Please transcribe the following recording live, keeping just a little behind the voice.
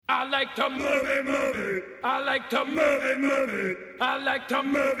I like to move it. I like to move it. I like to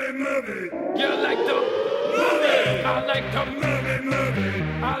move it. You like to move it. I like to move it.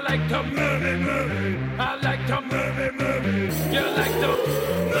 I like to move it. I like to move it. You like to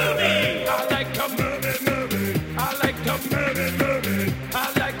move it. I like to move it. I like to move it.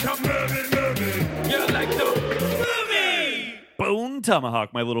 I like to move it. You like to move it. Bone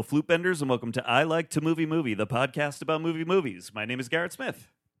Tomahawk, my little flute benders, and welcome to I Like to Movie, the podcast about movies. My name is Garrett Smith.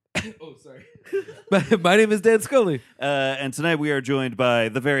 Oh, sorry. My name is Dan Scully. And tonight we are joined by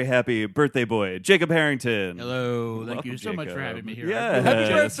the very happy birthday boy, Jacob Harrington. Hello, thank Welcome, you so much for Jacob. having me here. Yeah, I appreciate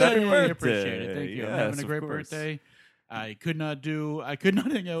happy it. birthday. I Happy appreciate it. Thank you. I'm Yes, having a of great course. birthday. I could not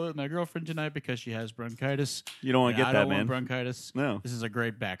hang out with my girlfriend tonight because she has bronchitis. You don't want to And get I that, don't man. want bronchitis. No. This is a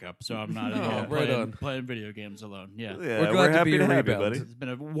great backup, so I'm not Oh, right on. playing video games alone. Yeah. Yeah, We're glad to happy be to your have you, rebound. buddy. It's been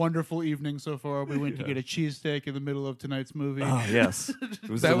a wonderful evening so far. We went to get a cheesesteak in the middle of tonight's movie. Oh, yes. It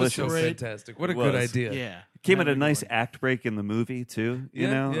was That was delicious. so fantastic. What a It good was. idea. Yeah. Came at a Having nice one. act break in the movie, too. You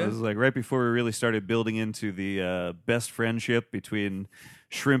Yeah, know? yeah. It was like right before we really started building into the best friendship between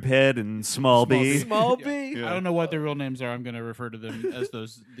Shrimphead and Small B. Small B. Yeah. I don't know what their real names are. I'm going to refer to them as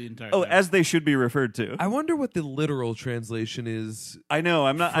those the entire Oh, time. as they should be referred to. I wonder what the literal translation is. I know.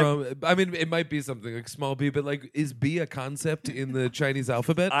 I'm not. I'm- From, I mean, it might be something like small b, but like, is b a concept in the Chinese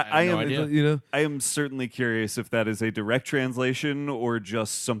alphabet? I have no am. idea. You know, I am certainly curious if that is a direct translation or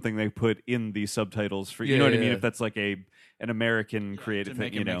just something they put in the subtitles for. You Yeah, know what I yeah, mean? yeah. If that's like an American to creative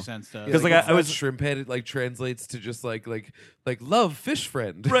make thing, it you know. make sense to us. 'Cause, like, it's I not was- shrimp head. It like translates to just like love fish friend.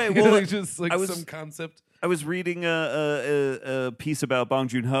 Right, You know, well, like, just like I was- some concept. I was reading a piece about Bong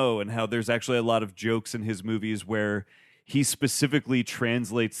Joon-ho and how there's actually a lot of jokes in his movies where he specifically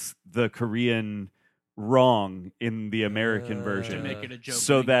translates the Korean wrong in the American version to make it a joke.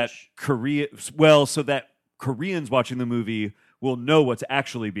 so in that English. so that Koreans watching the movie will know what's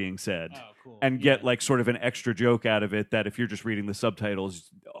actually being said. Oh, cool. And get Yeah. like sort of an extra joke out of it that if you're just reading the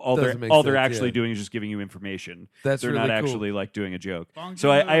subtitles, all Doesn't make they're sense, actually yeah. doing is just giving you information. That's they're really not cool. actually like doing a joke. Bong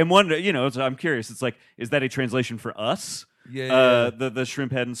So Joon-ho- I am wondering, you know, so I'm curious. It's like, is that a translation for us? Yeah. The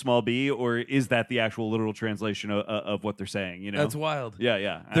shrimp head and small b, or is that the actual literal translation of what they're saying? You know, That's wild. Yeah,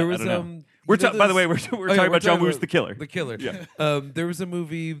 yeah. There I was don't know. you We're know by the those- way, we're Oh, yeah, talking about John Woo's The Killer. The Killer. Yeah. There was a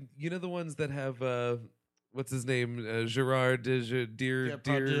movie, you know, the ones that have what's his name, Gerard Deer.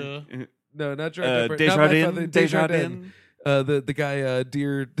 Depardieu. No, not Gerard. Depardieu. Not my Desjardins. father, Desjardins. The guy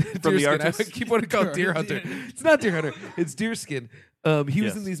Deer From The Deerskin. I Artist? keep wanting to call it Deer Hunter. It's not Deer Hunter. It's Deerskin. He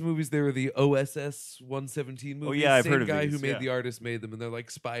was Yes. in these movies. They were the OSS 117 movies. Oh, yeah, I've Same heard of guy these, who made yeah. The Artist made them, and they're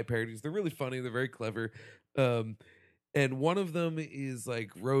like spy parodies. They're really funny. They're very clever. And one of them is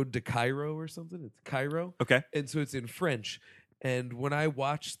like Road to Cairo or something. It's Cairo. Okay. And so it's in French. And when I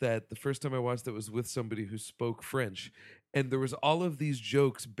watched that, the first time I watched that was with somebody who spoke French. And there was all of these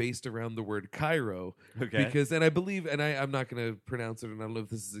jokes based around the word Cairo. Okay. Because, and I believe, and I'm not going to pronounce it, and I don't know if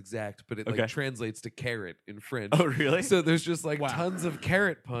this is exact, but it Okay. like translates to carrot in French. Oh, really? So there's just like Wow. tons of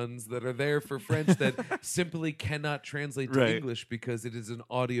carrot puns that are there for French that simply cannot translate to Right. English because it is an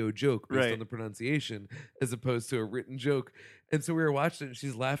audio joke based Right. on the pronunciation as opposed to a written joke. And so we were watching it and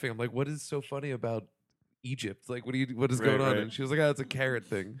she's laughing. I'm like, what is so funny about Egypt? Like, what is Right, going on? right. And she was like, oh, it's a carrot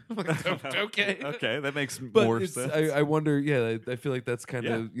thing. I'm like, okay. Okay, that makes But more it's, sense. I wonder, yeah, I feel like that's kind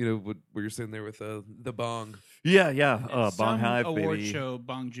of, Yeah. you know, what you're saying there with the bong. yeah. Bong Some Hive, award baby. show,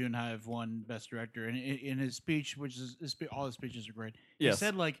 Bong Joon-ho won Best Director, and in his speech, which is all his speeches are great. Yes. He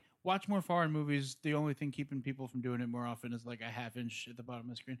said like, watch more foreign movies. The only thing keeping people from doing it more often is like a half inch at the bottom of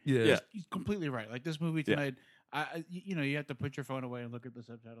the screen. Yeah. Yeah. He's completely right. Like this movie Yeah. tonight, you know, you have to put your phone away and look at the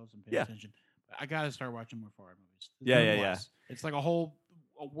subtitles and pay Yeah. attention. I gotta start watching more foreign movies. Yeah, There's yeah, no yeah. less. It's like a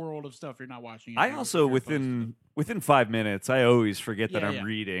world of stuff you're not watching. I if also you're opposed to within 5 minutes, I always forget that Yeah, I'm yeah.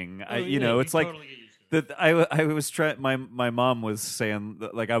 reading. it. I Oh, you yeah, know, it's like totally get used to it. that I was trying. My mom was saying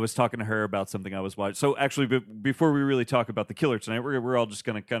that, like I was talking to her about something I was watching. So actually, before we really talk about The Killer tonight, we're all just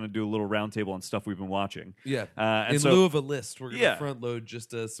gonna kind of do a little roundtable on stuff we've been watching. Yeah. And In so, lieu of a list, we're going to Yeah. front load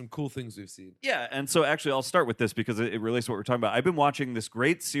just some cool things we've seen. yeah, and so actually, I'll start with this because it relates to what we're talking about. I've been watching this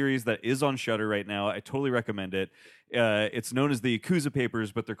great series that is on Shudder right now. I totally recommend it. It's known as the Yakuza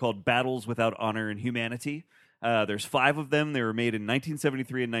Papers, but they're called Battles Without Honor and Humanity. There's 5 of them. They were made in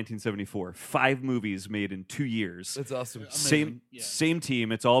 1973 and 1974. 5 movies made in 2 years. That's awesome. Amazing. Yeah. Same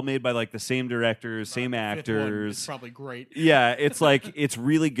team. It's all made by like the same directors, same The fifth one is actors. probably great. Yeah, it's like it's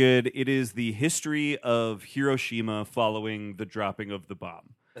really good. It is the history of Hiroshima following the dropping of the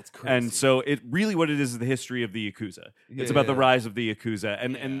bomb. That's crazy. And so it really what it is the history of the Yakuza. Yeah, it's about the yeah. rise of the Yakuza.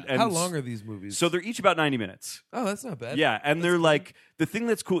 And How long are these movies? So they're each about 90 minutes. Oh, that's not bad. Yeah, and That's they're cool. like the thing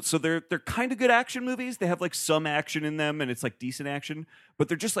that's cool. So they're kind of good action movies. They have like some action in them, and it's like decent action. But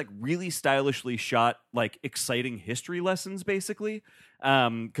they're just like really stylishly shot, like exciting history lessons, basically.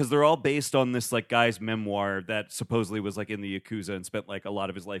 Because they're all based on this like guy's memoir that supposedly was like in the Yakuza and spent like a lot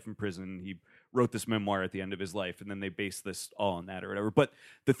of his life in prison. He wrote this memoir at the end of his life, and then they based this all on that or whatever. But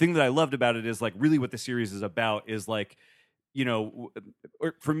the thing that I loved about it is like really what the series is about is like, you know,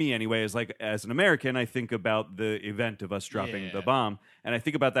 or for me anyway, is like as an American, I think about the event of us dropping the bomb, and I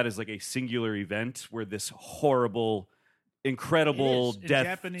think about that as like a singular event where this horrible, incredible It is, in death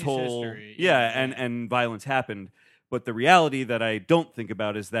Japanese toll, history, yeah, yeah. and violence happened. But the reality that I don't think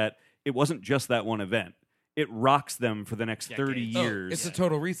about is that it wasn't just that one event. It rocks them for the next 30 Decades. Oh, years. it's a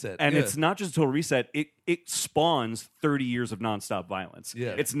total reset. And yeah. it's not just a total reset. It spawns 30 years of nonstop violence.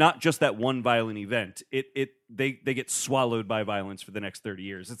 Yeah. It's not just that one violent event. They get swallowed by violence for the next 30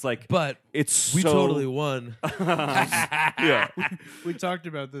 years. It's like But it's we so, totally won. yeah. We talked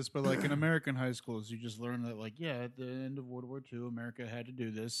about this, but like in American high schools, you just learn that, like, yeah, at the end of World War II, America had to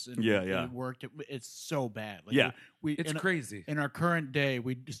do this, and Yeah, it yeah. worked. It's so bad. Like, Yeah. we It's in, crazy. in our current day,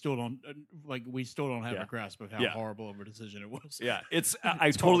 we still don't have Yeah. a grasp of how Yeah. horrible of a decision it was. Yeah,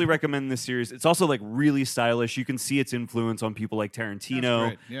 I totally recommend this series. It's also like really stylish. You can see its influence on people like Tarantino.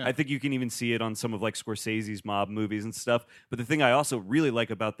 great, yeah. I think you can even see it on some of like Scorsese's mob movies and stuff. But the thing I also really like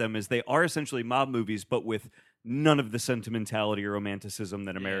about them is they are essentially mob movies, but with none of the sentimentality or romanticism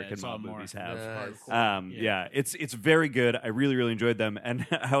that American it's all mob more movies have. Nice. Yeah, it's very good. I really really enjoyed them, and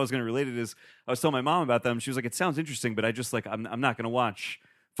how I was going to relate it is I was telling my mom about them. She was like, "It sounds interesting, but I just like I'm not going to watch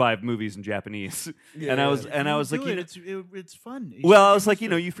 5 movies in Japanese." Yeah. And I was You like, do you it. know, It's fun. well, I was like, you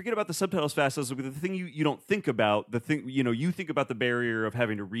know, you forget about the subtitles fast. I was like, the thing you don't think about, the thing, you know, you think about the barrier of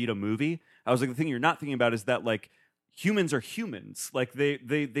having to read a movie. I was like, the thing you're not thinking about is that like humans are humans. Like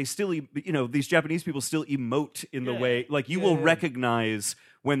they still, you know, these Japanese people still emote in the Yeah. way, like you Yeah, will yeah. recognize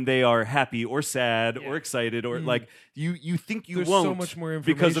when they are happy or sad or Yeah. excited or like you think you There's won't so much more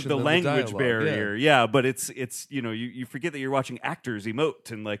because of information the than the language dialogue, barrier. Yeah, but it's you know, you forget that you're watching actors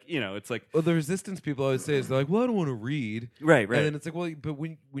emote and like, you know, it's like Well, the resistance people always say is they're like, well, I don't want to read. right. And then it's like, well, but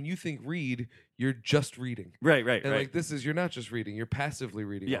when you think read, you're just reading. Right. And like this is, you're not just reading, you're passively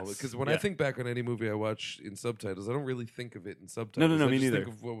reading all of it. Yes, Because when I yeah. think back on any movie I watch in subtitles, I don't really think of it in subtitles. No, I me just neither.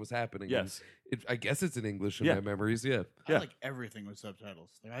 think of what was happening. Yes. And I guess it's in English in Yeah. my memories. Yeah. I Yeah. like everything with subtitles.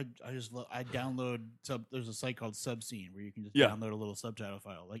 Like I just I download There's a site called Subscene where you can just Yeah. download a little subtitle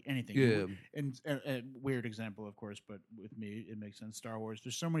file, like anything. Yeah. And a weird example, of course, but with me it makes sense. Star Wars.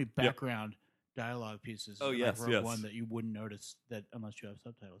 There's so many background dialogue pieces. Oh, in, yes, like Rogue yes. One that you wouldn't notice that unless you have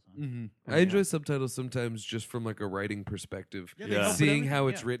subtitles on. I enjoy subtitles sometimes just from like a writing perspective. Yeah, they help with Seeing how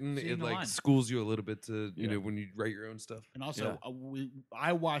everything, it's yeah. written, Seeing it the like line. schools you a little bit to, you Yeah. know, when you write your own stuff. And also,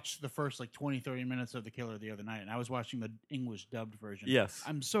 I watched the first like 20-30 minutes of The Killer the other night, and I was watching the English dubbed version. Yes.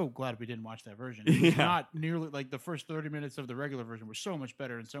 I'm so glad we didn't watch that version. It was Yeah. not nearly like the first 30 minutes of the regular version were so much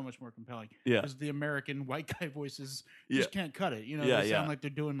better and so much more compelling. Yeah. Because the American white guy voices Yeah. just can't cut it. You know, Yeah, they yeah. sound like they're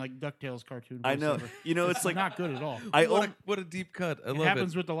doing like DuckTales cartoon. I know. voiceover. You know, it's like not good at all. What a deep cut. I It love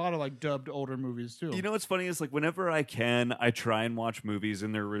happens it. with a lot of like dubbed older movies too. You know what's funny is like whenever I can, I try and watch movies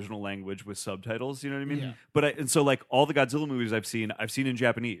in their original language with subtitles. You know what I mean? Yeah. But and so like all the Godzilla movies I've seen in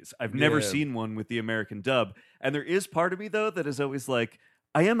Japanese. I've never Yeah. seen one with the American dub. And there is part of me though that is always like,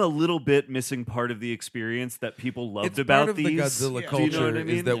 I am a little bit missing part of the experience that people loved It's about part of these. the Godzilla Yeah. culture Do you know what I is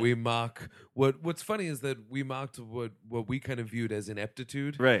mean? that we mock what's funny is that we mocked what we kind of viewed as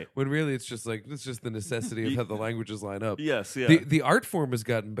ineptitude, Right. when really it's just the necessity of how the languages line up. Yes, yeah. The art form has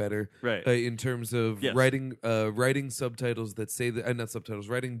gotten better, Right. in terms of Yes. writing subtitles that say not subtitles,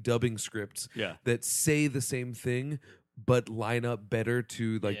 writing dubbing scripts Yeah. that say the same thing but line up better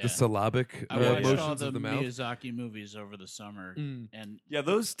to like the Yeah. syllabic I watched all motions the of the mouth. Miyazaki movies over the summer, Mm. and Yeah,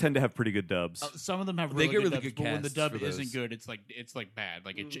 those tend to have pretty good dubs. some of them have They really get really dubs, good but when the casts dub for isn't those. good, it's like bad.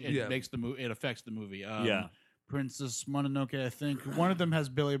 Like it Yeah. makes the movie, it affects the movie. Yeah. Princess Mononoke, I think one of them has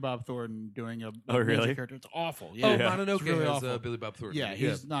Billy Bob Thornton doing a Oh, really? major character. It's awful. Yeah, Oh, Yeah. Mononoke It's really has awful. Billy Bob Thornton. Yeah,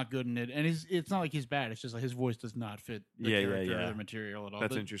 he's not good in it, and it's not like he's bad. It's just like his voice does not fit the Yeah, character yeah. or the material at all.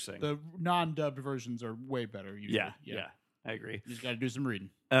 That's the, interesting. The non-dubbed versions are way better. Usually. yeah, I agree. You just got to do some reading.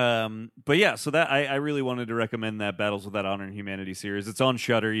 But yeah, so that I really wanted to recommend that Battles Without Honor and Humanity series. It's on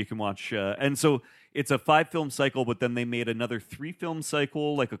Shudder. You can watch, and so it's a 5-film cycle. But then they made another 3-film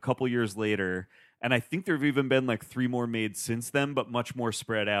cycle like a couple years later. And I think there have even been like 3 more made since then, but much more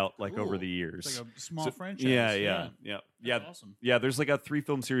spread out like over Ooh, the years. It's like a small So- franchise. Yeah. That's awesome. Yeah, there's like a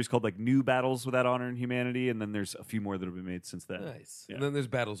 3-film series called like New Battles Without Honor and Humanity, and then there's a few more that have been made since then. Nice. Yeah. And then there's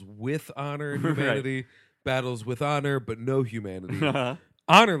battles with honor and Right. humanity, battles with honor but no humanity,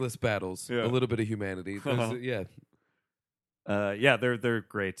 honorless battles, Yeah. a little bit of humanity. There's, yeah. Yeah, they're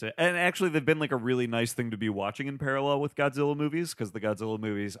great, and actually they've been like a really nice thing to be watching in parallel with Godzilla movies, because the Godzilla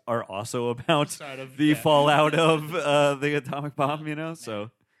movies are also about Outside of- the yeah. fallout of the atomic bomb, you know.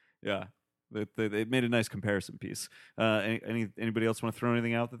 So, yeah, they made a nice comparison piece. Anybody else want to throw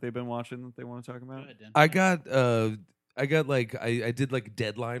anything out that they've been watching that they want to talk Go about? ahead, Dan. I got like I did like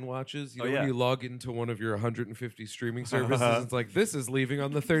deadline watches. You Oh, know, yeah. when you log into one of your 150 streaming services, it's like this is leaving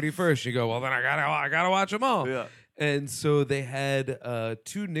on the 31st. You go, well then I gotta watch them all. Yeah. And so they had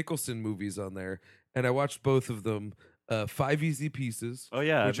 2 Nicholson movies on there, and I watched both of them. 5 Easy Pieces. Oh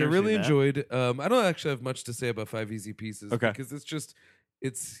yeah, Which I've I never really seen that. enjoyed. I don't actually have much to say about 5 Easy Pieces Okay. because it's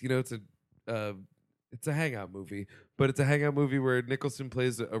it's a hangout movie, but it's a hangout movie where Nicholson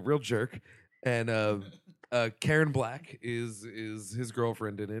plays a real jerk, and Karen Black is his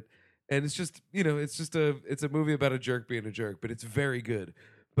girlfriend in it, and it's just it's a movie about a jerk being a jerk, but it's very good.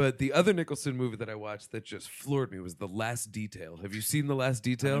 But the other Nicholson movie that I watched that just floored me was The Last Detail. Have you seen The Last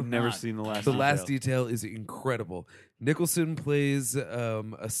Detail? I've never not. seen the last. The Last Detail is incredible. Nicholson plays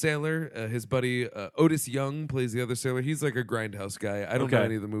a sailor. His buddy Otis Young plays the other sailor. He's like a grindhouse guy. I don't know Okay.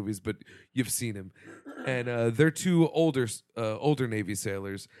 any of the movies, but you've seen him. And they're 2 older Navy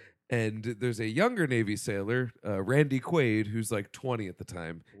sailors. And there's a younger Navy sailor, Randy Quaid, who's like 20 at the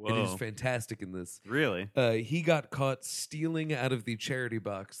time, and he's Whoa. fantastic in this. Really? He got caught stealing out of the charity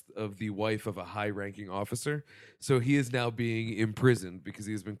box of the wife of a high-ranking officer. So he is now being imprisoned because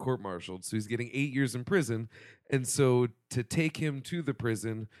he has been court-martialed. So he's getting 8 years in prison. And so to take him to the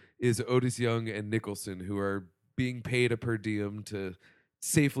prison is Otis Young and Nicholson, who are being paid a per diem to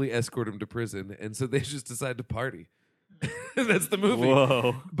safely escort him to prison. And so they just decide to party. That's the movie.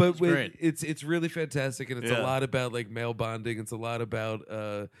 Whoa. But great. it's really fantastic, and it's a Yeah. lot about like male bonding. It's a lot about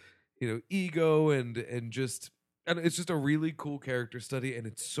ego and just and it's just a really cool character study, and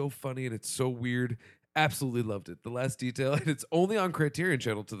it's so funny and it's so weird. Absolutely loved it. The Last Detail, and it's only on Criterion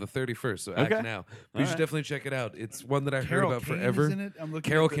Channel to the 31st, so act Okay. now. But All you should right. definitely check it out. It's one that I heard Carol about Kane forever. is in it. I'm looking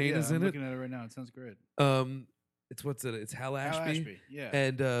Carol at the- Kane yeah, is I'm in it? looking at it right now. It sounds great. It's what's it? It's Hal Hal Ashby.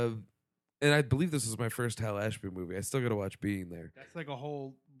 Yeah. And I believe this was my first Hal Ashby movie. I still got to watch Being There. That's like a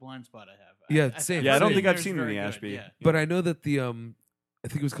whole blind spot I have. Yeah, same. Yeah, I don't Same. think I've There's seen very any good, Ashby. Yeah. But I know that the I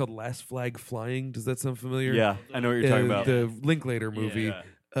think it was called Last Flag Flying. Does that sound familiar? Yeah, I know what you're talking about. The Linklater movie Yeah.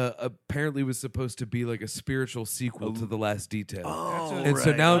 apparently was supposed to be like a spiritual sequel to The Last Detail. Oh, And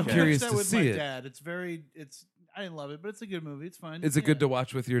so now I'm I watched curious that to with see my it. Dad. It's I didn't love it, but it's a good movie. It's fine. Is it good to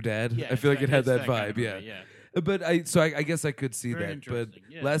watch with your dad? Yeah, I feel like it had that kind vibe. of movie, Yeah. yeah. But I guess I could see Very that. But interesting,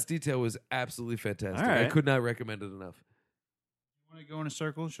 yeah. Last Detail was absolutely fantastic. All I right. could not recommend it enough. Want to go in a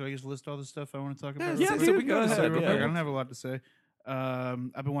circle? Should I just list all the stuff I want to talk about? Yeah, real so quick? we can go in a Real circle, quick. yeah. I don't have a lot to say.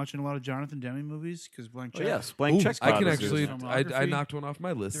 I've been watching a lot of Jonathan Demme movies because Blank Oh, Check. yes, Blank Ooh, Check. I can Squad is actually. good. I Filmography. knocked one off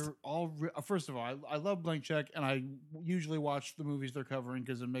my list. They're all first of all, I love Blank Check, and I usually watch the movies they're covering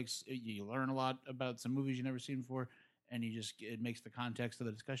because you learn a lot about some movies you never seen before, and it makes the context of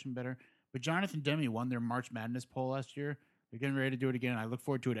the discussion better. But Jonathan Demme won their March Madness poll last year. They're getting ready to do it again. I look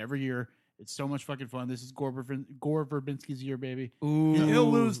forward to it every year. It's so much fucking fun. This is Gore Verbinski's year, baby. Ooh.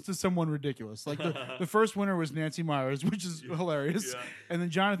 He'll lose to someone ridiculous. Like the first winner was Nancy Myers, which is hilarious. And then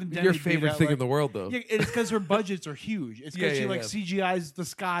Jonathan Demme Your beat favorite out, thing like- in the world, though. Yeah, it's because her budgets are huge. It's because Yeah, she yeah, CGI's the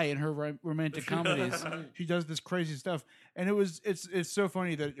sky in her romantic comedies. She does this crazy stuff, and it's so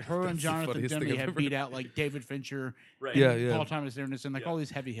funny that her and That's the Jonathan funniest thing Demme I've have ever beat heard. out like David Fincher, Right. Yeah, and yeah. Paul Thomas Anderson, like all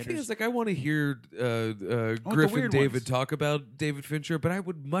these heavy The thing hitters. is, like, I want to hear the Griff and weird David ones. talk about David Fincher, but I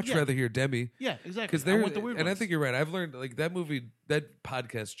would much Yeah. rather hear Demi. Yeah, exactly. Because I they're, want the weird and I ones. think you're right. I've learned like that movie, that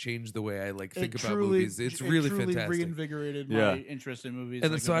podcast changed the way I like think It about truly- movies. It's it really truly fantastic. reinvigorated Yeah. my interest in movies.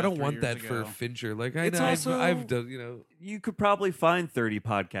 And like, so I about don't 3 want years that for ago. Fincher. Like I It's know also- I've done, you know. You could probably find 30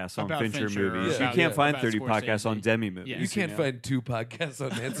 podcasts on About Fincher, Fincher, movies. or You can't find about 30 podcasts on Scorsese. Demi movies. Yeah. You can't know? find 2 podcasts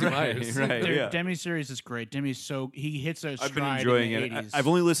on Nancy Right, Myers. right. Dude, yeah. Demi series is great. Demi's he hits a stride I've been enjoying in it. the 80s. I've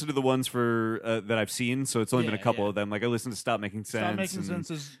only listened to the ones for that I've seen, so it's only been a Yeah, couple yeah. of them. Like I listened to Stop Making Sense. Stop Making and,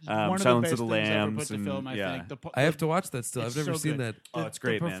 Sense is um, one of Silence the of best the things ever Lambs put to and- film. I yeah. think I have to watch that still. I've It's never so seen good. that. Oh, it's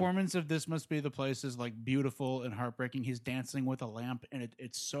great, The man. performance of This Must Be the Place is like beautiful and heartbreaking. He's dancing with a lamp, and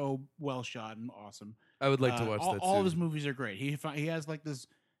it's so well shot and awesome. I would like to watch all, that all soon. of his movies are great. He has like this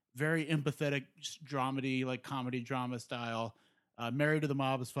very empathetic dramedy, like comedy drama style. Married to the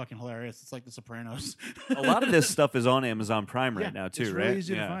Mob is fucking hilarious. It's like The Sopranos. A lot of this stuff is on Amazon Prime right Yeah, now too, it's right? really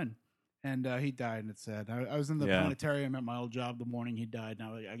easy yeah. to find. And he died, and it's sad. I was in the Yeah. planetarium at my old job the morning he died.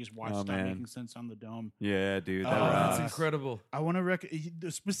 Now I just watched Oh, Stop man. Making Sense on the Dome. Yeah, dude, that That's rocks. incredible. I want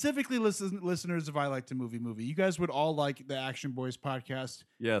to specifically listeners of I Like to Movie. You guys would all like the Action Boys podcast.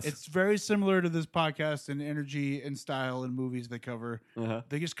 Yes. It's very similar to this podcast in energy and style and movies they cover. Uh-huh.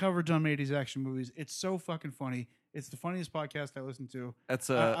 They just cover dumb 80s action movies. It's so fucking funny. It's the funniest podcast I listen to. That's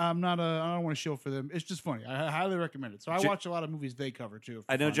I don't want to shill for them. It's just funny. I highly recommend it. So I J- watch a lot of movies they cover too.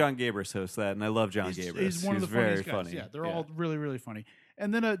 I know fun. John Gabris hosts that, and I love John Gabris. He's one of the very funniest guys. funny. Yeah, they're all really, really funny.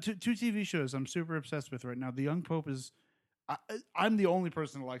 And then two TV shows I'm super obsessed with right now. The Young Pope is. I'm the only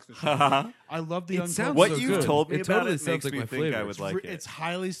person who likes this show. I love The It Young sounds Pope. What so you good. told me It about totally it sounds makes like me my think I flavor. would like it. It's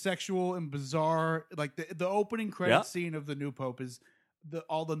highly sexual and bizarre. Like the opening credit Yeah. scene of the new Pope is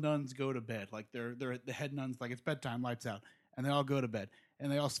all the nuns go to bed. Like they're the head nuns. Like it's bedtime, lights out, and they all go to bed.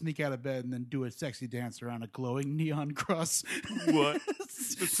 And they all sneak out of bed and then do a sexy dance around a glowing neon cross. What? It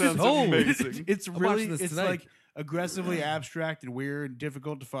sounds Oh. amazing. It's I'm really watching this it's tonight. like aggressively abstract and weird and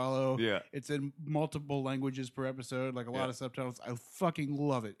difficult to follow. Yeah. It's in multiple languages per episode, like a lot Yeah. of subtitles. I fucking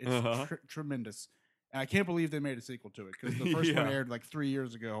love it. It's Uh-huh. tremendous. And I can't believe they made a sequel to it because the first one Yeah. aired like 3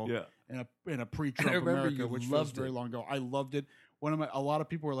 years ago Yeah. in a pre-Trump I remember America, you which was loved very it. long ago. I loved it. A lot of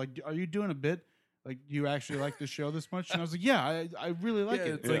people were like, "Are you doing a bit? Like, do you actually like this show this much?" And I was like, "Yeah, I really like Yeah,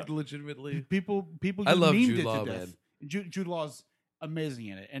 it." it's like legitimately. People I love memed Jude it to Law, death. man. Jude Law's amazing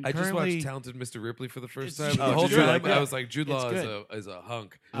in it. And I just currently, watched Talented Mr. Ripley for the first It's- time. Oh, The whole did you time like it? I was like, Jude It's Law good. is a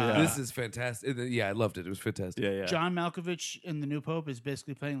hunk. Yeah. This is fantastic. Yeah, I loved it. It was fantastic. Yeah, yeah. John Malkovich in The New Pope is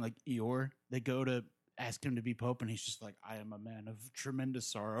basically playing like Eeyore. They go to ask him to be Pope, and he's just like, "I am a man of tremendous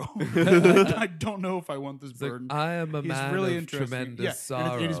sorrow. I don't know if I want this It's like, burden." I am a He's man really of interesting. tremendous Yeah,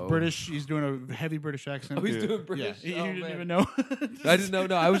 sorrow. and he's British. He's doing a heavy British accent. Oh, he's Yeah. doing British. Yeah, Oh, you didn't man. even know. I didn't know.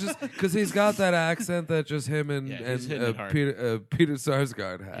 No, I was just because he's got that accent that just him and Yeah, he's hitting it hard. Peter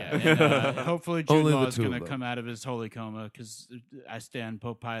Sarsgaard Yeah, had. and, hopefully Jude Only the Law is two going of to them. come out of his holy coma because I stand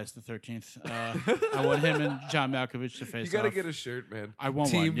Pope Pius the 13th. I want him and John Malkovich to face You got to off. get a shirt, man. I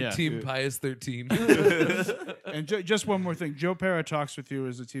want Team one, yeah. Team Pius 13. And just one more thing. Joe Pera Talks With You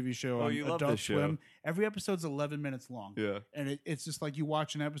is a TV show Oh, on you love Adult this show. Swim. Every episode's 11 minutes long. Yeah. And it's just like you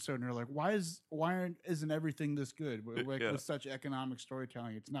watch an episode and you're like, isn't everything this good? Like Yeah. with such economic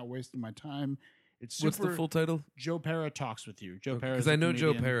storytelling, it's not wasting my time. It's super. What's the full title? Joe Pera Talks With You. Joe Pera Because is I a know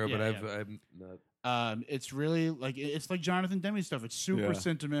Joe comedian. Pera, Yeah, but yeah. I'm not. It's really like it's like Jonathan Demme stuff. It's super Yeah.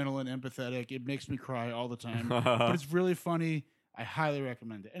 sentimental and empathetic. It makes me cry all the time, but it's really funny. I highly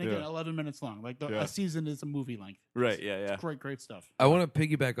recommend it. And again, Yeah. 11 minutes long. Like Yeah. a season is a movie length. Right, It's- yeah, yeah. It's great stuff. I want to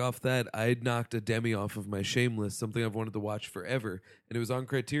piggyback off that. I knocked a Demi off of my Shameless, something I've wanted to watch forever, and it was on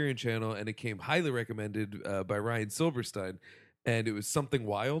Criterion Channel, and it came highly recommended by Ryan Silverstein, and it was Something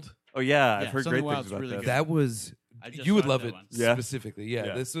Wild. Oh yeah, I've Yeah, heard Something great Wild's things about really that. good. That was I just you would started love that it one. Yeah. specifically. Yeah,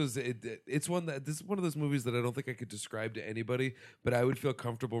 Yeah. this was it's one that this is one of those movies that I don't think I could describe to anybody, but I would feel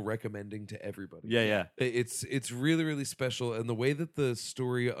comfortable recommending to everybody. Yeah, yeah. It's really really special, and the way that the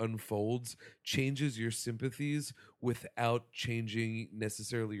story unfolds changes your sympathies without changing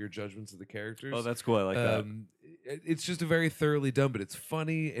necessarily your judgments of the characters. Oh, that's cool. I like that. It's just a very thoroughly done, but it's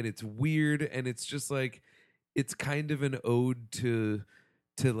funny and it's weird, and it's just like it's kind of an ode to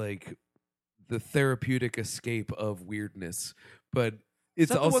like the therapeutic escape of weirdness, but it's Is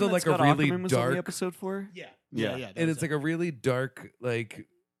that the also one that like Scott a really Aukerman was on the dark episode for. Yeah. Yeah. that and was it's it. like a really dark, like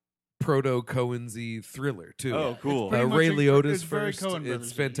proto Coensy thriller too. Oh, cool. pretty much Ray a- Liotta's it's very first. Coen It's Brothers,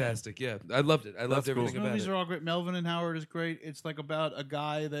 yeah. fantastic. Yeah, I loved it. I loved That's cool. everything These about movies it. are all great. Melvin and Howard is great. It's like about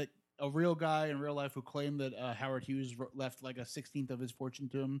a real guy in real life who claimed that Howard Hughes left like a 16th of his fortune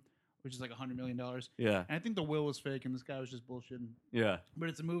to him, which is like $100 million. And Yeah, I think the will was fake, and this guy was just bullshitting. yeah. But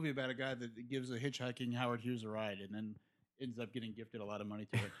it's a movie about a guy that gives a hitchhiking Howard Hughes a ride, and then ends up getting gifted a lot of money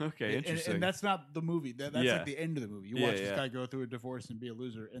to it. Okay, And- interesting. And that's not the movie. That's Yeah. like the end of the movie. You Yeah, watch this yeah. guy go through a divorce and be a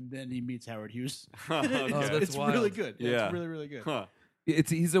loser, and then he meets Howard Hughes. Okay. Oh, that's it's really wild. good. Yeah. It's really, really good. Huh.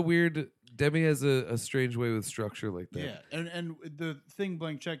 He's a weird. Demi has a strange way with structure like that. Yeah, and the thing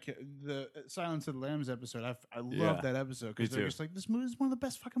blank check, the Silence of the Lambs episode, I love Yeah. that episode Me because they're too. just like, this movie is one of the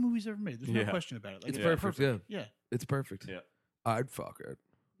best fucking movies ever made. There's no Yeah. question about it. Like, It's Yeah. perfect. Yeah, Yeah, it's perfect. Yeah. I'd fuck it.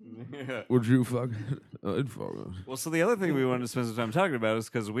 Yeah. Would you fuck it? I'd fuck it. Well, so the other thing we wanted to spend some time talking about is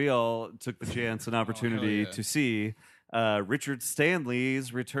because we all took the chance and opportunity yeah. to see Richard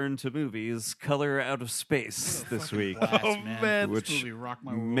Stanley's return to movies, Color Out of Space, this week. Blast, Oh, man. man. This Which, movie rocked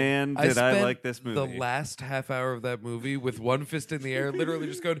my world. man, did I spent like this movie. The last half hour of that movie with one fist in the air, literally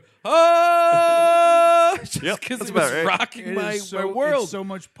just going, oh, just Yep, because that's it was about right. rocking It my is so, world. It's so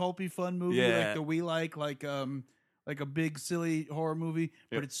much pulpy fun movie Yeah. like that we like like a big silly horror movie,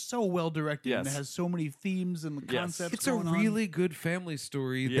 but Yep. it's so well directed and it Yes. has so many themes and Yes. concepts. It's a going on. really good family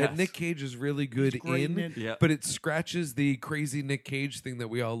story Yes. that Nick Cage is really good He's great in. in it. Yeah. But it scratches the crazy Nick Cage thing that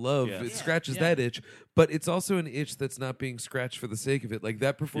we all love. Yes. It Yeah, scratches yeah. that itch, but it's also an itch that's not being scratched for the sake of it. Like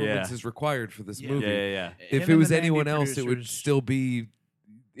that performance Yeah. is required for this Yeah. movie. Yeah. If Him it and was the Mandy anyone else, it would producers, still be.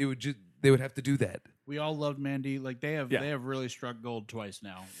 It would just. They would have to do that. We all loved Mandy. Like they have really struck gold twice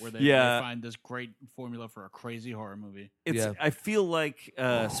now, where they find this great formula for a crazy horror movie. Yeah. I feel like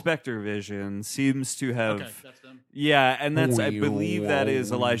Spectre Vision seems to have. Okay, that's them. Yeah, and that's I believe that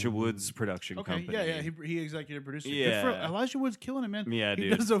is Elijah Wood's production Okay, company. yeah. He executive produced it. Yeah. Good for Elijah Wood's killing it, man. Yeah, he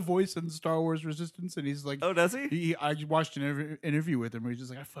dude. does a voice in Star Wars Resistance, and he's like, Oh, does he? I watched an interview with him where he's just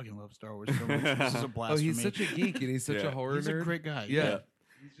like, I fucking love Star Wars so much. This is a blast Oh, for he's me. such a geek and he's such Yeah. a horror He's nerd. a great guy. Yeah.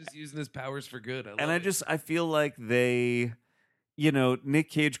 He's just using his powers for good. I love And it. I feel like they, Nick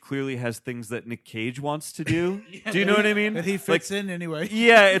Cage clearly has things that Nick Cage wants to do. Do you know what I mean? That he fits in anyway.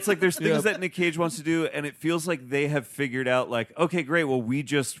 Yeah, it's like there's things Yep. that Nick Cage wants to do, and it feels like they have figured out, like, okay, great, well, we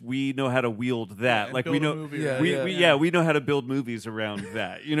know how to wield that. and like we build a know, movie Yeah, around it. we know how to build movies around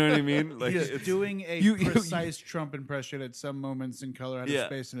that. You know what I mean? Like, He's it's, doing a you- precise Trump impression at some moments in Color Out of Yeah.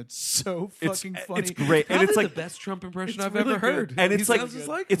 Space, and it's so it's fucking funny. it's great, and Probably it's like the best Trump impression it's I've really ever good. heard. and He it's like sounds just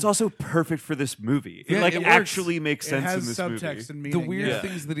like it's him. also perfect for this movie. Yeah, it like it works. actually makes It sense has in this subtext movie. and the meaning. weird Yeah.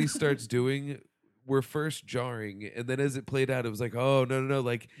 things that he starts doing were first jarring, and then as it played out, it was like, oh no,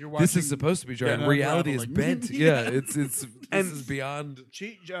 like You're this watching- is supposed to be jarring. Yeah, Reality is unraveling. bent. Yeah. Yeah, it's this And- is beyond.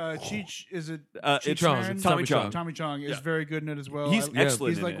 Cheech is it? It's Cheech Chong. Marin? Tommy Chong. Tommy Chong is Yeah. very good in it as well. He's I- excellent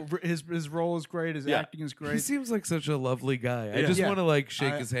He's in like it. his role is great. His Yeah. acting is He great. seems like such a lovely guy. I Yeah. just Yeah. want to like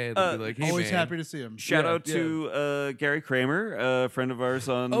shake I- his hand and be like, hey Always man. happy to see him. Shout Yeah, out to Gary Kramer, a friend of ours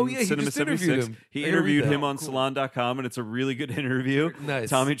on Oh, yeah, he Cinema just interviewed 76. him. He I gotta read interviewed that. him on Cool. Salon.com, and it's a really good interview. Nice.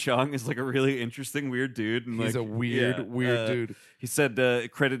 Tommy Chong is like a really interesting, weird dude. And He's like, a weird, yeah, weird dude. He said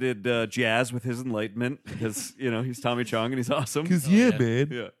credited jazz with his enlightenment because he's Tommy Chong and he's awesome. Because yeah. man.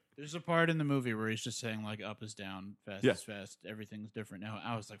 Yeah. There's a part in the movie where he's just saying like up is down, fast Yeah. is fast, everything's different now.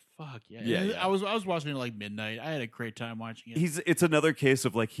 I was like, fuck yeah. Yeah, And yeah. I was watching it like midnight. I had a great time watching it. It's another case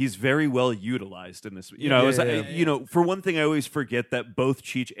of like he's very well utilized in this. Yeah. For one thing, I always forget that both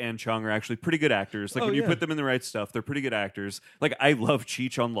Cheech and Chong are actually pretty good actors. Like Oh, when you yeah. put them in the right stuff, they're pretty good actors. Like I love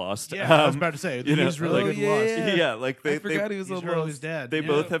Cheech on Lost. yeah, I was Um, about to say you know, he's really like- good. in Lost. yeah. yeah, like they I forgot he was He's on Hurley's Lost. dad. They yeah.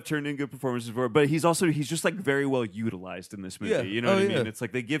 both have turned in good performances before, but he's just like very well utilized in this movie. Yeah. You know Oh, what I yeah. mean? It's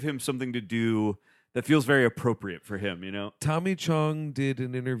like they give him something to do that feels very appropriate for him. You know? Tommy Chong did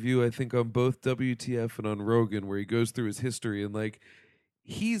an interview, I think, on both WTF and on Rogan, where he goes through his history and like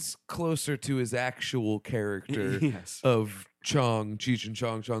he's closer to his actual character Yes. of Chong, Cheech and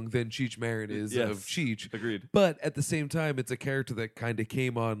Chong than Cheech Marin is Yes. of Cheech. Agreed. But at the same time, it's a character that kind of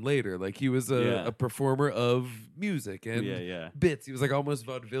came on later. Like he was Yeah. a performer of music and Yeah. bits. He was like almost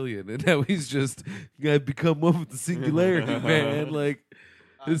vaudevillian, and now he's just become one with the singularity, man. Like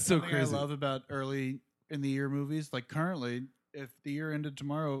it's so Something crazy. I love about early in the year movies, like currently, if the year ended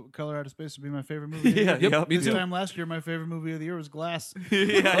tomorrow, Color Out of Space would be my favorite movie. of the Yeah, year. yep, me This too. time last year, my favorite movie of the year was Glass. yeah.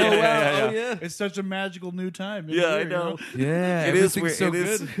 Oh wow! Oh yeah! It's such a magical new time. in Yeah, the I year, you know. Yeah, It is everything's weird. so It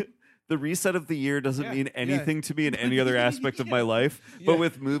is- good. The reset of the year doesn't Yeah, mean yeah. anything to me in any other aspect of my life. But Yeah.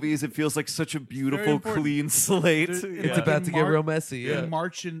 with movies, it feels like such a beautiful, important. clean slate. It's It's Yeah. about to get Mar- real messy. Yeah. In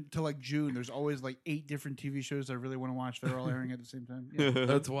March into like June, there's always like 8 different TV shows I really want to watch that are all airing at the same time. Yeah.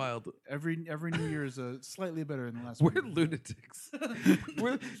 That's wild. Every New Year is slightly better than the last We're one. lunatics.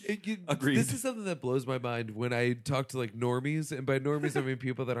 Agreed. This is something that blows my mind when I talk to like normies, and by normies I mean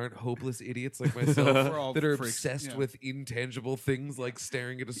people that aren't hopeless idiots like We're myself, all that are freaks, obsessed yeah. with intangible things like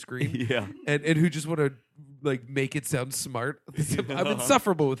staring at a screen, Yeah. and who just want to like make it sound smart. I'm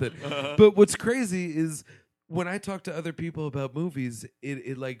insufferable with it. But what's crazy is when I talk to other people about movies,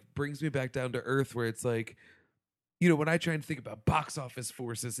 it like brings me back down to earth, where it's like, when I try and think about box office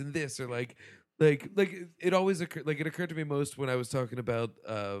forces and this, or like it always occurred, like it occurred to me most when I was talking about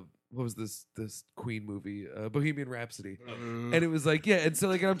what was this Queen movie, Bohemian Rhapsody, and it was like, yeah, and so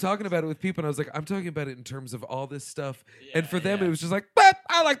like I'm talking about it with people, and I was like, I'm talking about it in terms of all this stuff, and for them it was just like,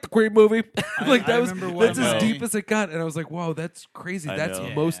 I like the Queen movie, like I that was remember one that's of as my- deep as it got, and I was like, wow, that's crazy. I That's know.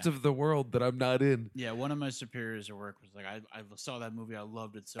 most Yeah. of the world that I'm not in. Yeah, one of my superiors at work was like, I saw that movie, I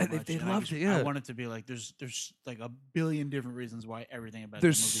loved it so And much. they and loved I it, yeah. I wanted to be like, there's like a billion different reasons why everything about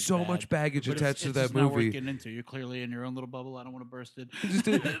There's that movie's so bad, much baggage but attached to it's that just not worth movie. getting into. You're clearly in your own little bubble. I don't want to burst it.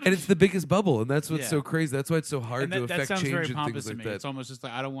 And it's the biggest bubble, and that's what's Yeah. so crazy. That's why it's so hard And to that affect sounds change very and pompous things to like me. that. It's almost just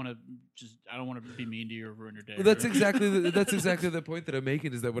like I don't want to be mean to you or ruin your day. Well, that's exactly the point that I'm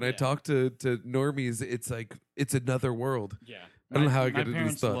making, is that when I Yeah. talk to normies, it's like it's another world. Yeah. I don't know how I My get into this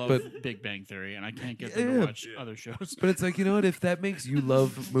parents thought, love but Big Bang Theory, and I can't get them Yeah. to watch other shows. but it's like, you know what? If that makes you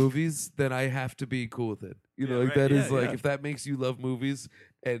love movies, then I have to be cool with it. You know, Yeah, like right. that is Yeah, like yeah. if that makes you love movies,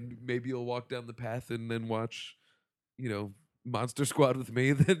 and maybe you'll walk down the path and then watch, you know, Monster Squad with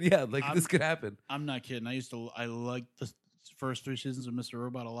me. Then yeah, like I'm- this could happen. I'm not kidding. I liked the first 3 seasons of Mr.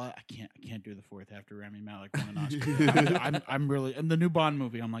 Robot a lot. I can't do the fourth after Rami Malek won an Oscar. I'm really, and the new Bond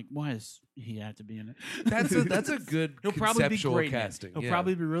movie. I'm like, why does he have to be in it? That's a good He'll probably be conceptual great. casting. In it. He'll yeah.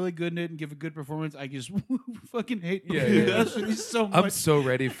 probably be really good in it and give a good performance. I just fucking hate. Yeah, Brie yeah. Larson. He's so much. I'm so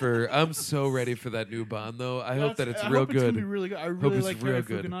ready for that new Bond though. I hope that it's I real hope It's gonna be good. really good. I Hope really it's like real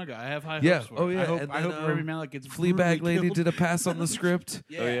Cary good. Fukunaga. I have high Yeah. hopes for Oh it. yeah. I hope, And I hope then, Rami Malek gets Fleabag brutally lady killed. did a pass on the script.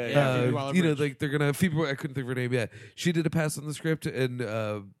 Yeah, Oh, yeah, yeah, yeah. Phoebe You know, Waller-Bridge. like they're gonna Phoebe. I couldn't think of her name yet. She did a pass on the script, and I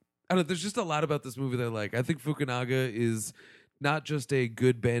don't know. There's just a lot about this movie that I like. I think Fukunaga is not just a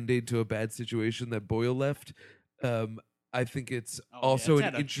good band-aid to a bad situation that Boyle left. I think it's Oh, also it's an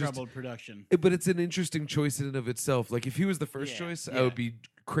had a interesting. troubled production. But it's an interesting choice in and of itself. Like if he was the first Yeah, choice, I yeah. would be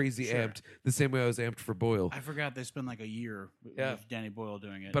crazy Sure. amped. The same way I was amped for Boyle. I forgot they spent like a year with Yeah. Danny Boyle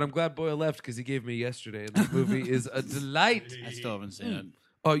doing it. But I'm glad Boyle left because he gave me Yesterday, and this movie is a delight. I still haven't seen it.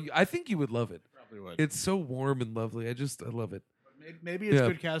 Oh, I think you would love it. Probably would. It's so warm and lovely. I love it. Maybe it's Yeah.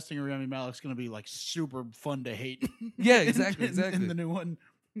 good casting. Or Rami Malek's going to be like super fun to hate. Yeah, in- exactly, in- exactly. In the new one,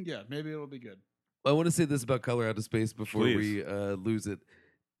 yeah, maybe it'll be good. I want to say this about Color Out of Space before Please. we lose it.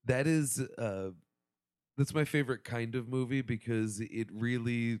 That is that's my favorite kind of movie because it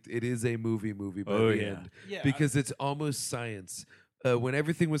is a movie by Oh, the yeah. end Yeah, because it's almost science. When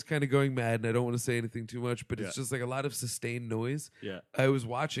everything was kind of going mad, and I don't want to say anything too much, but it's Yeah. just like a lot of sustained noise. Yeah. I was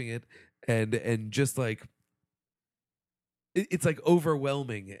watching it and just like it's like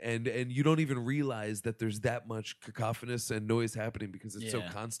overwhelming and you don't even realize that there's that much cacophonous and noise happening because it's so Yeah.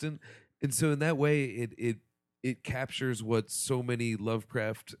 constant. And so in that way it captures what so many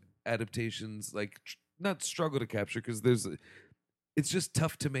Lovecraft adaptations like not struggle to capture because it's just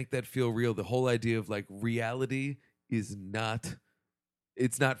tough to make that feel real. The whole idea of like reality is not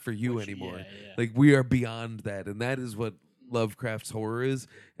it's not for you Which- anymore. yeah. Like we are beyond that, and that is what Lovecraft's horror is.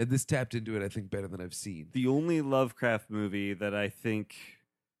 And this tapped into it, I think, better than I've seen. The only Lovecraft movie that I think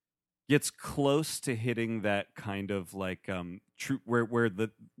gets close to hitting that kind of like true where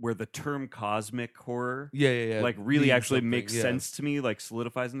the term cosmic horror Yeah. like really means actually something, makes yeah. sense to me, like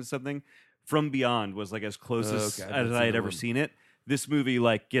solidifies into something. From Beyond was like as close as Okay, as that's I had another ever one. seen it. This movie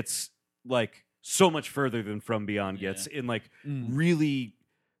like gets like so much further than From Beyond gets in like really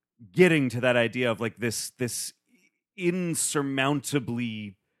getting to that idea of like this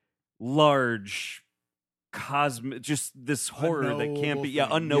insurmountably large cosmic, just this horror that can't be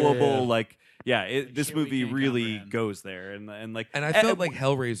Unknowable thing. unknowable. Yeah. Like Like this shit we movie can't really comprehend. goes there, and like And I felt like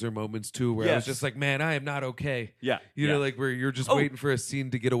Hellraiser moments too, where I was Yes. just like, man, I am not okay. yeah, You yeah. know, like where you're just Oh. waiting for a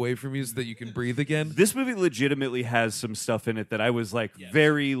scene to get away from you so that you can breathe again. This movie legitimately has some stuff in it that I was like Yes.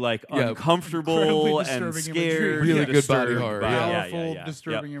 very like Yeah. uncomfortable Incredibly and disturbing imagery. scared. Really and good body disturbed horror, by- yeah. Powerful,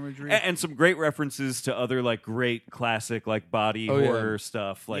 disturbing imagery. And some great references to other like great classic like body Oh, yeah. horror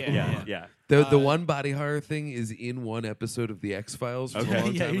stuff. Like yeah. The one body horror thing is in one episode of the X Files from Okay. a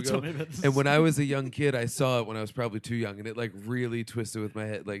long Yeah, time you ago. told me about this. And when I was a young kid, I saw it when I was probably too young, and it like really twisted with my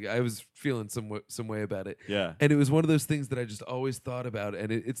head. Like I was feeling some way about it. Yeah. And it was one of those things that I just always thought about, and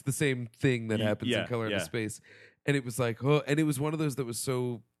it's the same thing that happens yeah, in Color Out yeah. of Space. And it was like, oh, and it was one of those that was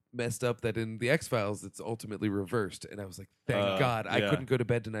so messed up that in the X Files it's ultimately reversed. And I was like, thank God, I yeah. couldn't go to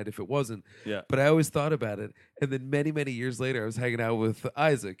bed tonight if it wasn't. Yeah. But I always thought about it, and then many years later, I was hanging out with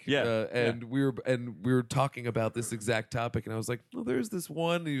Isaac, Yeah, and we were talking about this exact topic, and I was like, "Well, there's this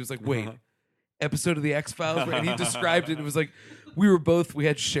one," and he was like, "Wait, episode of the X Files," and he described it. And it was like we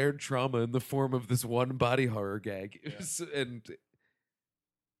had shared trauma in the form of this one body horror gag, It was- and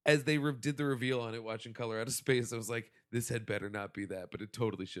as they did the reveal on it, watching Color Out of Space, I was like, "This had better not be that," but it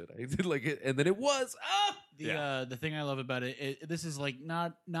totally should. I did like it, and then it was. Ah! The thing I love about it, this is like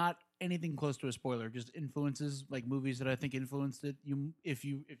not anything close to a spoiler, just influences like movies that I think influenced it. If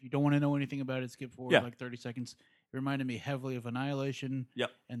you don't want to know anything about it, skip forward Yeah. like 30 seconds. It reminded me heavily of Annihilation. Yep.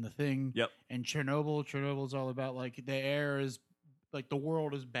 And The Thing. Yep. And Chernobyl. Chernobyl's all about like the air is like the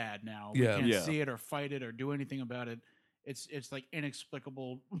world is bad now. Yeah. We can't Yeah. see it or fight it or do anything about it. It's like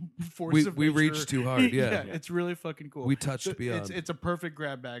inexplicable force of We nature. reached too hard, yeah. It's really fucking cool. We touched So beyond. It's a perfect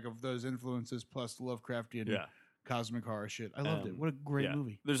grab bag of those influences plus Lovecraftian Yeah. cosmic horror shit. I loved it. What a great yeah.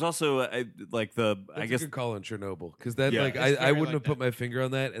 movie. There's also like the That's I guess a good call on Chernobyl because that Yeah. like It's I very wouldn't like have put that. my finger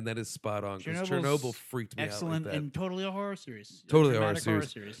on that, and that is spot on because Chernobyl's Chernobyl freaked me Excellent out like that. and totally a horror series. Totally a Dramatic horror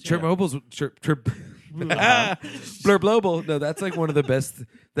series. Yeah. Chernobyl's Blurblobel. No, that's like one of the best.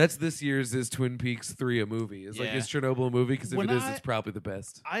 That's this year's is Twin Peaks 3 a movie. Is like Yeah. is Chernobyl a movie? Because if When it is, I- it's probably the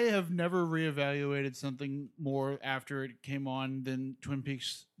best. I have never reevaluated something more after it came on than Twin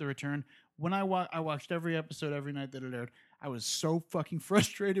Peaks: The Return. When I watched every episode every night that it aired. I was so fucking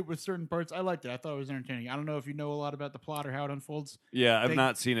frustrated with certain parts. I liked it. I thought it was entertaining. I don't know if you know a lot about the plot or how it unfolds. yeah, I've They-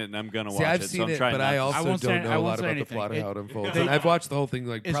 not seen it and I'm gonna watch See, I've it. seen so I'm it, trying but not I to- also I won't don't say- know I a won't lot say about the anything. plot or It- how it unfolds. they- And I've watched the whole thing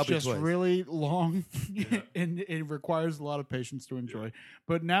like It's probably just twice. really long, and it requires a lot of patience to enjoy.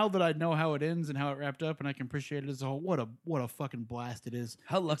 But now that I know how it ends and how it wrapped up, and I can appreciate it as a whole, what a fucking blast it is!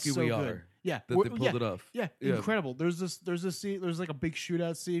 How lucky So we good. are Yeah, that we're- they pulled it off. Yeah, Yeah. incredible. There's this scene. There's like a big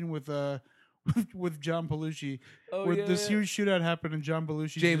shootout scene with with John Belushi, where this huge shootout happened, and John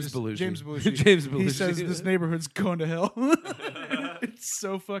Belushi, James Belushi. James Belushi, James he Belushi. says this neighborhood's going to hell. It's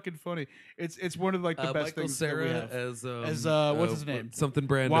so fucking funny. It's one of like the best Michael things that we Cera have. as What's his name? Something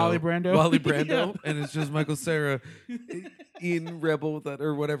Brando. Wally Brando? Wally Brando, Yeah. and it's just Michael Cera in Rebel that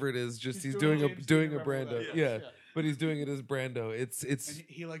or whatever it is. Just he's doing James a Rebel Brando. that, Yeah. yeah. But he's doing it as Brando. It's And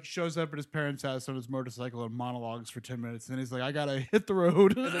he like shows up at his parents' house on his motorcycle and monologues for 10 minutes, and then he's like, "I gotta hit the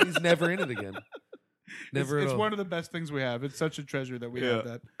road." and then he's never in it again. Never It's at all. one of the best things we have. It's such a treasure that we have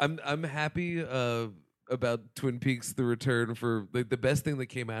that. I'm happy about Twin Peaks: The Return. For like the best thing that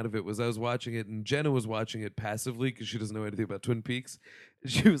came out of it was I was watching it and Jenna was watching it passively because she doesn't know anything about Twin Peaks.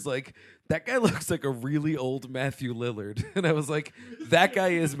 And she was like, "That guy looks like a really old Matthew Lillard," and I was like, "That guy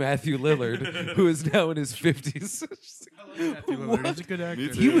is Matthew Lillard, who is now in his 50s." Matthew Lillard. He's a good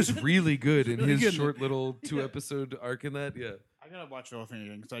actor. He was really good in Really his good in short little 2-episode arc in that. Yeah. I gotta watch the whole thing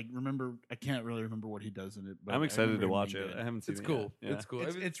again because I can't really remember what he does in it. But I'm I excited remember to him watch being it. good. I haven't seen It's it cool. yet. Yeah. It's cool.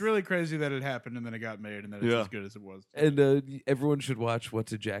 It's really crazy that it happened and then it got made and that it's Yeah. as good as it was. And everyone should watch What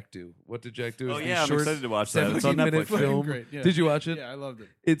Did Jack Do? What Did Jack Do? Oh is the yeah, I'm short excited to watch that. It's on 17-minute Netflix. film. Great, yeah. Did you watch it? Yeah, I loved it.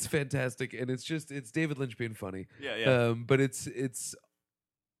 It's fantastic, and it's David Lynch being funny. Yeah, yeah.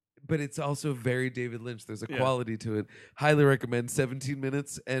 But it's also very David Lynch. There's a Yeah. quality to it. Highly recommend. 17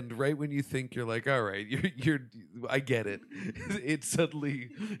 minutes, and right when you think you're like, all right, you're I get it. It suddenly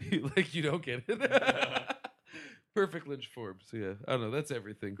you don't get it. Perfect Lynch form. So yeah, I don't know. That's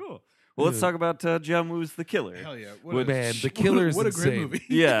everything. Cool. Well, let's talk about John Woo's The Killer. Hell yeah! What- Man, The Killer's what a insane. great movie.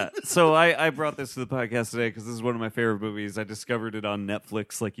 Yeah, so I brought this to the podcast today because this is one of my favorite movies. I discovered it on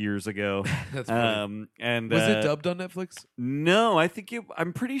Netflix like years ago. That's funny. And Was it dubbed on Netflix? No, I think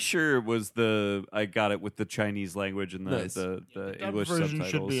I'm pretty sure it was I got it with the Chinese language and the Nice. the Dub English version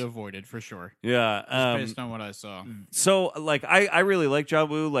subtitles. should be avoided for sure. Yeah, Based on what I saw. so like I really like John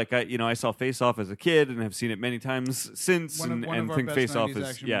Woo. Like I saw Face Off as a kid and have seen it many times since, One of and our think best Face Off 90s is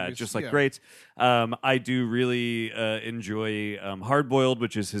action yeah movies. just like Yeah. great. I do really enjoy Hard Boiled,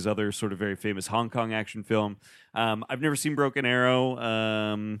 which is his other sort of very famous Hong Kong action film. I've never seen Broken Arrow.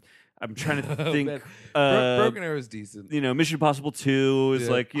 I'm trying to think. Man, Broken Arrow is decent. Mission Impossible 2 is Yeah.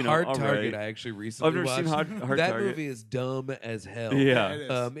 like Hard all Target. right. I actually recently I've never watched. seen Hard that Target. movie is dumb as hell. Yeah. it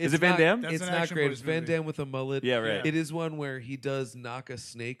is. It's Is it Van not- Damme? That's It's an not Action great. Boys It's Van movie. Damme with a mullet. Yeah, right. It is one where he does knock a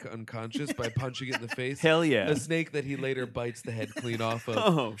snake unconscious by punching it in the face. Hell yeah. A snake that he later bites the head clean off of.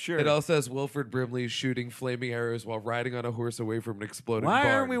 Oh, sure. It also has Wilford Brimley shooting flaming arrows while riding on a horse away from an exploding Why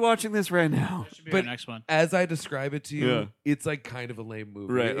barn. aren't we watching this right now? That should be But- our next one. As I describe it to you, Yeah. it's like kind of a lame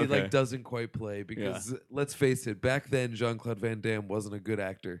movie. Right, It okay. like doesn't quite play because let's face it, back then Jean-Claude Van Damme wasn't a good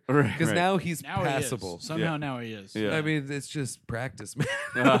actor. Right, Because right. now he's Now passable. he is. Somehow now he is. Yeah. I mean, it's just practice, man.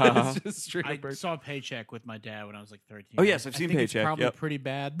 Uh-huh. It's just straight I up practice. saw Paycheck with my dad when I was like 13. Oh, yes, I've I seen think it's Paycheck, probably yep. pretty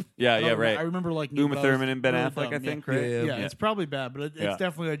bad. Yeah, I don't yeah, remember- right. I remember like Uma Thurman and Ben really Affleck, I dumb, think, yeah. right? Yeah, Yeah, it's probably bad, but it's Yeah.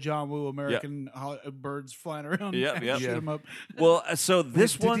 definitely a John Woo American birds flying around. Yep, and yep. shoot Yeah. him up. Well, so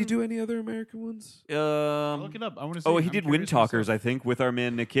this Did one. he do any other American ones? I'll look it up. I want to see. Oh, he I'm did curious Wind Talkers, myself. I think, with our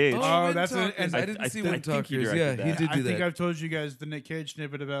man Nick Cage. Oh, Wind that's a- Talkers. and I I- didn't I see think- I Wind think he Talkers. directed Yeah, he that. did I do think that. I've told you guys the Nick Cage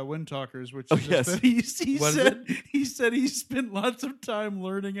snippet about Wind Talkers, which Oh, is yes. just that he What is said he said he spent lots of time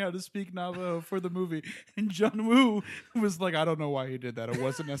learning how to speak Navajo for the movie, and John Woo was like, I don't know why he did that. It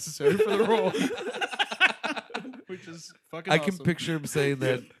wasn't necessary for the role. Which is fucking I can awesome. picture him saying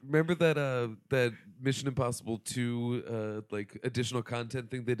that. Remember that Mission Impossible 2 like additional content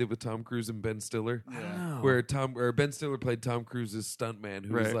thing they did with Tom Cruise and Ben Stiller, where Ben Stiller played Tom Cruise's stuntman,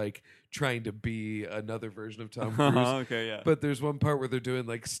 who was Right. like trying to be another version of Tom Cruise. Okay, yeah. But there's one part where they're doing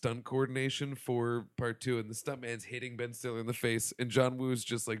like stunt coordination for part 2, and the stuntman's hitting Ben Stiller in the face, and John Woo's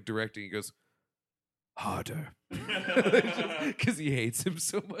just like directing. He goes harder because he hates him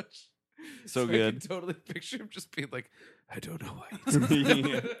so much. So I can good. totally picture him just being like, I don't know why.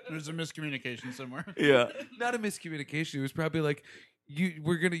 Yeah. There's a miscommunication somewhere. Yeah. Not a miscommunication. It was probably like,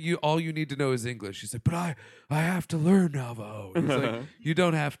 all you need to know is English. He said, but I have to learn Navajo. And he's like, you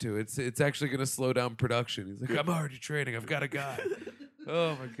don't have to. It's actually going to slow down production. He's like, I'm already training. I've got a guy.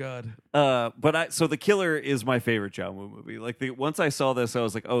 Oh my god. So The Killer is my favorite John Woo movie. Like once I saw this, I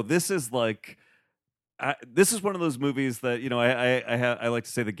was like, oh, this is like. This is one of those movies that I like to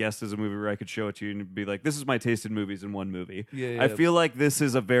say The Guest is a movie where I could show it to you and be like, this is my taste in movies in one movie. Yeah. I feel like this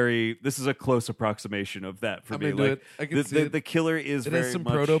is a close approximation of that for I'm me. into Like it. I can see it. The Killer is It very has some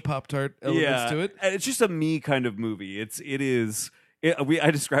much, proto Pop-Tart elements to it. and it's just a me kind of movie.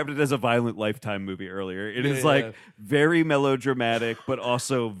 I described it as a violent Lifetime movie earlier. It is Yeah. very melodramatic, but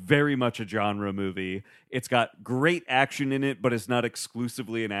also very much a genre movie. It's got great action in it, but it's not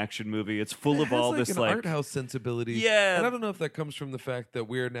exclusively an action movie. It's full It of has all like this an art house sensibility. Yeah. And I don't know if that comes from the fact that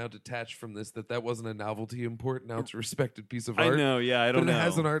we are now detached from this, that wasn't a novelty import. Now it's a respected piece of I art. know, yeah, I But don't know. it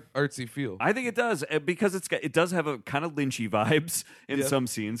has an artsy feel. I think it does because it does have a kind of lynchy vibes in Yeah. some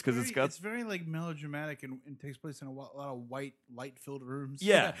scenes because It's very like melodramatic and takes place in a lot of white, light-filled rooms.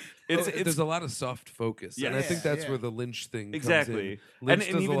 yeah, There's a lot of soft focus, and I Yes. think that's Yeah. where the Lynch thing Exactly. comes in. Lynch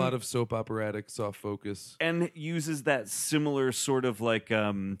And does even- a lot of soap operatic soft focus. and uses that similar sort of like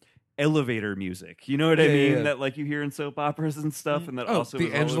elevator music. You know what I Yeah, mean? yeah. That like you hear in soap operas and stuff, and that Oh, also the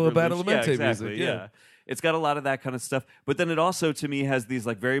is all Angela over Lynch. Badalamenti Yeah, exactly, music, yeah. It's got a lot of that kind of stuff, but then it also, to me, has these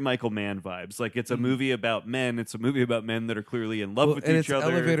like very Michael Mann vibes. Like it's a movie about men. It's a movie about men that are clearly in love with and each it's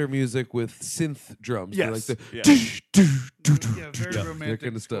other. elevator music with synth drums. They're Yes. like the Yeah. Yeah, very Yeah. romantic That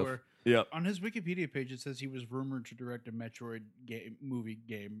kind of stuff. score. Yep. On his Wikipedia page, it says he was rumored to direct a Metroid movie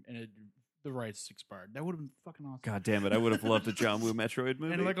game, and the rights expired. That would have been fucking awesome. God damn it! I would have loved a John Woo Metroid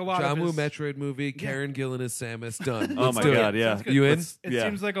movie. And like a lot John of Woo his, Metroid movie, Karen Gillan as Samus, done. oh Let's my do god! it. Yeah, Sounds good. You in? It Yeah.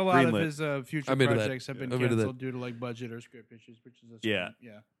 seems like a lot Greenlit. of his future I'm into that. projects have been I'm into that. canceled due to like budget or script issues, which is a Yeah.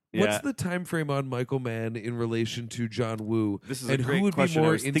 yeah. What's the time frame on Michael Mann in relation to John Woo? This is a and great who would be question. I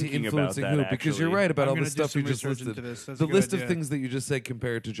more was into thinking about influencing that, who? Because you're actually. right about I'm all the gonna do stuff some you just research listed. into this. That's The a good list of idea. things that you just said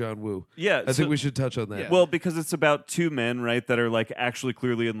compared to John Woo. Yeah, I so- think we should touch on that. Yeah. Well, because it's about two men, right, that are like actually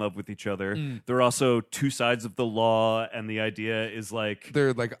clearly in love with each other. They're also two sides of the law, and the idea is like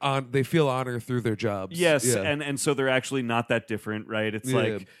They're like they feel honor through their jobs. yes, Yeah. and so they're actually not that different, right? It's Yeah.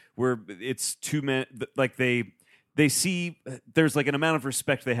 like it's two men like they see there's like an amount of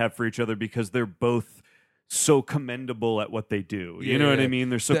respect they have for each other because they're both so commendable at what they do. You know what I Yeah. mean?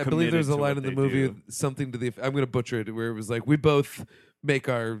 They're so I believe committed there's a to line what in the they movie, do. something to the. I'm going to butcher it, where it was like, "We both make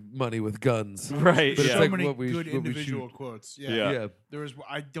our money with guns." Right. But it's yeah. So like many what we- good what we individual shoot. quotes. Yeah. Yeah. There was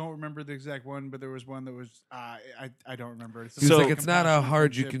I don't remember the exact one, but there was one that was I don't remember. It's He was So- like, "It's not how compassion,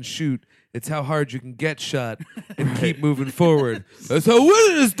 hard you friendship. can shoot; it's how hard you can get shot and keep moving forward. That's how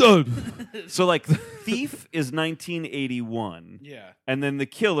winning is done." So like Thief is 1981. Yeah. And then The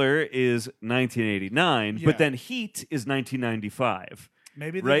Killer is 1989, Yeah. but then Heat is 1995.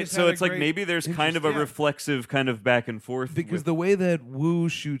 Maybe they Right? just So had it's a like great- maybe there's kind of a Yeah. reflexive kind of back and forth. Because with- the way that Wu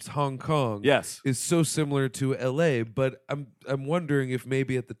shoots Hong Kong, Yes. is so similar to L.A. But I'm wondering if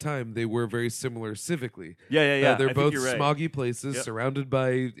maybe at the time they were very similar civically. Yeah. They're I think both you're right. smoggy places Yep. surrounded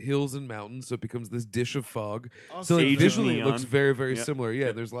by hills and mountains, so it becomes this dish of fog. Also, So like, Age of visually, it looks neon. very, very Yep. similar. Yeah,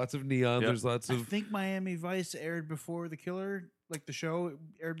 Yep. there's lots of neon. Yep. There's lots I of. think Miami Vice aired before The Killer, like the show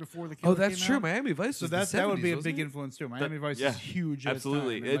aired before The Killer. Oh, that's came true. out. Miami Vice. So was the that would be 70s, a wasn't big it? influence too. Miami Vice yeah. is huge. at its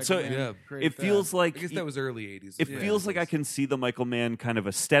Absolutely. time, It's so- Michael Mann Yeah. It created that. feels like I guess that was early '80s. it Yeah. feels like I can see the Michael Mann kind of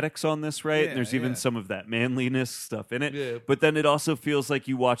aesthetics on this, right? Yeah, And there's even yeah. some of that manliness stuff in it. Yeah. But then it also feels like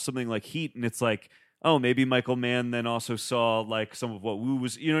you watch something like Heat and it's like, oh, maybe Michael Mann then also saw like some of what Wu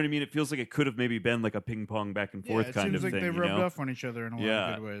was, you know what I mean? It feels like it could have maybe been like a ping pong back and Yeah, forth it kind seems of like thing. they you rubbed know? off on each other in a lot Yeah.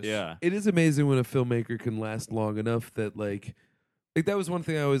 of good ways. Yeah. It is amazing when a filmmaker can last long enough that like that was one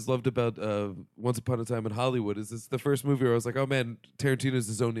thing I always loved about Once Upon a Time in Hollywood. Is it's the first movie where I was like, oh man, Tarantino's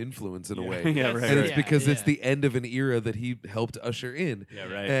his own influence in a way. Yeah, right. And right. it's because it's yeah. the end of an era that he helped usher in. Yeah,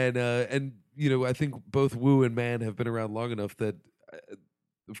 right. And you know, I think both Wu and Mann have been around long enough that,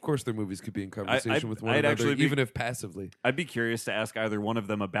 of course, their movies could be in conversation with one I'd another, actually be- even if passively. I'd be curious to ask either one of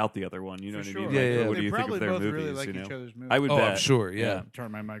them about the other one. You know For what sure. I mean? Yeah, Like, yeah. What They do you think probably of their both movies? really like you know? each other's movies. I would Oh, bet. I'm sure. Yeah.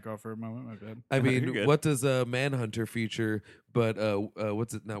 Turn my mic off for a moment. My bad. I You're mean, good. what does a Manhunter feature? But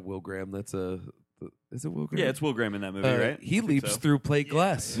what's it? Not Will Graham. That's is it Will Graham? Yeah, it's Will Graham in that movie, right? I He think leaps so. through plate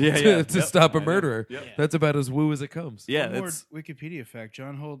glass Yeah, to, yeah. to Yep. stop a I know. murderer. Yep. That's about as woo as it comes. Yeah, One more it's Wikipedia fact: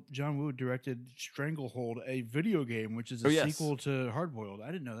 John Woo directed Stranglehold, a video game, which is a Oh, yes. sequel to Hardboiled. I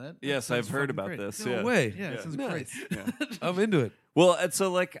didn't know that. yes, That I've sounds heard fucking about great. this. No yeah. way. Yeah, it sounds great. Nice. I'm into it. Well, and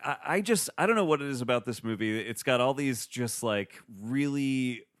so like I don't know what it is about this movie. It's got all these just like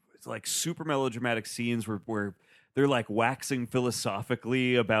really like super melodramatic scenes where they're like waxing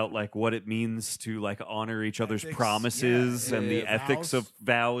philosophically about like what it means to like honor each other's Ethics, promises yeah, and the yeah, ethics of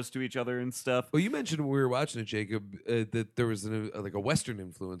vows to each other and stuff. Well, you mentioned when we were watching it, Jacob, that there was like a Western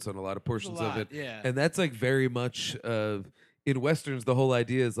influence on a lot of portions of it, yeah. and that's like very much in Westerns. The whole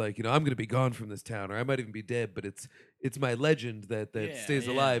idea is like, I'm going to be gone from this town, or I might even be dead, but it's my legend that Yeah, stays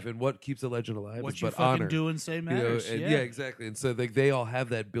yeah. alive, and what keeps a legend alive What is you but fucking honor. do and say You know, matters. and yeah, exactly. And so like they all have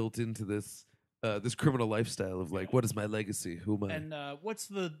that built into this this criminal lifestyle of like, what is my legacy? Who am I? And what's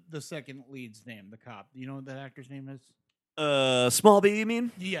the second lead's name? The cop. Do you know what that actor's name is? Small B, you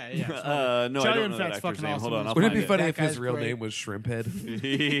mean? Yeah, yeah. No, I Chow don't know Yun-Fat's that actor's fucking name. Hold awesome on, in I'll this Wouldn't it find be it. funny That if his guy's real great. name was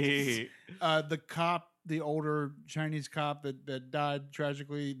Shrimphead? The cop, the older Chinese cop that died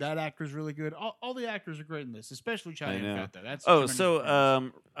tragically. That actor's really good. All the actors are great in this, especially Chow I know. Yun-Fat. Though that's Oh, tremendous so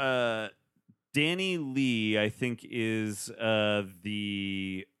performance. Danny Lee, I think, is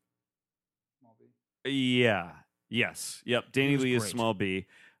the Yep. Danny was Lee is great. Small B.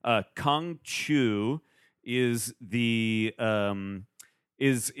 Kong Chu is the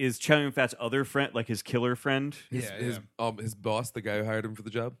is Chow Yun-Fat's other friend, like his killer friend. His boss, the guy who hired him for the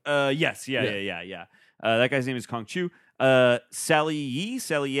job. Yes, yeah. That guy's name is Kong Chu. Sally Ye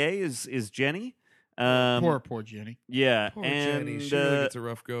is Jenny. Poor Jenny. Yeah, Poor and Jenny, she really gets a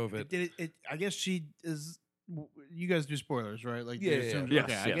rough go of it. I guess she is. You guys do spoilers, right? Like, Yeah, they assume- yeah.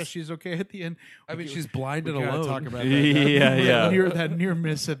 okay, Yes, I yes. guess she's okay at the end. I mean, We- she's blind we and gotta alone. talk about that. Yeah. That near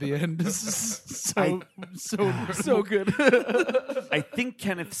miss at the end. This is so good. I think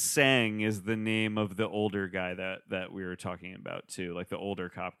Kenneth Sang is the name of the older guy that we were talking about too, like the older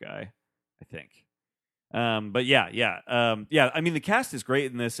cop guy, I think. But yeah. I mean, the cast is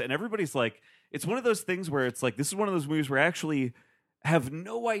great in this, and everybody's like, it's one of those things where it's like, this is one of those movies where I actually have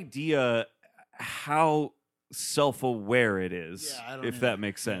no idea how self-aware it is, Yeah, I don't if either. that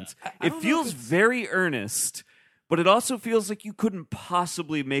makes sense. I It don't know if feels it's- very earnest, but it also feels like you couldn't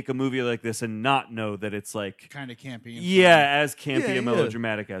possibly make a movie like this and not know that it's like, kind of campy. and yeah, funny. as campy Yeah, and yeah.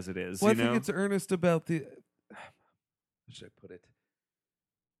 melodramatic as it is. Well, you I think know? it's earnest about the. How should I put it?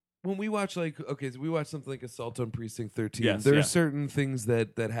 When we watch so we watch something like Assault on Precinct 13. Yes, there yeah. are certain things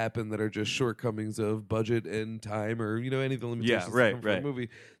that happen that are just shortcomings of budget and time, or any of the limitations that right, come from right. a movie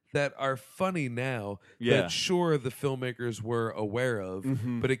that are funny now. Yeah. That sure the filmmakers were aware of,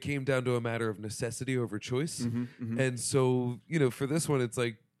 Mhm. but it came down to a matter of necessity over choice. Mhm. And so, for this one, it's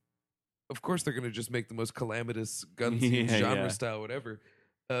like, of course, they're going to just make the most calamitous gun scenes, Yeah, genre yeah. style, whatever.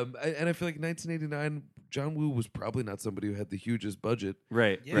 And I feel like 1989, John Woo was probably not somebody who had the hugest budget.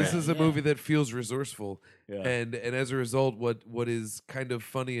 Right. Yeah. This is a yeah. movie that feels resourceful, Yeah. and as a result, what is kind of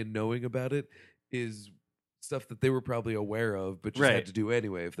funny and knowing about it is stuff that they were probably aware of, but just Right. had to do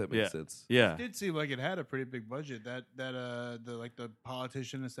anyway. If that makes sense. Yeah. It did seem like it had a pretty big budget. The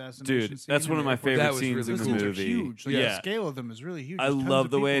politician assassination. Dude, scene that's in one of the my airport. favorite That was scenes really in Those the scenes are movie. huge. Like, yeah. the scale of them is really huge. I There's tons love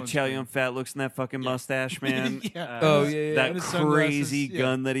of the way people on Chow screen. Yun Fat looks in that fucking mustache, man. Yeah. Oh, yeah. That And his sunglasses, crazy yeah.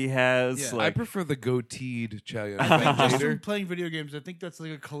 gun that he has. Yeah. I Like, prefer the goateed Chow Yun I think Fat just later. from playing video games, I think that's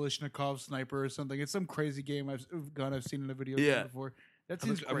like a Kalashnikov sniper or something. It's some crazy gun I've seen in a video Yeah. game before. That I'm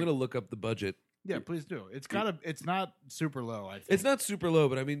seems going great. to look up the budget. Yeah, please do. It's not super low. I think It's not super low,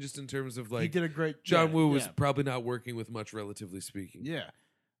 but I mean, just in terms of he like, did a great. John yeah, Woo was yeah. probably not working with much, relatively speaking. Yeah.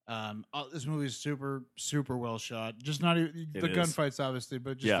 This movie is super, super well shot. Just not even It the is. gunfights, obviously,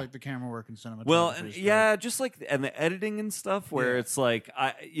 but just Yeah. like the camera work and cinematography. well, is and, great. yeah, just like and the editing and stuff, where Yeah. it's like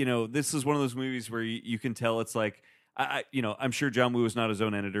this is one of those movies where you can tell it's like. I'm sure John Woo is not his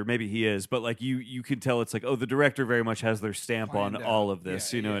own editor. Maybe he is, but like you can tell it's like, oh, the director very much has their stamp Planned on out. all of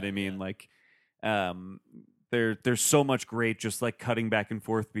this. Yeah, You know yeah, what I mean? yeah. Like, there's so much great just like cutting back and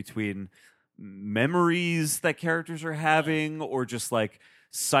forth between memories that characters are having, or just like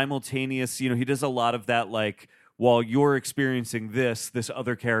simultaneous. He does a lot of that. Like, while you're experiencing this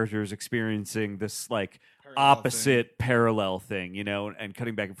other character is experiencing this like Parallel opposite parallel thing, and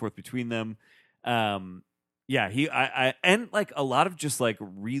cutting back and forth between them. Yeah, I and like a lot of just like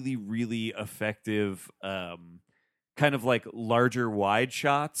really, really effective kind of like larger wide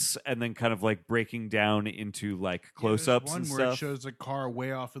shots, and then kind of like breaking down into like there's close-ups one and where it stuff. shows a car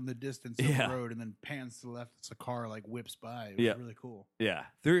way off in the distance of Yeah. the road, and then pans to the left. It's a car like whips by. It was Yeah. really cool. Yeah.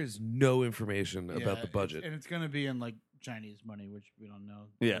 There is no information Yeah, about the budget. and it's going to be in like Chinese money, which we don't know.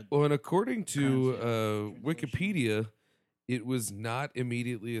 Yeah. But Well, and according to Currency, Wikipedia, it was not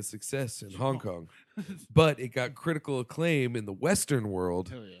immediately a success in Hong Kong, but it got critical acclaim in the Western world,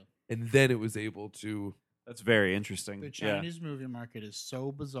 hell yeah. and then it was able to. That's very interesting. The Yeah. Chinese movie market is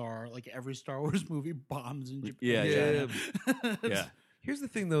so bizarre. Like every Star Wars movie bombs in Japan. Yeah, yeah. China. Yeah. Here's the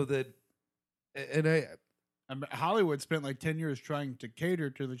thing, though, that, and Hollywood spent like 10 years trying to cater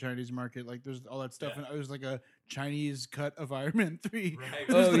to the Chinese market. Like there's all that stuff, and it was like a Chinese cut of Iron Man 3. Right.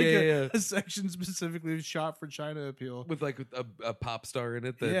 There's Oh, like yeah. a section specifically shot for China appeal. With like a pop star in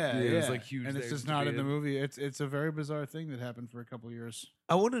it that yeah, it was like huge. and it's there just to not be in the movie. It's a very bizarre thing that happened for a couple of years.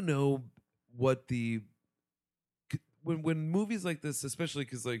 I want to know what when movies like this, especially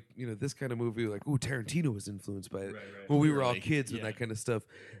because like this kind of movie, like Tarantino was influenced by it when we were all Clearly, kids and yeah. that kind of stuff.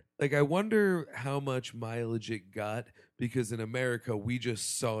 Like I wonder how much mileage it got because in America we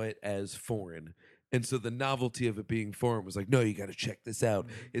just saw it as foreign. And so the novelty of it being foreign was like, no, you got to check this out.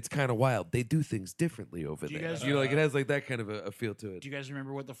 It's kind of wild. They do things differently over Do you there. guys- Like it has like that kind of a feel to it. Do you guys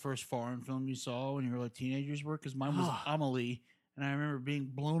remember what the first foreign film you saw when you were like teenagers were? Because mine was Amelie, and I remember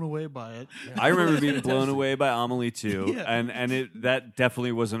being blown away by it. I remember being blown away by Amelie too, Yeah. and that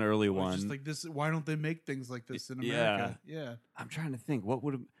definitely was an early It was one. just like this. Why don't they make things like this in Yeah. America? Yeah. I'm trying to think what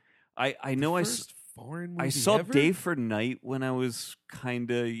would have. I know First foreign movie I saw ever? Day for Night when I was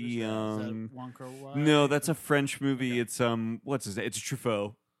kind of Who's that? Is young. that Wong Kar-wai? No, that's a French movie. Okay. It's what's his name? It's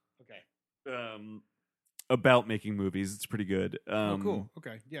Truffaut. Okay. About making movies. It's pretty good. Oh, cool.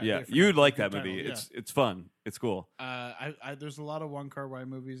 Okay. Yeah. Yeah, Day for you Night. would like Good that title, movie. yeah. It's fun. It's cool. There's a lot of Wong Kar-wai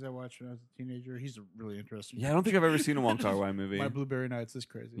movies I watched when I was a teenager. He's a really interesting. Yeah, I don't think I've ever seen a Wong Kar-wai movie. My Blueberry Nights is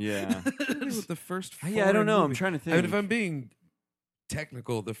crazy. Yeah. With the first Yeah, I don't know. I'm foreign trying to movie. I mean, think. if I'm being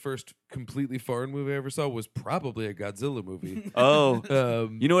technical, the first completely foreign movie I ever saw was probably a Godzilla movie. Oh,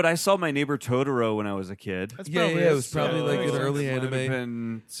 you know what? I saw My Neighbor Totoro when I was a kid. That's Yeah, probably yeah, it was probably So like an it early might have anime.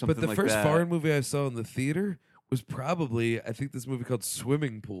 been something But the like first that. foreign movie I saw in the theater was probably, I think, this movie called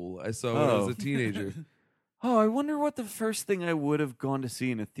Swimming Pool. I saw when I was Oh. a teenager. Oh, I wonder what the first thing I would have gone to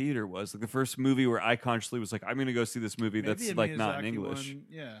see in a theater was. Like the first movie where I consciously was like, I'm going to go see this movie Maybe that's a like not in Miyazaki English. one.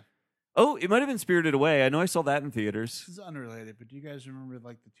 Yeah. Oh, it might have been Spirited Away. I know I saw that in theaters. This is unrelated, but do you guys remember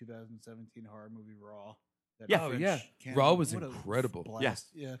like the 2017 horror movie Raw? That Yeah. Oh, French yeah. can- Raw was what a incredible. blast.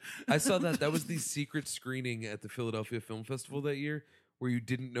 Yeah. I saw that. That was the secret screening at the Philadelphia Film Festival that year where you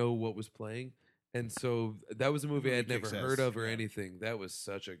didn't know what was playing. And so that was a movie Movie I'd never kicks heard ass, of or yeah. anything. That was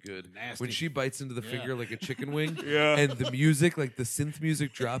such a good. Nasty. When she bites into the Yeah. finger like a chicken wing, Yeah. and the music, like the synth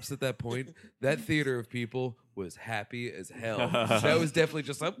music, drops at that point. That theater of people was happy as hell. That was definitely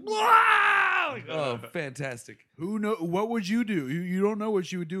just like, wow! Oh, fantastic! Who know? What would you do? You don't know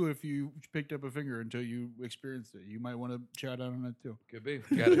what you would do if you picked up a finger until you experienced it. You might want to chow down on it too. Could be.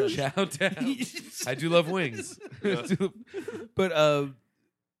 Got to chow down. I do love wings, but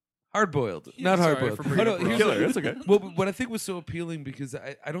hard boiled, not sorry hard boiled. for bringing up Raw. Killer. That's okay. Well, but what I think was so appealing because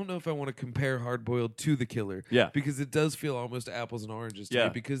I don't know if I want to compare Hard Boiled to The Killer. Yeah. Because it does feel almost apples and oranges to Yeah.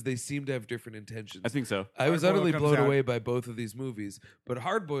 me because they seem to have different intentions. I think so. I was Hard Boiled utterly comes blown out- away by both of these movies, but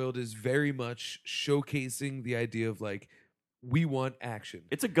Hard Boiled is very much showcasing the idea of like we want action.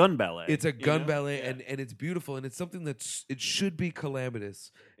 It's a gun ballet. It's a you gun know? ballet, Yeah. and it's beautiful, and it's something it should be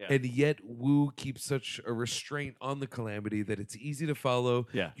calamitous, Yeah. and yet Wu keeps such a restraint on the calamity that it's easy to follow.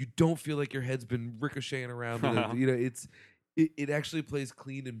 Yeah. You don't feel like your head's been ricocheting around. It actually plays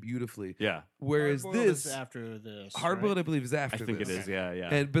clean and beautifully. Yeah. Whereas Hard-boiled is this after this, Hardboiled, I right? believe, is I after. think it this. is. Yeah.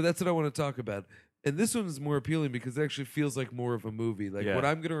 Yeah. And but that's what I want to talk about. And this one is more appealing because it actually feels like more of a movie. Like Yeah. what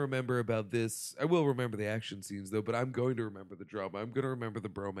I'm going to remember about this, I will remember the action scenes though, but I'm going to remember the drama. I'm going to remember the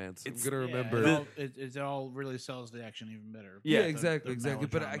bromance. It's- I'm going to Yeah, remember. it all really sells the action even better. Yeah, Yeah, exactly. But I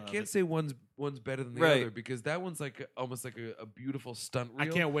melodrama of can't it. say one's better than the Right. other because that one's like almost like a beautiful stunt I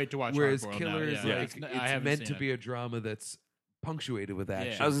reel. can't wait to watch. Whereas Hard-boiled Killer now. is Yeah. like I haven't meant seen to it. be a drama that's punctuated with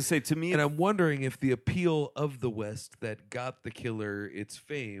action. I was gonna say to me, And I'm wondering if the appeal of the West that got the Killer its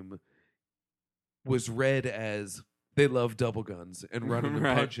fame was read as they love double guns and running and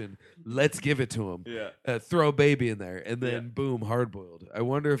Right. punching. Let's give it to them. yeah. Throw a baby in there, and then Yeah. boom, hard boiled. I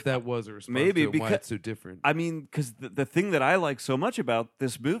wonder if that was a response Maybe to it and why because- it's so different. I mean, because the thing that I like so much about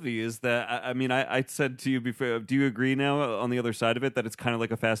this movie is that I mean, I said to you before. Do you agree now on the other side of it that it's kind of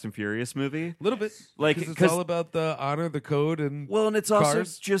like a Fast and Furious movie? a little bit, Like, because it's 'cause- all about the honor, the code, and Well, and it's also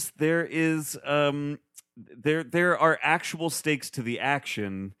Cars? just there is there are actual stakes to the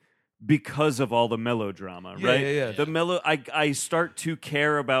action because of all the melodrama, Yeah, right? yeah. The I start to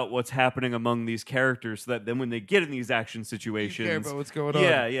care about what's happening among these characters, so that then when they get in these action you situations, care about what's going on.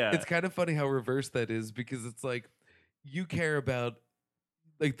 Yeah, yeah. It's kind of funny how reversed that is because it's like you care about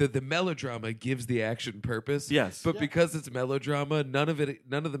like the melodrama gives the action purpose. Yes. But Yeah. because it's melodrama, none of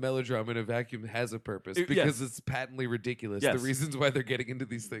the melodrama in a vacuum has a purpose Yes. because it's patently ridiculous. Yes. The reasons why they're getting into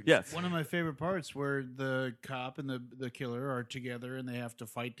these things. yes, One of my favorite parts where the cop and the killer are together and they have to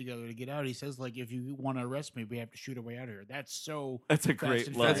fight together to get out. He says, like, if you want to arrest me, we have to shoot our way out of here. That's so that's a Fast great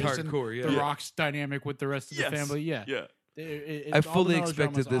and line. That's Furious and hardcore, yeah. The Yeah. Rock's dynamic with the rest of the Yes. family. Yeah. Yeah. I fully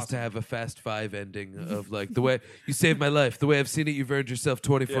expected this to have a Fast Five ending of like the way you saved my life, the way I've seen it, you've earned yourself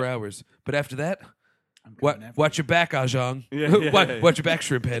 24 hours. But after that, watch your back, Ajong. Watch your back,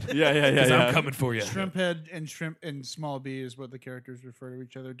 Shrimp Head. Yeah. Because I'm coming for you. Shrimp Head and Shrimp and Small B is what the characters refer to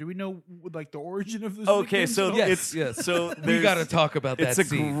each other. Do we know like the origin of this? Okay, nickname so at all? Yes. so We got to talk about that it's a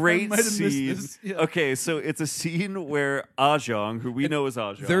scene. great I might have missed scene. this. Yeah. Okay, so it's a scene where Ajong, who we know as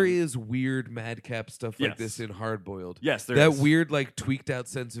Ajong, There is weird madcap stuff like Yes. this in Hard Boiled. Yes, there that is. weird like tweaked out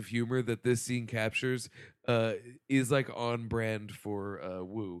sense of humor that this scene captures is like on brand for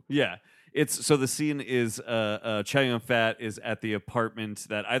Woo. Yeah. It's so the scene is Chow Yun-fat is at the apartment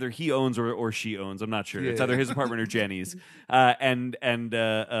that either he owns or she owns. I'm not sure. It's either his apartment or Jenny's. And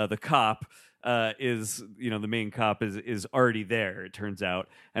the cop is, the main cop is already there, it turns out.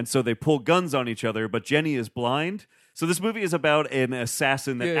 And so they pull guns on each other, but Jenny is blind. So this movie is about an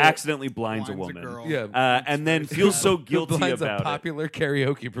assassin that accidentally blinds a woman. girl. Yeah. And then feels so guilty Blind's about a popular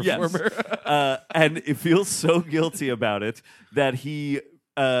karaoke performer. Yes. And it feels so guilty about it that he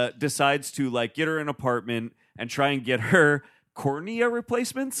decides to like get her an apartment and try and get her cornea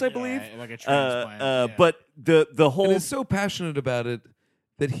replacements, I believe. like a transplant. But the whole And is so passionate about it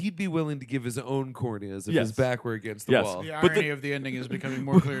that he'd be willing to give his own corneas if Yes. his back were against the Yes. wall. The But irony of the ending is becoming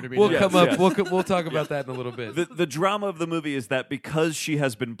more clear to me. We'll now. come up. yes. We'll talk about that in a little bit. the drama of the movie is that because she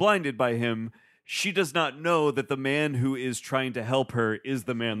has been blinded by him, she does not know that the man who is trying to help her is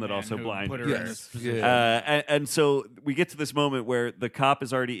the man that Man also who blinded put her her. in Yes. this position. Yeah. And so we get to this moment where the cop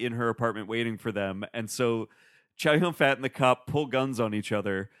is already in her apartment waiting for them. And so Chow Yun-fat and the cop pull guns on each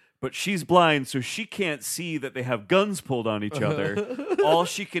other, but she's blind, so she can't see that they have guns pulled on each other. All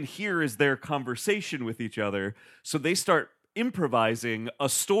she can hear is their conversation with each other. So they start improvising a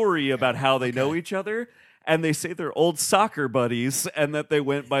story about how they know each other. And they say they're old soccer buddies, and that they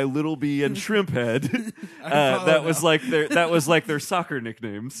went by Little B and Shrimp Head. That was like their soccer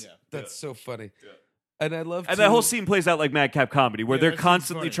nicknames. That's so funny. And I love And that whole scene plays out like madcap comedy, where Yeah, they're that scene's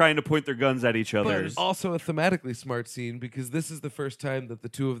constantly funny. trying to point their guns at each other. But also a thematically smart scene because this is the first time that the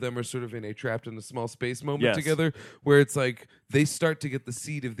two of them are sort of in a trapped in a small space moment Yes. together, where it's like they start to get the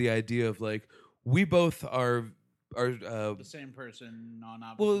seed of the idea of like we both are the same person,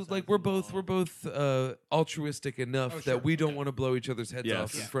 non-opposite. well, sides like of we're the both altruistic enough Oh, sure. that we don't Okay. want to blow each other's heads Yes.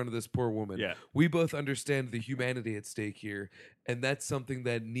 off in Yeah. front of this poor woman. Yeah. We both understand the humanity at stake here, and that's something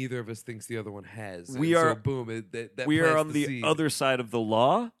that neither of us thinks the other one has. We And are- so boom. That We are plants on the seed. other side of the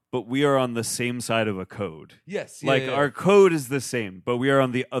law, but we are on the same side of a code. Yes, Like yeah. our code is the same, but we are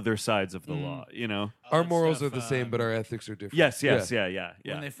on the other sides of the Mm. law, our that morals stuff, are the same, but our ethics are different. Yes, Yeah. yeah.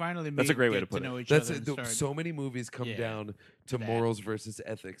 When they finally meet, That's a great way get to put it. know each That's other and start- so many movies come Yeah. down to that. morals versus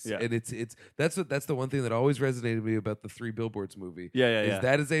ethics, Yeah. and that's the one thing that always resonated with me about the Three Billboards movie. Yeah.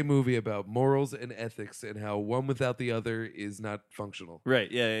 That is a movie about morals and ethics and how one without the other is not functional. Right,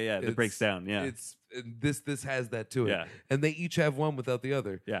 yeah. That breaks down, yeah. It's this has that to it, Yeah. and they each have one without the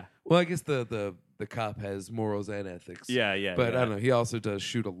other. Yeah. Well, I guess the cop has morals and ethics. Yeah. But I don't know. He also does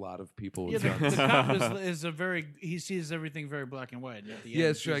shoot a lot of people. Yeah, With the, guns. the cop is a very he sees everything very black and white. At the Yeah,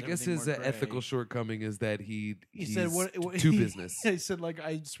 end, it's true. I sees guess everything his more gray. ethical shortcoming is that He he's said what too he- business. He said like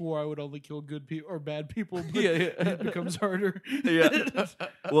I swore I would only kill good people or bad people. But Yeah. it becomes harder. Yeah.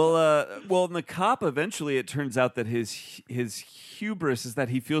 Well, in the cop, eventually it turns out that his hubris is that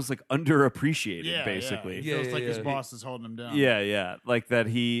he feels like underappreciated, basically. He Yeah, feels yeah, like his yeah. boss is holding him down. Yeah. Like that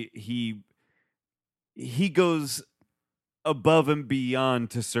he goes above and beyond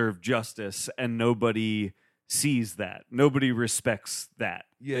to serve justice, and nobody sees that. Nobody respects that.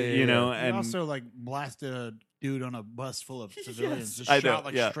 Yeah, you know, He and also like blasted a dude on a bus full of civilians. Just I shot know,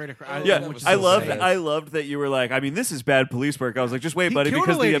 like yeah. straight across. Oh, yeah, that was I so loved sad. I loved that you were like, I mean, this is bad police work. I was like, just wait, He buddy, killed a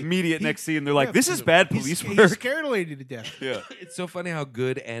because the lady. immediate He- next scene, they're like, yeah, this is bad police He work. scared a lady to death. Yeah. It's so funny how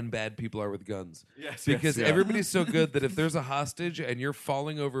good and bad people are with guns. Yes, Because yeah. everybody's so good that if there's a hostage and you're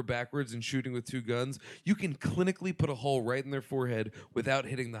falling over backwards and shooting with two guns, you can clinically put a hole right in their forehead without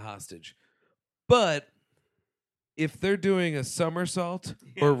hitting the hostage. But if they're doing a somersault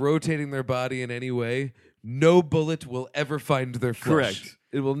or rotating their body in any way, no bullet will ever find their flesh. Correct.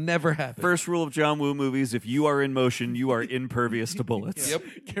 It will never happen. First rule of John Woo movies: if you are in motion, you are impervious to bullets. Yep.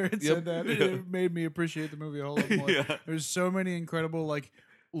 Karen said that. It made me appreciate the movie a whole lot more. Yeah. There's so many incredible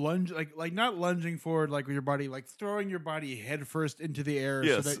lunge, like not lunging forward like with your body, like throwing your body head first into the air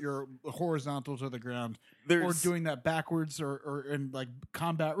Yes. so that you're horizontal to the ground, or There's- doing that backwards or in like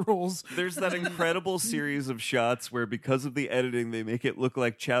combat rolls. There's that incredible series of shots where, because of the editing, they make it look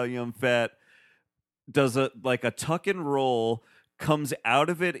like Chow Yun-fat does a tuck and roll, comes out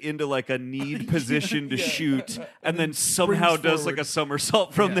of it into like a kneed position to shoot, and then somehow does like a forward.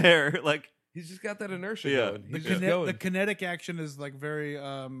 somersault from there. Like, He's just got that inertia Yeah. going. The, He's just the going. kinetic action is like very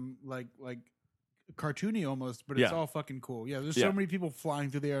like cartoony almost, but it's Yeah. all fucking cool. Yeah, there's Yeah. so many people flying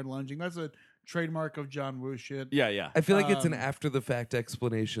through the air and lunging. That's a trademark of John Woo shit. Yeah. I feel like it's an Um, after the fact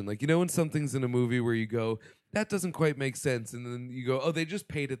explanation. Like, you know, when something's in a movie where you go, that doesn't quite make sense. And then you go, oh, they just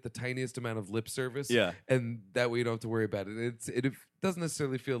paid it the tiniest amount of lip service. Yeah. And that way you don't have to worry about it. It doesn't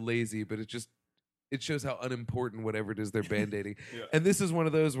necessarily feel lazy, but it shows how unimportant whatever it is they're band-aiding. Yeah. And this is one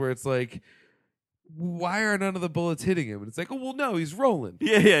of those where it's like, why are none of the bullets hitting him? And it's like, oh, well, no, he's rolling.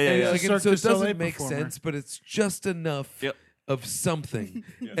 Yeah. And Yeah. it's Yeah. like, Cirque and so du it doesn't Soleil make performer. sense, but it's just enough Yep. of something.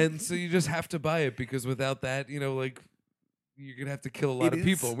 Yeah. And so you just have to buy it because without that, you know, like you're gonna have to kill a lot It of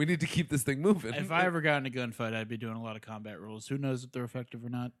people. is- We need to keep this thing moving. If I ever got in a gunfight, I'd be doing a lot of combat rules. Who knows if they're effective or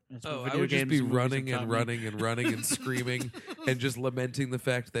not? That's what I video would just games be and movies have running taught and me. running and running and screaming and just lamenting the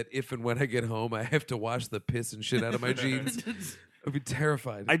fact that if and when I get home, I have to wash the piss and shit out of my jeans. I'd be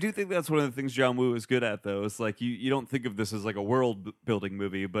terrified. I do think that's one of the things John Woo is good at, though. It's like you don't think of this as like a world building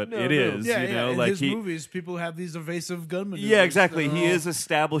movie, but No, it no. is. Yeah, you yeah. know, In like his he. movies, people have these evasive gunmen. Yeah, exactly. He is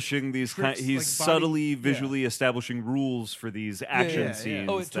establishing these. tricks, He's like body- subtly, yeah. visually establishing rules for these action yeah. scenes.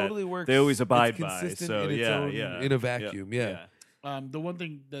 oh, it that totally works. They always It's abide by. consistent So in its yeah, own- yeah, in a vacuum. Yeah. The one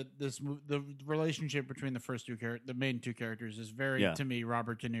thing that the relationship between the first the main two characters is very Yeah. to me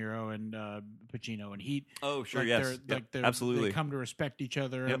Robert De Niro and Pacino and Heat. Oh, sure. Like Yes. Yep, absolutely. They come to respect each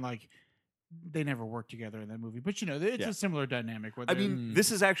other Yep. and like they never work together in that movie. But you know, it's Yeah. a similar dynamic. Where I they're- mean,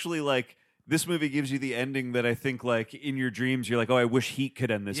 this is actually like this movie gives you the ending that I think, like in your dreams, you're like, oh, I wish Heat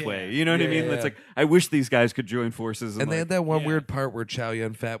could end this Yeah. way. You know what I Yeah, mean? yeah. It's like I wish these guys could join forces. And they like, had that one Yeah. weird part where Chow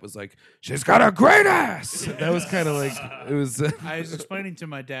Yun Fat was like, "She's got a great ass." That was kind of like it was. I was explaining to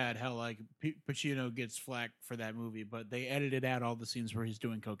my dad how like Pacino gets flack for that movie, but they edited out all the scenes where he's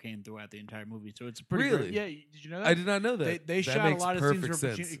doing cocaine throughout the entire movie. So it's a pretty Really? great, yeah. Did you know that? I did not know that. They That shot a makes lot of scenes perfect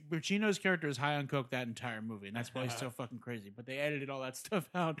where sense. Pacino's character is high on coke that entire movie, and that's why he's so fucking crazy. But they edited all that stuff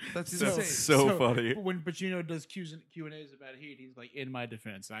out. That's That's insane. so funny. When Pacino does Q and A's about Heat, he's like, "In my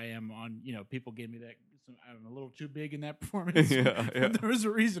defense, I am on. You know, people gave me that. I'm a little too big in that performance. Yeah, yeah. There was a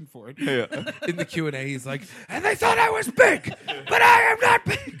reason for it. Yeah. In the Q&A, he's like, "And they thought I was big, but I am not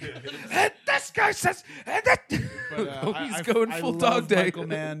big." And this guy says, and that But, oh, he's going full dog love day. Michael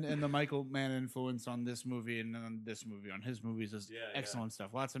Mann and the Michael Mann influence on this movie and on this movie, on his movies is excellent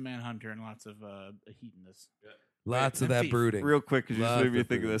stuff. Lots of Manhunter and lots of Heat in this. Lots of And that Thief. brooding. Real quick, because you just Lots made me of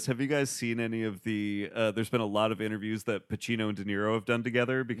think of food. this. Have you guys seen any of the? There's been a lot of interviews that Pacino and De Niro have done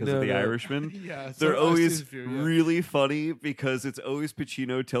together because No, of The no. Irishman. Yeah, They're I've always seen a few, yeah. really funny because it's always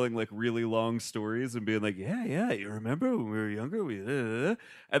Pacino telling like really long stories and being like, "Yeah, you remember when we were younger,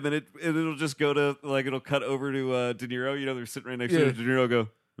 and then it'll just go to like it'll cut over to De Niro. You know, they're sitting right next to Yeah. De Niro. Go,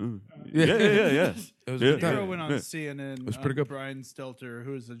 Yeah. yeah. It was a Yeah. good time. Nero went on Yeah. CNN. was pretty good. Brian Stelter,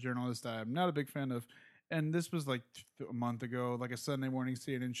 who is a journalist I'm not a big fan of, and this was like a month ago, like a Sunday morning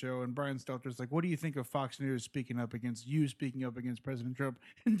CNN show. And Brian Stelter's like, "What do you think of Fox News speaking up against President Trump?"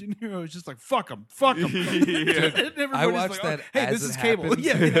 And De Niro is just like, "Fuck him, fuck him." I watched that Hey, as this is it cable. happened.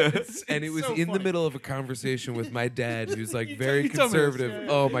 Yeah, it's And it was so in the funny. middle of a conversation with my dad, who's like You very told me this, conservative. yeah, yeah.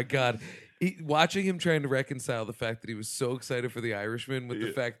 Oh my god. Watching him trying to reconcile the fact that he was so excited for The Irishman with the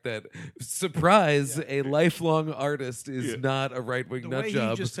Yeah. fact that, surprise, a lifelong artist is Yeah. not a right wing The nut way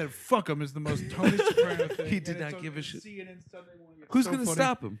job. he just said "fuck him" is the most Tony Soprano thing. He did And it's not on give a shit. CNN Sunday morning. It's Who's so going to funny.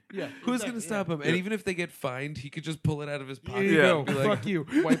 stop him? Yeah, Who's exactly, going to stop him? Yeah. And even if they get fined, he could just pull it out of his pocket. Here you Yeah. go. and be like, Fuck you.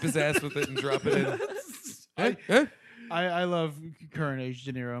 Wipe his ass with it and drop it in. I, Huh? I love current age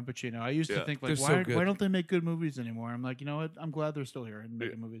De Niro and Pacino. I used to Yeah. think They're like, so why good. don't they make good movies anymore? I'm like, you know what? I'm glad they're still here and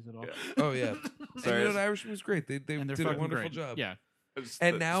making movies at all. Yeah. Oh, yeah. Sorry, And you know, The Irishman was great. They And they're did a fucking wonderful great. job. Yeah.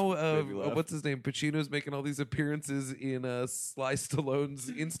 And now, made me laugh. what's his name? Pacino's making all these appearances in Sly Stallone's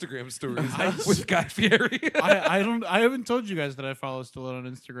Instagram stories I- with Guy Fieri. I haven't told you guys that I follow Stallone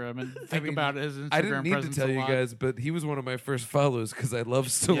on Instagram and think mean, about his Instagram I didn't need to presence tell a you lot. guys, but he was one of my first follows because I love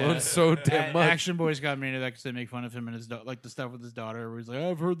Stallone Yeah. so damn much. Action Boys got me into that because they make fun of him and his like the stuff with his daughter. Where he's like,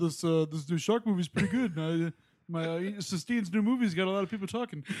 I've heard this new shark movie's pretty good. And my Sistine's new movie's got a lot of people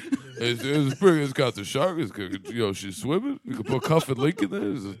talking. It's pretty. It's got the shark. It's good. You know, she's swimming. You can put Cuff and Link in there.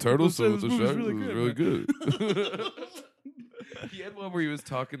 There's a turtle, Well, so it's a this movie's shark. really It good, was really good. He had one where he was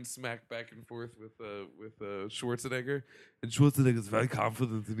talking smack back and forth with Schwarzenegger, and Schwarzenegger's very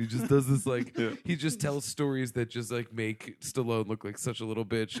confident, and he just does this like he just tells stories that just like make Stallone look like such a little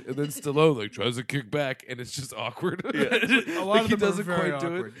bitch, and then Stallone like tries to kick back, and it's just awkward. A lot Like, of he them are doesn't very quite do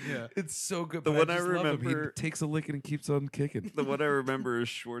it. awkward. Yeah. It's so good. The but one I just love him. remember- He takes a licking and keeps on kicking. The one I remember is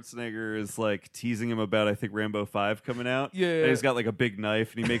Schwarzenegger is like teasing him about I think Rambo 5 coming out. Yeah. And he's got like a big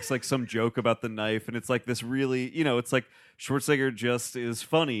knife and he makes like some joke about the knife and it's like this really, you know, it's like Schwarzenegger just is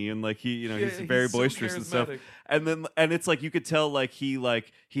funny and like he's very he's so boisterous and stuff. charismatic. And it's like you could tell like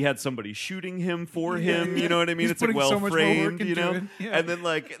he had somebody shooting him for him. yeah. You know what I mean? He's It's like putting so well much more work framed. You into know. it. Yeah. And then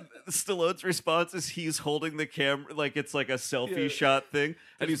like Stallone's response is he's holding the camera like it's like a selfie Yeah. shot thing,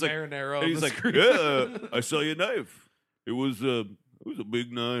 and he's like, marinara on and he's the like, screen. yeah, I saw your knife. It was a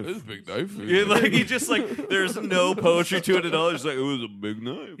big knife. It was a big knife. Yeah, like he just like there's no poetry to it at all. It's like it was a big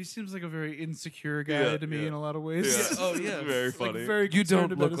knife. He seems like a very insecure guy Yeah, to me yeah. in a lot of ways. Yeah. Oh, yeah. Very Like, funny. very You concerned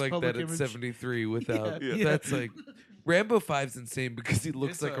don't about look his like public that at image. 73 without. Yeah. That's like Rambo 5's insane because he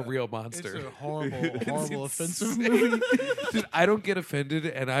looks It's like a real It's monster. a horrible, horrible, offensive insane. movie. Dude, I don't get offended,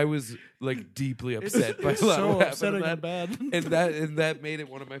 and I was like deeply It's, upset by it's a lot of so what happened upsetting in and that. bad. And that made it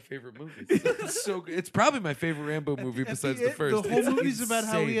one of my favorite movies. It's so good. It's probably my favorite Rambo movie besides the first. The whole It's movie's about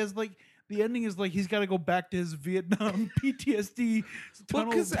how he insane. has like. The ending is like he's got to go back to his Vietnam PTSD Well, tunnel.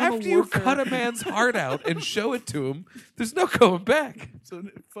 because tunnel after you warfare. cut a man's heart out and show it to him, there's no going back. It's a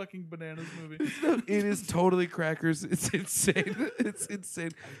fucking bananas movie. It is totally crackers. It's insane. It's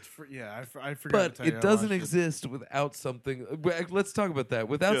insane. I forgot. But to tell you it I doesn't watched exist without something. Let's talk about that.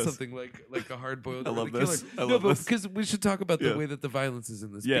 Without Yes. something like a hard boiled. I love killer. this. I No, love but this. because we should talk about the Yeah. way that the violence is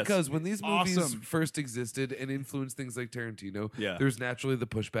in this. Yes. Because when these movies Awesome. first existed and influenced things like Tarantino, Yeah. there's naturally the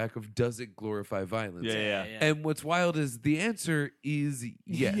pushback of does it glorify violence? Yeah. And what's wild is the answer is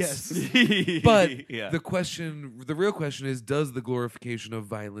yes. Yes. But yeah. the real question is, does the glorification of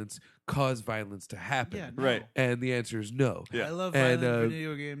violence cause violence to happen? Yeah, no. Right. And the answer is no. Yeah. I love And, violent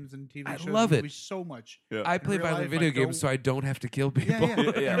video games and TV I shows. love and it. movies so much. Yeah. I play real violent life, video I games don't- so I don't have to kill people.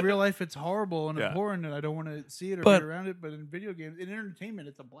 Yeah. Yeah. In real life, it's horrible and Yeah. abhorrent, and I don't want to see it or But- be around it. But in video games, in entertainment,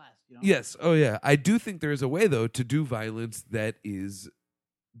 it's a blast. You know? Yes. Oh yeah. I do think there is a way though to do violence that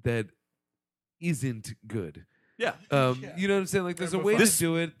isn't good. Yeah. Yeah. You know what I'm saying? Like there's a Rambo way This- to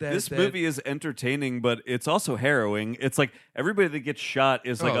do it that This that- movie is entertaining, but it's also harrowing. It's like everybody that gets shot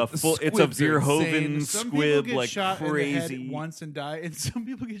is like Oh, a the full. It's a squibs are Verhoeven insane. Some people squib, get like shot in the crazy. head once and die, and some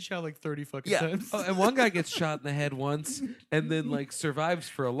people get shot like 30 fucking Yeah. times. Oh, and one guy gets shot in the head once and then like survives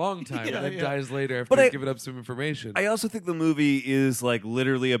for a long time Yeah, and then yeah. dies later after But I- giving up some information. I also think the movie is like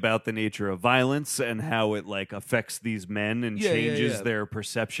literally about the nature of violence and how it like affects these men and Yeah, yeah, changes yeah. their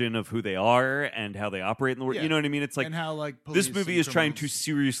perception of who they are and how they operate in the world. Yeah. You know what I mean? It's like and how like this police movie and is trying to criminals-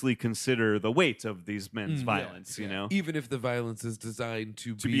 seriously consider the weight of these men's Mm. violence. You know? Even if the violence is designed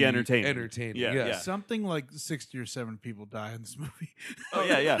to be entertaining. Yeah. Yeah. Something like 60 or 7 people die in this movie. Oh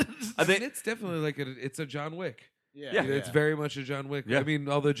yeah, yeah. I mean, it's definitely like it's a John Wick. Yeah. It's very much a John Wick. Yeah. I mean,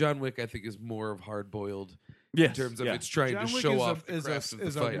 although John Wick, I think, is more of hard boiled Yes, in terms of yeah. it's trying John to Wick show is off a, the is craft a, of the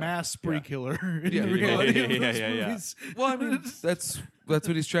is fight. a mass spree Yeah. killer in Yeah, the yeah, reality yeah, of yeah, those yeah, yeah. movies. Well, I mean, that's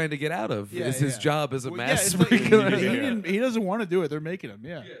what he's trying to get out of. Yeah, is his yeah. job as a Well, mass it's like, spree killer. he doesn't want to do it. They're making him.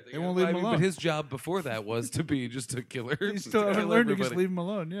 Yeah, they won't leave him alone. But his job before that was to be just a killer. He just still to haven't kill learned to just everybody. leave him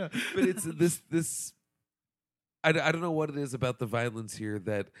alone. Yeah, But it's this. I don't know what it is about the violence here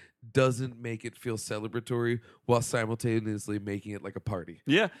that doesn't make it feel celebratory while simultaneously making it like a party.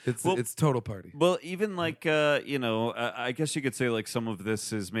 Yeah. It's total party. Well, even like I guess you could say like some of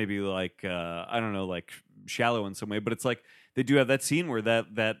this is maybe like I don't know, like shallow in some way, but it's like they do have that scene where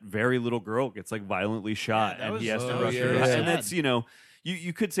that very little girl gets like violently shot that and was- he has to oh, rush yeah, her, yeah. and that's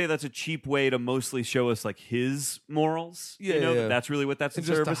you could say that's a cheap way to mostly show us like his morals. Yeah, you know, yeah. that's really what that's in And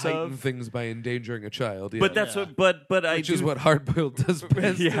just to service heighten of. things by endangering a child. Yeah. But that's Yeah. what. But I which do, is what hard-boiled does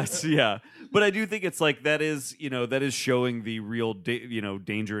best. Yes, yeah. But I do think it's like that is showing the real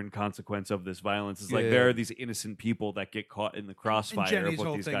danger and consequence of this violence. Is like Yeah. there are these innocent people that get caught in the crossfire and Jenny's of what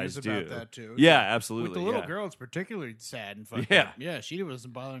whole these thing guys is do. about that too. Yeah, absolutely. With the little yeah. girl, it's particularly sad and fucked Yeah. up. Yeah, she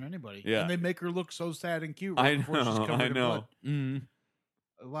wasn't bothering anybody. Yeah. And they make her look so sad and cute. I Right before she's know, covered I in know. blood. Mm.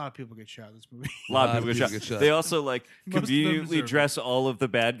 A lot of people get shot in this movie. A lot of people get shot. They also like Most of them conveniently deserve it. dress all of the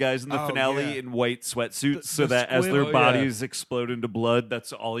bad guys in the Oh, finale yeah. in white sweatsuits, The- so the that as squib- their Oh, yeah. bodies explode into blood,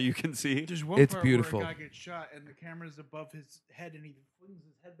 that's all you can see. There's one It's part beautiful. where a guy gets shot and the camera's above his head and he flings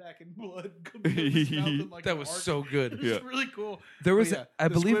his head back and blood comes out of his mouth and, like, that an was arc. so good. It's Yeah. really cool. There was, But yeah, I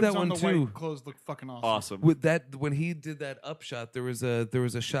the believe squibs that on one the white too. clothes look fucking awesome. Awesome. With that, when he did that upshot, there was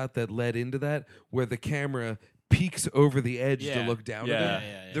a shot that led into that where the camera peeks over the edge to Yeah. look down Yeah. at it.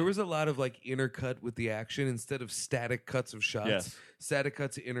 Yeah. There was a lot of like intercut with the action instead of static cuts of shots. Yes. Static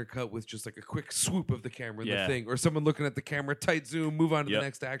cuts intercut with just like a quick swoop of the camera in Yeah. the thing, or someone looking at the camera, tight zoom, move on to Yep. the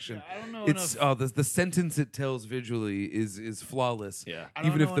next action. I don't know It's enough. the sentence it tells visually is flawless. Yeah. I don't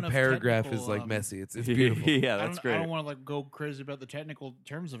Even if know the enough paragraph is technical, like messy, it's beautiful. yeah, I that's don't, great. I don't want to like go crazy about the technical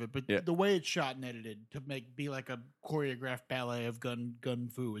terms of it, but Yeah. the way it's shot and edited to be like a choreographed ballet of gun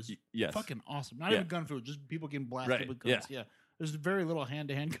fu is yes. fucking awesome. Not Yeah. even gun fu, just people getting blasted Right, with guns. Yeah. There's very little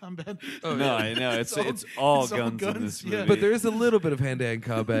hand-to-hand combat. Oh, No, yeah. I know. It's all it's guns, all in this guns, yeah. movie. But there is a little bit of hand-to-hand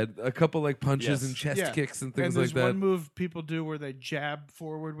combat, a couple like punches Yes. and chest Yeah. kicks and And things there's like that. one move people do where they jab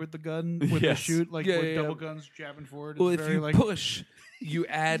forward with the gun when Yes. they shoot, like Yeah, with yeah, double yeah. guns jabbing forward. Well, It's if very, you like, push, you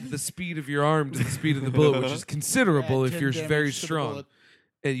add the speed of your arm to the speed of the bullet, which is considerable add if 10 you're damage very to the strong. bullet.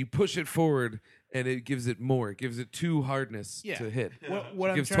 And you push it forward, and it gives it more. It gives it 2 hardness Yeah. to hit. What It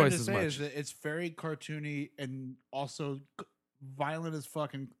I'm gives trying twice to as say much. is that it's very cartoony and also violent as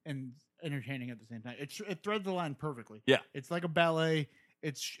fuck and entertaining at the same time. It threads the line perfectly. Yeah. It's like a ballet.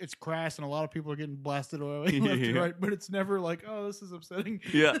 It's crass, and a lot of people are getting blasted away left and Yeah. right. But it's never like, oh, this is upsetting.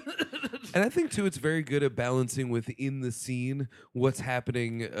 Yeah. And I think too, it's very good at balancing within the scene what's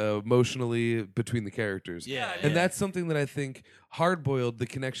happening emotionally between the characters. Yeah, and that's something that I think Hard Boiled, the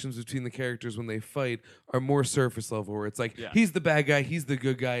connections between the characters when they fight are more surface level, where it's like Yeah. he's the bad guy, he's the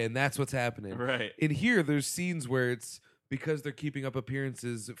good guy, and that's what's happening. Right. In here, there's scenes where it's because they're keeping up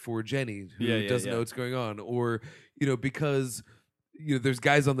appearances for Jenny, who Yeah, yeah, doesn't yeah. know what's going on, or because. There's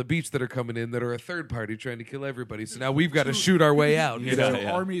guys on the beach that are coming in that are a third party trying to kill everybody. So now we've got to shoot our way out. Yeah, you know? Two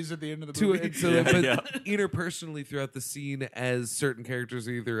yeah. armies at the end of the To movie. and so, Yeah, but yeah. interpersonally throughout the scene, as certain characters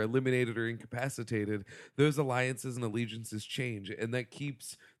are either eliminated or incapacitated, those alliances and allegiances change, and that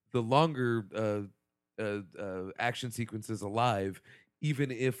keeps the longer action sequences alive.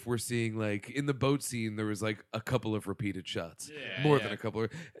 Even if we're seeing like in the boat scene, there was like a couple of repeated shots, Yeah, more yeah. than a couple,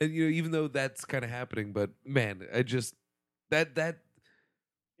 and even though that's kind of happening, but man, I just that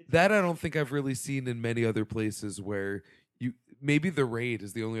I don't think I've really seen in many other places where maybe The Raid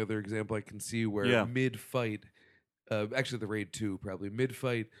is the only other example I can see where Yeah. mid-fight, actually The Raid 2 probably,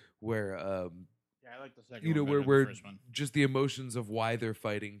 mid-fight where, Yeah, I like the second one where, better than where the first one. just the emotions of why they're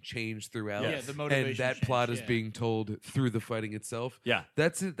fighting change throughout. Yes. Yeah, the motivation And that change, plot is yeah. being told through the fighting itself. Yeah.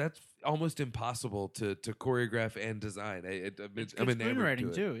 That's it. That's almost impossible to choreograph and design. It's I'm good enamored screenwriting to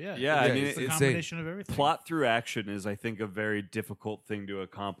it. too. Yeah, Yeah, I mean, it's a it's combination of everything. Plot through action is, I think, a very difficult thing to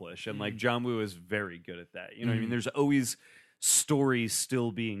accomplish. And like John Woo is very good at that. You know what I mean? There's always stories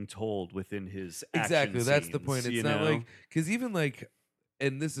still being told within his Exactly. action That's the scenes, point. It's you not know? like because even like,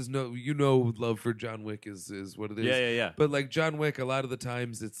 and this is love for John Wick is what it is. Yeah. But like John Wick, a lot of the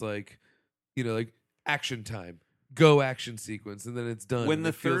times it's like, like action time, go action sequence, and then it's done. When and the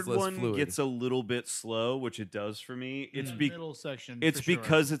it feels third less one fluid. gets a little bit slow, which it does for me, it's The be- middle section. it's for sure.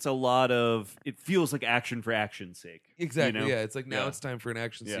 because it's a lot of it feels like action for action's sake. Exactly. you know? Yeah. It's like now Yeah. it's time for an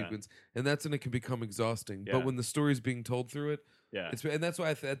action Yeah. sequence, and that's when it can become exhausting. Yeah. But when the story's being told through it, Yeah. and that's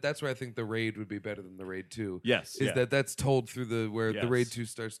why that's where I think the Raid would be better than the Raid 2. Yes. Is yeah. that's told through the where the Raid Yes. 2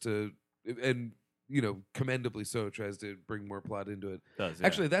 starts to and commendably so tries to bring more plot into it. does, yeah.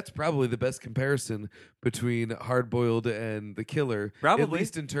 Actually, that's probably the best comparison between Hard Boiled and The Killer. At Probably.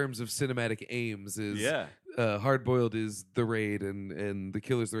 least in terms of cinematic aims. Is yeah. Hard Boiled is The Raid and The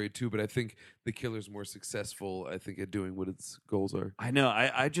Killer's The Raid 2, but I think The Killer's more successful, I think, at doing what its goals are. I know.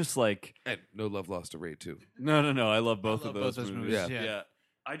 I just like And no love lost to Raid 2. no. I love both love of those both those movies. movies, yeah.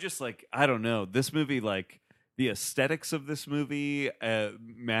 I just like I don't know. This movie like the aesthetics of this movie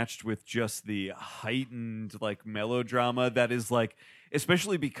matched with just the heightened like melodrama that is like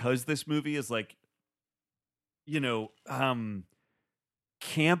especially because this movie is like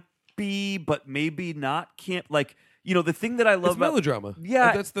campy but maybe not camp like the thing that I love It's about melodrama.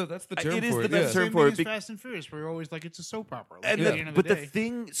 Yeah. That's the term It is for the it. best yeah. term for it. Same thing as Fast and Furious, where you're always like, it's a soap opera. Like, And at the- the end of but the the day.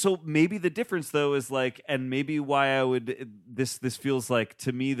 thing, so maybe the difference though is like, and maybe why I would this feels like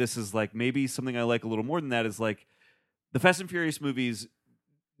to me this is like maybe something I like a little more than that is like the Fast and Furious movies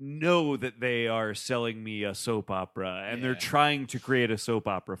know that they are selling me a soap opera and they're Yeah. trying to create a soap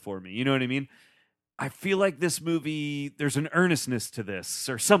opera for me. You know what I mean? I feel like this movie, there's an earnestness to this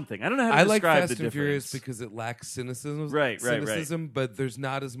or something. I don't know how to I like describe Fast the and difference. Furious because it lacks cynicism. Right. Cynicism, but there's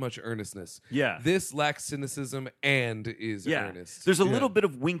not as much earnestness. Yeah. This lacks cynicism and is earnest. There's a Yeah. little bit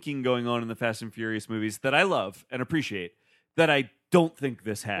of winking going on in the Fast and Furious movies that I love and appreciate that I don't think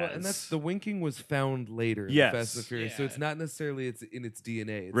this has. Well, and that's the winking was found later in Yes. Fast and Furious, so Yeah. it's not necessarily it's in its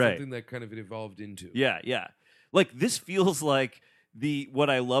DNA. It's Right. something that kind of it evolved into. Yeah. Like this feels like what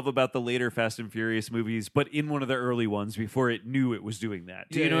I love about the later Fast and Furious movies, but in one of the early ones before it knew it was doing that.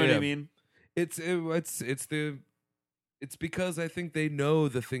 Do you Yeah, know what yeah. I mean? It's because I think they know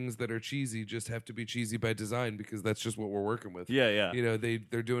the things that are cheesy just have to be cheesy by design because that's just what we're working with. Yeah.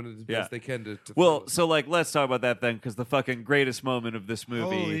 They're doing it as Yeah. best they can to Well, so like let's talk about that then, because the fucking greatest moment of this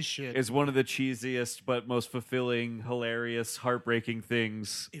movie Holy shit. is one of the cheesiest but most fulfilling, hilarious, heartbreaking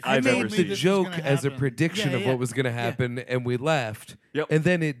things If you I've told ever me the seen. this was joke gonna as a happen. prediction Yeah, of yeah. what was going to happen, and we laughed. Yep. And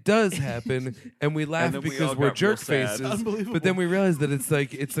then it does happen, and we laugh then we because all we're got real jerk sad. faces. Unbelievable. But then we realize that it's like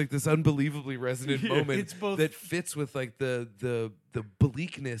this unbelievably resonant moment It's both- that fits with like like the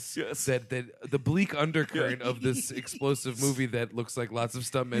bleakness Yes. that the bleak undercurrent of this explosive movie that looks like lots of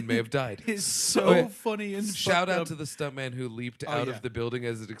stuntmen may have died. It's so Okay. funny and Shout fucked out up. to the stuntman who leaped Oh, out yeah. of the building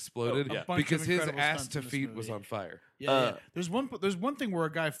as it exploded Oh, yeah. A bunch because of his incredible ass stunts to in this feet movie. was on fire. Yeah. There's one thing where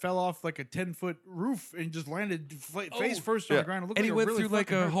a guy fell off like a 10-foot roof and just landed face first on yeah. the ground. It looked And like he a went really through like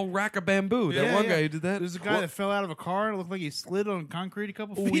fucking a hurt. whole rack of bamboo. That Yeah, one yeah. guy who did that. There's a guy that fell out of a car and it looked like he slid on concrete a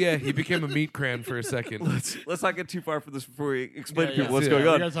couple Oh feet. yeah, he became a meat cran for a second. Let's not get too far from this before we explain to Yeah, people what's yeah. going We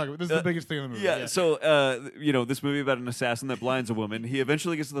on. gotta talk about this. Is the biggest thing in the movie. Yeah, so this movie about an assassin that blinds a woman. He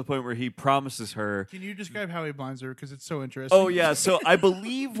eventually gets to the point where he promises her. Can you describe how he blinds her? Because it's so interesting. Oh yeah, so I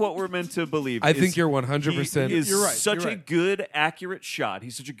believe what we're meant to believe. I think is you're 100%. He is You're right, such you're a right. good, accurate shot.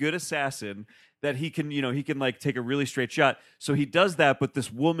 He's such a good assassin that he can like take a really straight shot. So he does that, but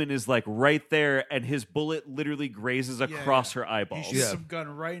this woman is like right there, and his bullet literally grazes across her He eyeballs. shoots Yeah. some gun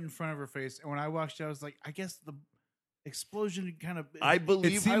right in front of her face. And when I watched it, I was like, I guess the explosion kind of. I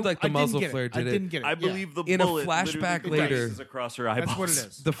believe It seemed like the I didn't muzzle get it. flare I did it. didn't get it. I Yeah. believe the In a bullet flashback literally later- grazes across her eyeballs. That's what it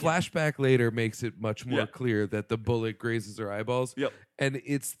is. The flashback later makes it much more Yeah. clear that the bullet grazes her eyeballs. Yep. And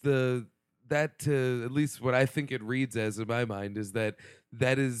it's at least what I think it reads as in my mind is that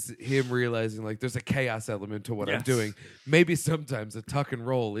is him realizing like there's a chaos element to what I'm Yes. doing. Maybe sometimes a tuck and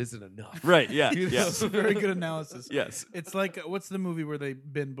roll isn't enough. Right? Yeah. You know? Yeah. That's a very good analysis. Yes. It's like what's the movie where they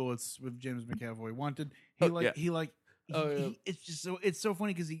bend bullets with James McAvoy? Wanted. It's so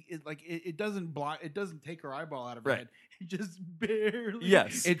funny because it doesn't take her eyeball out of her Right. head. It just barely.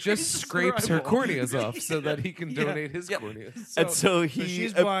 Yes. It just grazes scrapes her eyeball. corneas off so that he can Yeah. donate his Yeah. corneas. And so he-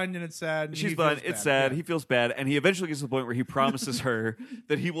 she's blind and it's sad. And She's he blind. feels It's bad. sad. Yeah. He feels bad, and he eventually gets to the point where he promises her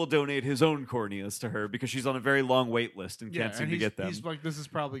that he will donate his own corneas to her because she's on a very long wait list and can't seem to get them. He's like, this is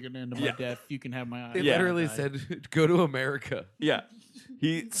probably going to end in Yeah. my death. You can have my eye. They Yeah. literally said, "Go to America." Yeah.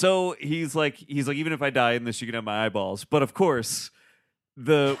 He's like even if I die in this, you can have my eyeballs. But of course,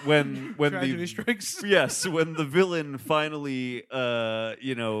 when Tragedy the strikes. yes, when the villain finally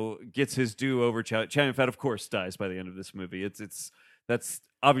gets his due over Chow Yun-fat, of course, dies by the end of this movie. That's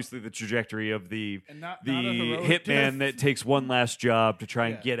obviously the trajectory of the And not a heroic hitman death. that takes one last job to try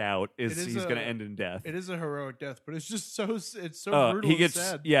and Yeah. get out It is he's going to end in death. It is a heroic death, but it's just so brutal He gets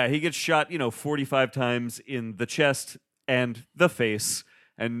and sad. he gets shot 45 times in the chest and the face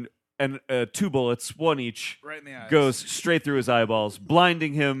and 2 bullets, one each, Right in the eyes. goes straight through his eyeballs,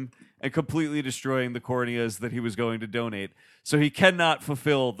 blinding him and completely destroying the corneas that he was going to donate. So he cannot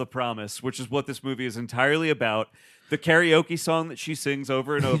fulfill the promise, which is what this movie is entirely about. The karaoke song that she sings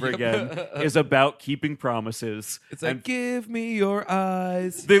over and over again is about keeping promises. It's like, And "Give me your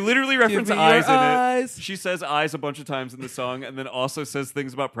eyes." they literally reference me your eyes in eyes. it. She says eyes a bunch of times in the song, and then also says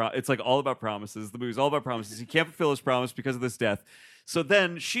things about it's like all about promises. The movie's all about promises. He can't fulfill his promise because of this death. So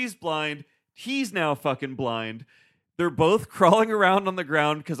then she's blind. He's now fucking blind. They're both crawling around on the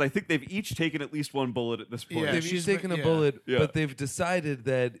ground because I think they've each taken at least one bullet at this point. Yeah, They've she's each taken a yeah. bullet, Yeah. but they've decided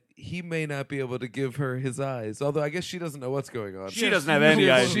that he may not be able to give her his eyes. Although I guess she doesn't know what's going on. She doesn't have any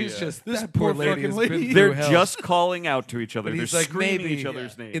she's- idea. She's just This that poor poor lady fucking has lady. been They're through hell. just calling out to each other. But They're he's like, screaming maybe each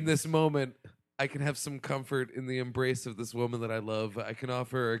other's names. in this moment, I can have some comfort in the embrace of this woman that I love. I can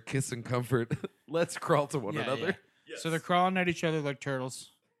offer her a kiss and comfort. Let's crawl to one Yeah, another. yeah. So they're crawling at each other like turtles.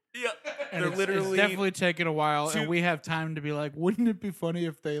 Yeah, And they're it's literally definitely taking a while, two- and we have time to be like, wouldn't it be funny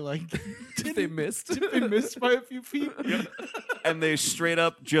if they If they missed. they missed by a few feet? and they straight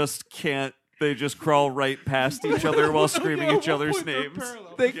up just can't. They just crawl right past each other while screaming Yeah, each at one other's point they're names.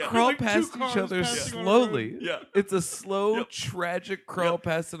 parallel. They Yeah. crawl Like two past cars each other passing on a slowly. road. Yeah. It's a slow, Yep. tragic crawl Yep.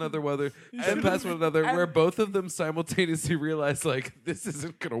 past another weather, and past one another, where both of them simultaneously realize, like, this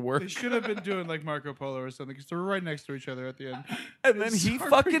isn't going to work. They should have been doing like Marco Polo or something because they're right next to each other at the end. And then It's he so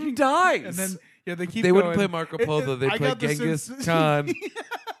fucking dies. And then they keep. They wouldn't going. play Marco Polo. They I play got the Genghis sense- Khan.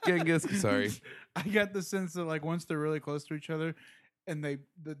 Genghis, sorry. I got the sense that like once they're really close to each other, and the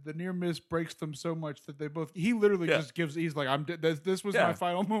near miss breaks them so much that they both. He literally Yeah. just gives. He's like, this was Yeah. my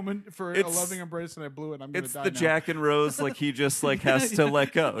final moment for a It's- loving embrace, and I blew it. I'm gonna it's die the now. Jack and Rose. Like he just like has to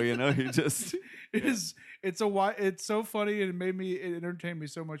let go. He just. It's so funny, and it entertained me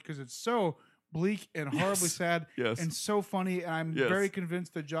so much because it's so bleak and horribly Yes. sad Yes. and so funny. And I'm Yes. very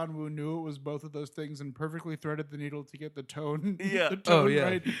convinced that John Woo knew it was both of those things and perfectly threaded the needle to get the tone. Yeah. the tone Oh, yeah.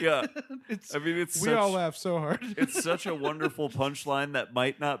 right. Yeah. It's I mean, it's we such, all laugh so hard. It's such a wonderful punchline that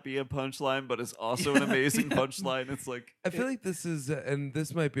might not be a punchline, but is also an amazing punchline. It's like I feel like this is, and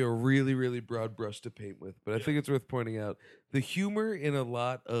this might be a really, really broad brush to paint with, but I think it's worth pointing out the humor in a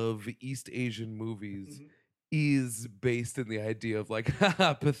lot of East Asian movies is based in the idea of like,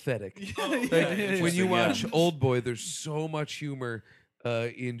 haha, pathetic. Like, when you Interesting, yeah. watch Old Boy, there's so much humor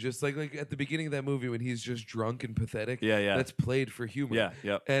in just like at the beginning of that movie when he's just drunk and pathetic. Yeah. That's played for humor.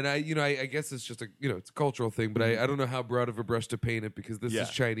 Yeah. And I guess it's just it's a cultural thing, but I don't know how broad of a brush to paint it because this Yeah. is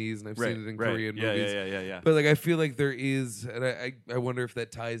Chinese and I've Right, seen it in right. Korean Yeah, movies. Yeah. But like I feel like there is, and I wonder if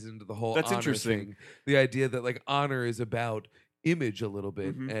that ties into the whole That's honor interesting. thing. The idea that like honor is about image a little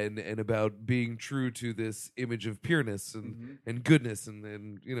bit Mhm. and about being true to this image of pureness and Mhm. and goodness and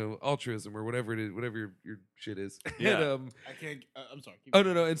altruism or whatever it is, whatever your shit is. Yeah. And, I can't. I'm sorry. keep oh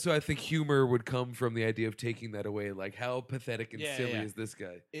going. no, and so I think humor would come from the idea of taking that away. Like how pathetic and Yeah, silly yeah. is this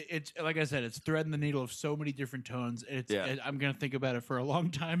guy? It's like I said, it's threading the needle of so many different tones. Yeah. I'm gonna think about it for a long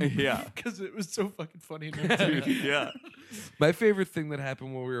time. Yeah. because it was so fucking funny. Dude, yeah. My favorite thing that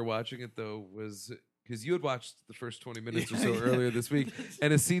happened while we were watching it though was because you had watched the first 20 minutes or so earlier this week,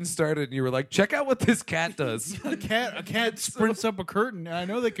 and a scene started, and you were like, "Check out what this cat does." a cat sprints up a curtain. And I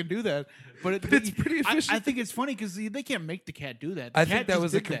know they can do that, but it's pretty efficient. I think it's funny because they can't make the cat do that. I The think cat that just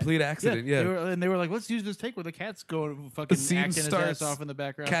was a did that. complete accident. Yeah. They were like, let's use this take where the cat's going fucking scene acting his starts, ass off in the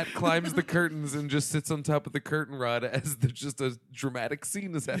background. Cat climbs the curtains and just sits on top of the curtain rod as just a dramatic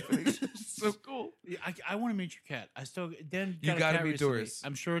scene is happening. It's so cool. Yeah, I want to meet your cat. I still then You got a gotta cat meet recently. Doris.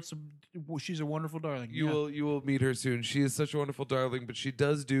 I'm sure she's a wonderful darling. You will meet her soon. She is such a wonderful darling, but she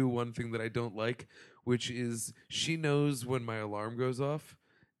does do one thing that I don't like, which is she knows when my alarm goes off.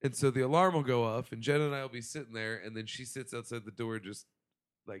 And so the alarm will go off, and Jen and I will be sitting there, and then she sits outside the door just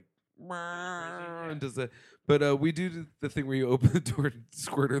like and does that. But we do the thing where you open the door and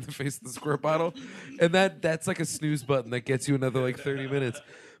squirt her in the face with the squirt bottle, and that's like a snooze button that gets you another like 30 minutes.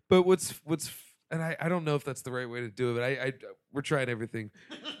 But what's and I don't know if that's the right way to do it. But we're trying everything.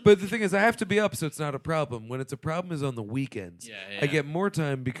 But the thing is, I have to be up, so it's not a problem. When it's a problem is on the weekends. Yeah. I get more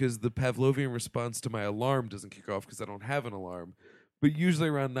time because the Pavlovian response to my alarm doesn't kick off because I don't have an alarm. But usually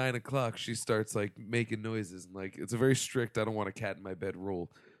around 9 o'clock, she starts like making noises and like it's a very strict. I don't want a cat in my bed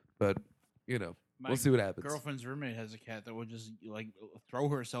rule. But My we'll see what happens. girlfriend's roommate has a cat that will just like throw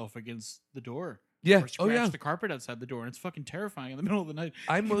herself against the door. Yeah. Or scratch Oh yeah. the carpet outside the door, and it's fucking terrifying in the middle of the night.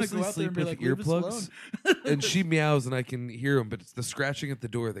 I You, like, mostly go out there and sleep be with like, "Leave us earplugs, alone." and she meows and I can hear them. But it's the scratching at the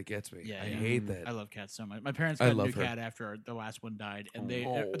door that gets me. Yeah, I yeah. hate that. I love cats so much. My parents I got a new love her. cat after the last one died, and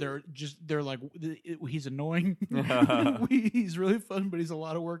Oh. they're like he's annoying. He's really fun, but he's a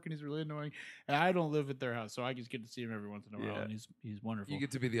lot of work and he's really annoying. And I don't live at their house, so I just get to see him every once in a while, Yeah. and he's wonderful. You get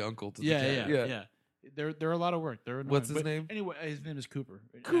to be the uncle to the yeah, cat. yeah. They're a lot of work. They're annoying. What's his But name? Anyway, his name is Cooper.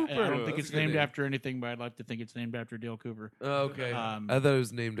 Cooper. I don't That's think a it's good named name. after anything, but I'd like to think it's named after Dale Cooper. Oh, okay. Um, I thought it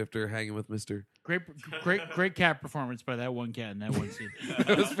was named after hanging with Mister. Great cat performance by that one cat in that one scene.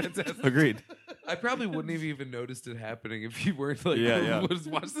 That was fantastic. Agreed. I probably wouldn't have even noticed it happening if you weren't like, Yeah.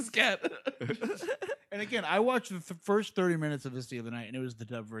 watch this cat. And again, I watched the first 30 minutes of this the other night, and it was the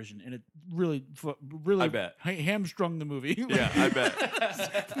dub version, and it really I bet. hamstrung the movie. Yeah, I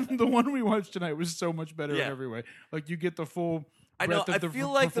bet. The one we watched tonight was so much better Yeah. in every way. Like you get the full. I know. breadth of I the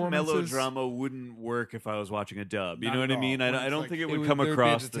feel like the performances. melodrama wouldn't work if I was watching a dub. You Not know at what I all. mean? When I it's don't like- think it it would would- come there'd be a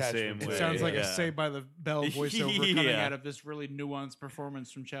across the detachment same to way. It sounds like yeah. a Saved by the Bell voiceover coming Yeah. out of this really nuanced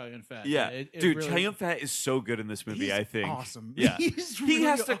performance from Chow Yun Fat. Yeah, It dude, really- Chow Yun Fat is so good in this movie. he's I think awesome. Yeah, He's he really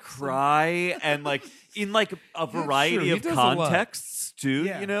has to awesome. cry and like in like a variety true. He of does a lot. contexts too.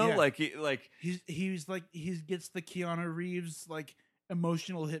 Yeah, you know, yeah. like He's like he gets the Keanu Reeves like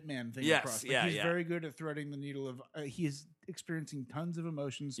emotional hitman thing Yes, across. Like, yeah, he's yeah. very good at threading the needle of. He's experiencing tons of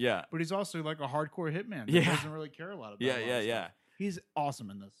emotions. yeah, but he's also like a hardcore hitman. That Yeah. doesn't really care a lot about. yeah, a lot yeah, of yeah. stuff. He's awesome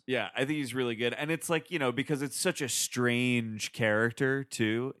in this. Yeah, I think he's really good. And it's like, because it's such a strange character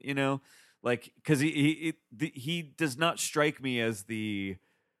too, like cuz he does not strike me as the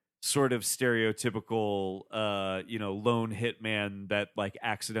sort of stereotypical lone hitman that like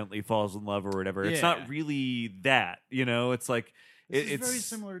accidentally falls in love or whatever. It's Yeah. not really that, it's like This is it's very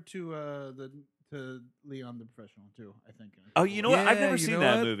similar to Leon the Professional too. I think. Oh, you know what? I've Yeah, never you seen know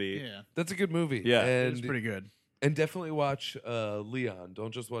that what? movie. Yeah, That's a good movie. Yeah. it's and pretty good. and definitely watch Leon.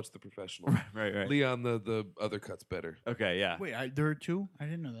 Don't just watch The Professional. Right. Leon, the other cut's better. Okay, yeah. Wait, there are two. I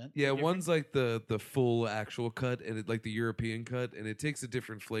didn't know that. Yeah, Different? one's like the full actual cut, and like the European cut, and it takes a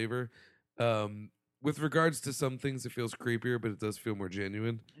different flavor. With regards to some things, it feels creepier, but it does feel more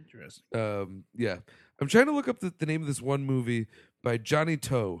genuine. Interesting. Yeah, I'm trying to look up the name of this one movie by Johnny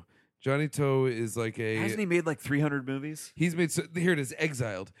To. Johnny To is like Hasn't he made like 300 movies? he's made here it is,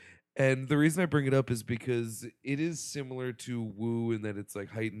 Exiled. And the reason I bring it up is because it is similar to Woo in that it's like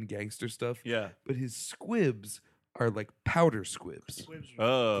heightened gangster stuff, Yeah. but his squibs are like powder squibs. Squibs are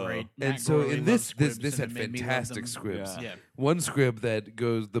Oh. great. And Matt so Gorley in loves this squibs, had and it made me love fantastic them. squibs. Yeah. Yeah. One squib that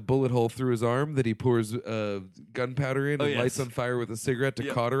goes the bullet hole through his arm that he pours gunpowder in Oh, and lights yes. on fire with a cigarette to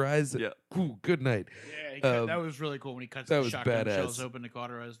Yep. cauterize. Yep. Ooh, good night. Yeah, Um, that was really cool when he cuts that the was shotgun badass. shells open to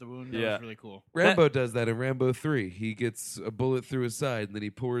cauterize the wound. That Yeah. was really cool. Rambo does that in Rambo 3. He gets a bullet through his side and then he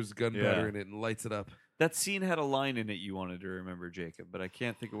pours gunpowder Yeah. in it and lights it up. That scene had a line in it you wanted to remember, Jacob, but I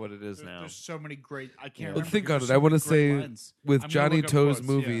can't think of what it is now. There's so many great. I can't. Well, remember think because on it. there's I so want to many great say lines. with I'm gonna Johnny look up Toe's quotes,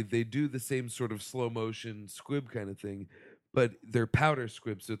 movie, yeah. they do the same sort of slow motion squib kind of thing, but they're powder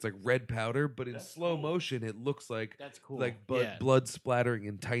squibs. So it's like red powder, but in slow motion, it looks like That's cool. like Yeah. blood splattering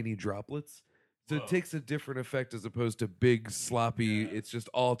in tiny droplets. So it takes a different effect as opposed to big sloppy. It's just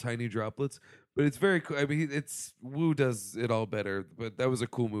all tiny droplets. But it's very cool. I mean, it's Wu does it all better. But that was a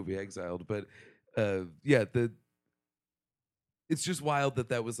cool movie, Exiled. But yeah, it's just wild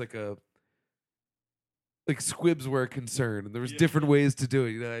that was like squibs were a concern, and there was different ways to do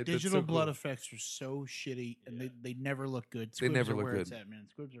it. You know, that's Digital so blood cool. effects are so shitty, and they never look good. They Squibs never are look where good. It's at, man.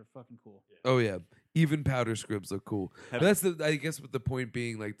 Squibs are fucking cool. Oh yeah, even powder squibs look cool. Have- But that's I guess what the point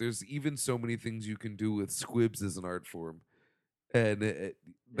being, like, there's even so many things you can do with squibs as an art form, and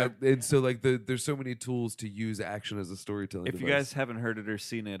so like there's so many tools to use action as a storytelling. If you device. guys haven't heard it or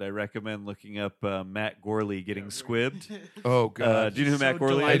seen it, I recommend looking up Matt Gorley getting squibbed. oh god, Do you know who So Matt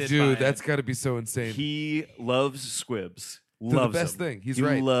Gorley I delighted is? do. by it. That's got to be so insane. He loves squibs. They're Loves the best them. thing. He's he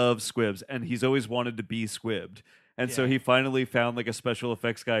right. loves squibs, and he's always wanted to be squibbed. And so Yeah. he finally found like a special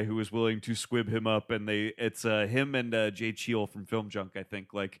effects guy who was willing to squib him up, and it's him and Jay Cheel from Film Junk, I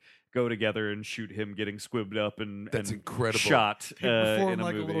think, like go together and shoot him getting squibbed up and That's and incredible. shot Perform in a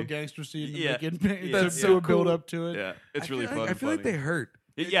like movie. a little gangster scene. Yeah. That's to so build cool. up to it. Yeah, it's I really feel fun. I feel like funny. they hurt.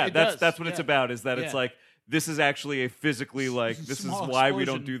 Yeah, It that's does, what it's yeah. about. Is that it's Yeah. like this is actually a physically like this is Small why we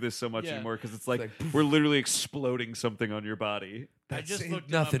don't explosion. do this so much Yeah. anymore because it's like like, poof. we're literally exploding something on your body. I That's just it. looked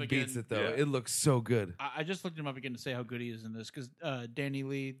him Nothing up beats again. it though. Yeah. It looks so good. I just looked him up again to say how good he is in this because Danny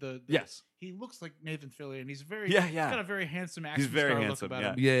Lee, Yes. he looks like Nathan Fillion, and he's very Yeah, He's yeah. got a very handsome action He's very star handsome. look about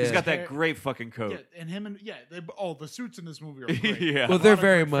Yeah. him. Yeah, he's yeah. got that Hair- great fucking Yeah, coat. and him and the suits in this movie are great. Yeah. Well, A they're lot of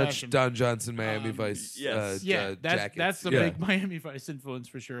very great much fashion. Don Johnson, Miami Vice. yes. Yeah, jackets. that's the Yeah. big Miami Vice influence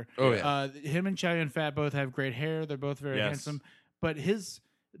for sure. Oh yeah. Him and Chow Yun Fat both have great hair. They're both very Yes. handsome. But his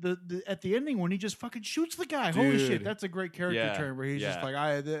the at the ending when he just fucking shoots the guy, holy shit, Dude. that's a great character Yeah, turn where he's just yeah.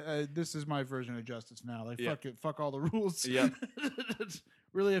 like, this is my version of justice now. Like Yeah. fuck it, fuck all the rules. Yep. It's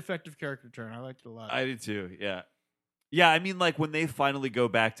really effective character turn. I liked it a lot. I did too. Yeah. Yeah, I mean, like when they finally go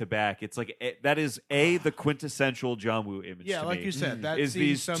back to back, it's like that is the quintessential John Woo image. yeah, to like me. you said, that is scene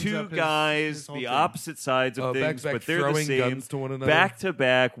these sums two up his guys, whole the thing. opposite sides of back things, to back but they're the throwing same, guns to one another. back to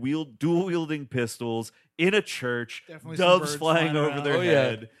back, dual wielding pistols in a church, Definitely some doves birds flying flying over around. their Oh, yeah.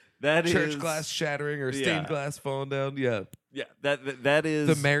 head. That is Church glass shattering or stained Yeah. glass falling down. Yeah. Yeah, that is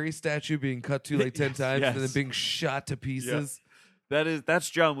The Mary statue being cut to like 10 Yes, times and then yes. being shot to pieces. that's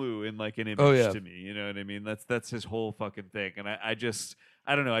John Woo in like an image Oh, yeah. to me. You know what I mean? That's his whole fucking thing. And I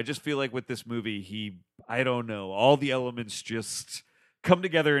don't know. I just feel like with this movie, I don't know, all the elements just come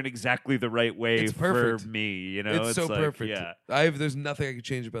together in exactly the right way It's for perfect. me. You know, It's so like, perfect. Yeah, There's nothing I could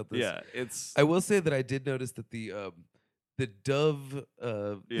change about this. yeah. It's I will say that I did notice that the dove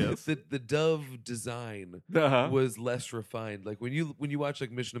Yes. the dove design uh-huh. was less refined. Like when you watch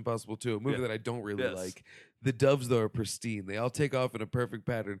like Mission Impossible 2, a movie Yeah. that I don't really Yes. like, the doves though are pristine. They all take off in a perfect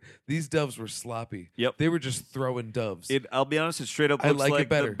pattern. These doves were sloppy. Yep. They were just throwing doves. I'll be honest. It straight up I looks like it like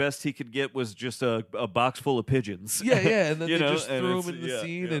better. the best he could get was just a box full of pigeons. yeah, and then You they know, just and threw it's- them in the yeah,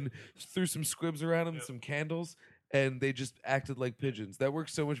 scene yeah. and threw some squibs around them, some candles, and they just acted like pigeons. That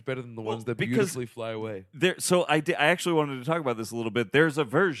works so much better than the Well, ones that because- beautifully fly away. So I actually wanted to talk about this a little bit. There's a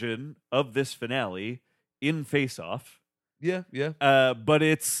version of this finale in Face Off. Yeah. But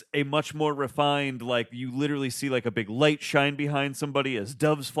it's a much more refined, like you literally see like a big light shine behind somebody as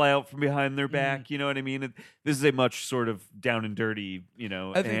doves fly out from behind their back. You know what I mean? This is a much sort of down and dirty, you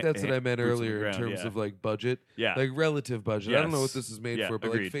know. I think that's what I meant boots on the earlier in ground, terms yeah. of like budget. Yeah. Like relative budget. I don't know what Yes. this is made Yeah, for, but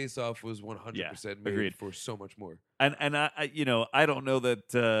agreed. like Face Off was 100% made agreed. for so much more. And I you know, I don't know that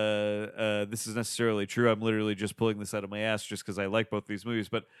this is necessarily true. I'm literally just pulling this out of my ass just because I like both these movies.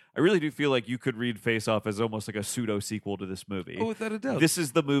 But I really do feel like you could read Face Off as almost like a pseudo sequel to this movie. Oh, without a doubt. This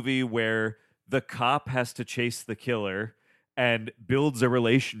is the movie where the cop has to chase the killer and builds a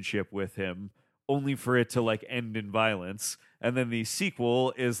relationship with him only for it to like end in violence. And then the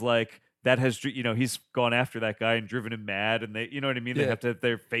sequel is like that has, you know, he's gone after that guy and driven him mad, and they, you know what I mean? They Yeah. have to,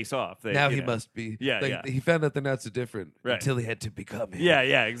 they're face off. They, now you he know. must be. Yeah, like, yeah. He found out they're not so different Right. until he had to become him. Yeah,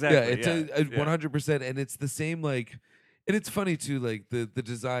 exactly. Yeah, it's 100%. And it's the same, like, And it's funny too, like the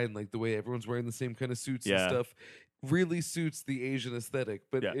design, like the way everyone's wearing the same kind of suits and Yeah. stuff, really suits the Asian aesthetic.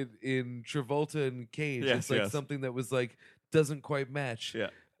 But Yeah. in Travolta and Cage, Yes, it's like yes. something that was like doesn't quite match. Yeah.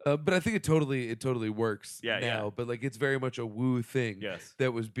 But I think it totally works Yeah, now. yeah. But like it's very much a woo thing Yes.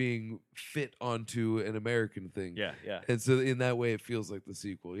 that was being fit onto an American thing. Yeah, yeah. And so in that way, it feels like the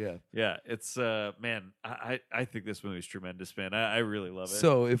sequel. Yeah. Yeah, it's man, I think this movie's tremendous, man. I really love it.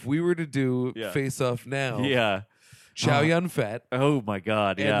 So if we were to do Yeah. Face Off now, yeah. Chow Oh. Yun Fat Oh my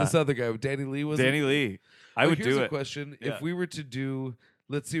god, and yeah. this other guy, Danny Lee, was Danny Lee. I would here's do a it. question: Yeah. If we were to do,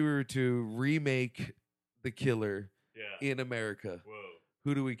 let's say, we were to remake The Killer Yeah. in America, Whoa.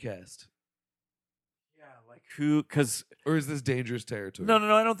 who do we cast? Yeah, like who? Because Or is this dangerous territory? no,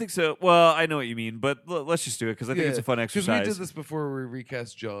 I don't think so. Well, I know what you mean, but let's just do it because I think it's a fun Because exercise. we did this before we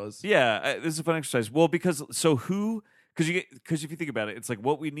recast Jaws. Yeah, this is a fun exercise. Well, because so who? Because if you think about it, it's like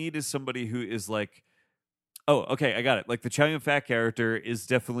what we need is somebody who is like, oh, okay, I got it. Like the Chow Yun Fat character is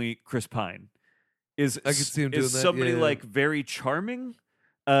definitely Chris Pine. I could see him doing that, somebody yeah. like very charming,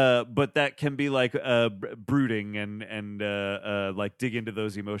 but that can be like brooding and like dig into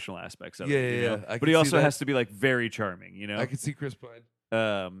those emotional aspects of Yeah, it. you yeah, know? yeah. I But can he see also that. has to be like very charming. You know. I could see Chris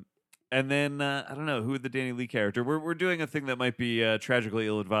Pine. And then I don't know who would the Danny Lee character. We're doing a thing that might be tragically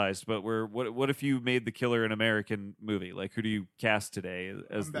ill advised, but what if you made the Killer an American movie? Like who do you cast today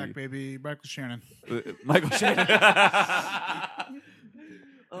as I'm back, baby. Michael Shannon. Michael Shannon?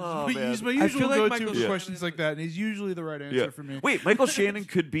 Oh But man. he's my I usual feel like go-to Michael for Shannon questions is- like that, and he's usually the right answer Yeah. for me. Wait, Michael Shannon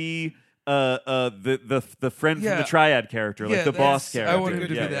could be the friend from Yeah. the Triad character, like Yeah, the boss that's- character. I want him to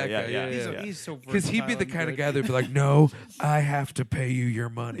be yeah, that yeah, guy. Yeah, Yeah, yeah. He's so Because he'd be versatile the and kind of good. guy that'd be like, "No, I have to pay you your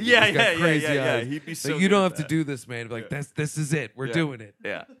money." Yeah, He's got yeah, yeah, crazy yeah, yeah. eyes. He'd be Like, so you good don't at have to that. do this, man. Like Yeah. this is it. We're Yeah. doing it.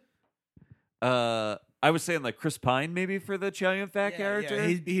 Yeah. I was saying like Chris Pine maybe for the Chow Yun Fat character. Yeah,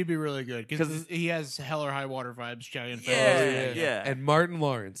 he'd be really good 'Cause- because he has Hell or High Water vibes. Chow Yun Fat. Yeah, yeah. And Martin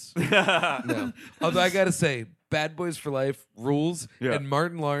Lawrence. No. Although I gotta say, Bad Boys for Life rules, Yeah. and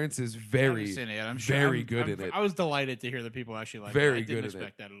Martin Lawrence is I very, haven't seen it yet. I'm sure very I'm- good I'm- in it. I was delighted to hear that people actually like Very it. I good didn't in it.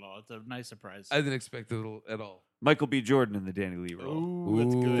 expect that at all. It's a nice surprise. I didn't expect it at all. Michael B. Jordan in the Danny Lee role. Ooh,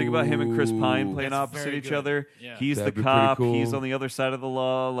 that's good. Think about him and Chris Pine Ooh. playing That's opposite very each good. other. Yeah. He's That'd the be pretty cop. cool. He's on the other side of the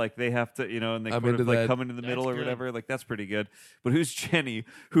law. Like they have to, and they I'm sort of into like that. come into the middle or good. whatever. Like that's pretty good. But who's Jenny,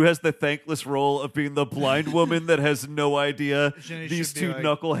 who has the thankless role of being the blind woman that has no idea Jenny these should be two like-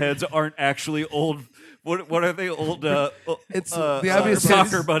 knuckleheads aren't actually old. What are they old? It's the obvious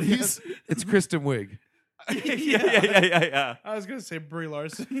soccer is- buddies. It's Kristen Wiig. yeah. I was gonna say Brie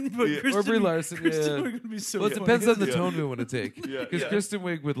Larson, but Yeah. Kristen, Or Brie Larson, Kristen yeah. Wiig would be so Well, it funny. depends on the Yeah. tone we want to take. Yeah, Because yeah. Kristen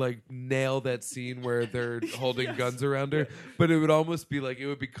Wiig would like nail that scene where they're holding guns around her, but it would almost be like it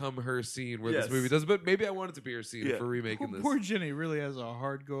would become her scene where Yes. this movie does. But maybe I want it to be her scene Yeah. for remaking this. Poor Jenny really has a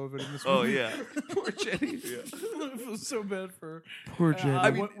hard go of it in this Oh movie. yeah. Poor Jenny. I feel so bad for her. Poor Jenny.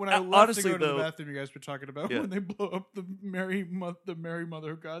 I mean, when I left honestly, to go to though- the bathroom, you guys were talking about Yeah. when they blow up the Mary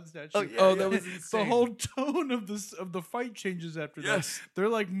Mother of God statue. Oh, yeah, Oh, yeah. that was The insane. whole tone of the fight changes after Yes. that. They're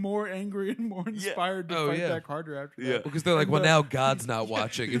like more angry and more inspired to Oh, fight yeah. back harder after Yeah. that. Because they're like, And well, the- now God's not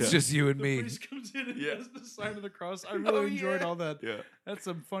watching. It's Yeah. just you and The me. priest comes in and Yeah. does the sign of the cross. I really enjoyed yeah. all that. Yeah. That's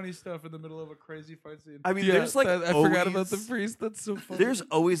some funny stuff in the middle of a crazy fight scene. I mean, Yeah, there's like I forgot about always- the priest. That's so funny. There's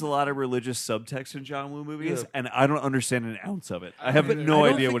always a lot of religious subtext in John Woo movies, Yeah. and I don't understand an ounce of it. I have But no I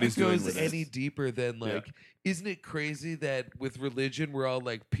don't idea think what it he's doing goes with any it. deeper than Yeah. like, isn't it crazy that with religion we're all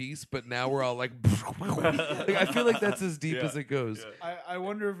like peace, but now we're all like, like I feel like that's as deep Yeah. as it goes. I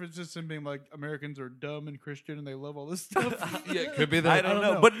wonder if it's just something like Americans are dumb and Christian and they love all this stuff. Yeah, it could be that. I don't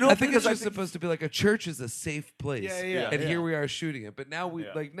know, know. but no, I think it's because just supposed to be like a church is a safe place. Yeah, And yeah. here we are shooting it, but now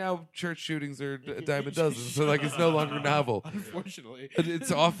Yeah. now church shootings are a dime a dozen, so like it's no longer novel. Unfortunately,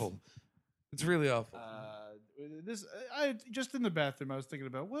 It's awful. It's really awful. I just in the bathroom. I was thinking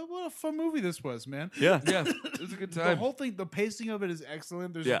about what a fun movie this was, man. yeah, Yeah, it was a good The time. whole thing, the pacing of it is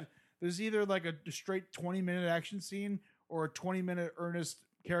excellent. There's either like a straight 20-minute action scene or a 20-minute earnest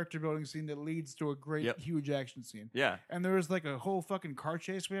character building scene that leads to a great Yep. huge action scene. yeah. And there was like a whole fucking car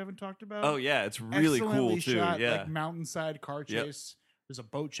chase we haven't talked about. Oh yeah, it's really cool Excellently too. shot, Yeah, like mountainside car Yep. chase. There's a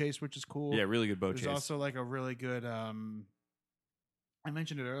boat chase, which is cool. yeah, really good boat There's chase. also like a really good. I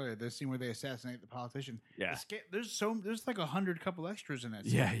mentioned it earlier. The scene where they assassinate the politician. Yeah. There's like 100 couple extras in that.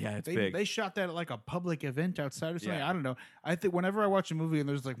 Scene. Yeah, yeah, it's They, big. they shot that at like a public event outside or something. Yeah. I don't know. I think whenever I watch a movie and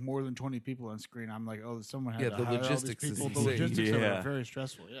there's like more than 20 people on screen, I'm like, oh, someone had Yeah, to the hire all these logistics is people. The insane. logistics of it Yeah. are very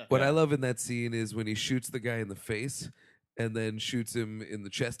stressful. Yeah. What I love in that scene is when he shoots the guy in the face and then shoots him in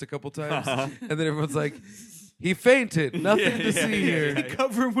the chest a couple times, and then everyone's like, "He fainted. Nothing Yeah, to yeah, see yeah, here." yeah, yeah.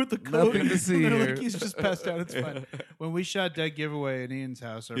 Cover him with the coat. Nothing to see They're here. Like, he's just passed out. It's fine. When we shot Dead Giveaway in Ian's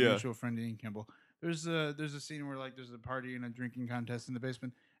house, our Yeah. mutual friend Ian Kimball, There's a scene where like there's a party and a drinking contest in the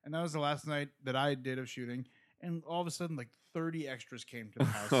basement, and that was the last night that I did of shooting. And all of a sudden, like 30 extras came to the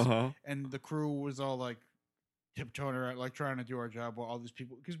house, and the crew was all like tiptoeing around, like trying to do our job while all these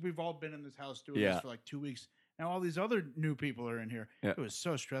people, because we've all been in this house doing this for like 2 weeks. Now all these other new people are in here. Yeah. It was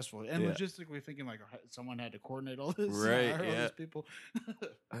so stressful, and Yeah. logistically thinking like someone had to coordinate all this, Right, hire all yeah. these people.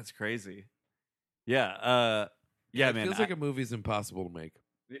 That's crazy. Yeah. Yeah, it man. feels like a movie's impossible to make.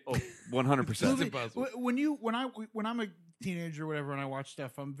 100%. It's Movie- impossible. when I'm a teenager or whatever, and I watch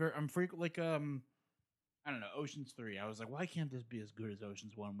stuff, I'm frequent like I don't know, Ocean's 3. I was like, why can't this be as good as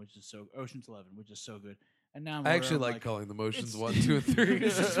Ocean's 1, Ocean's 11, which is so good. And now I actually I'm like calling them Oceans it's- 1, 2, and 3.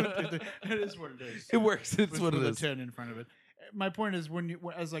 It's just what it is what it is. It works. It's what it with is. a 10 in front of it. My point is,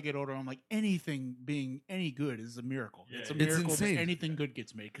 as I get older, I'm like, anything being any good is a miracle. It's a It's miracle insane. that anything good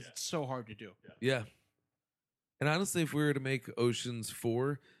gets made because it's so hard to do. Yeah. And honestly, if we were to make Oceans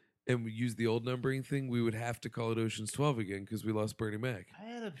 4 and we use the old numbering thing, we would have to call it Oceans 12 again because we lost Bernie Mac. I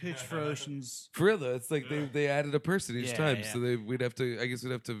had a pitch for Oceans. For real though, it's like they added a person each Yeah, time, yeah. so we'd have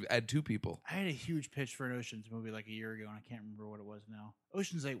to add 2 people. I had a huge pitch for an Oceans movie like a year ago, and I can't remember what it was now.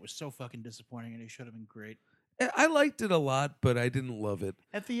 Oceans 8 was so fucking disappointing, and it should have been great. I liked it a lot, but I didn't love it.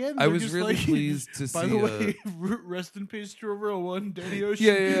 At the end, I they're was just really like- pleased to By see. the way, rest in peace to a real one, Danny Ocean.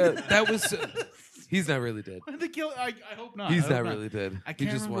 Yeah, that was. He's not really dead. The kill. I hope not. He's I hope not really dead. I He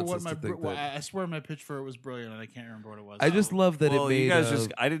can't just remember wants what us to think that. I swear my pitch for it was brilliant, and I can't remember what it was. I just love that Well, it made. you guys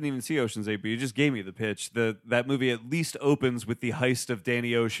I didn't even see Ocean's 8, but you just gave me the pitch. That movie at least opens with the heist of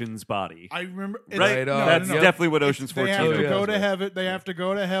Danny Ocean's body. I remember. Right on. That's Yep. definitely what Ocean's They 14 have to is. go to heaven. They have to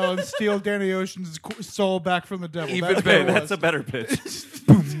go to hell and steal Danny Ocean's soul back from the devil. Even That's what Okay, it that's was. a better pitch.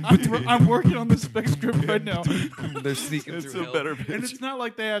 I'm working on the spec script right now. They're sneaking It's through a hell. better And pitch. it's not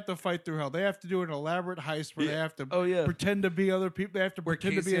like they have to fight through hell. They have to do an elaborate heist where they have to Oh, yeah. pretend to be other people. They have to Where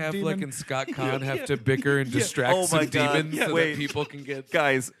pretend to Casey be a Affleck demon. and Scott Conn have to bicker and distract Oh some my God. demons Yeah, so wait. that people can get.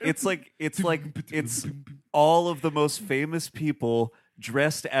 Guys, it's all of the most famous people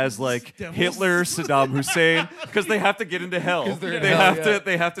dressed as like Devils. Hitler, Saddam Hussein, because they have to get into hell. 'Cause they're in They hell, have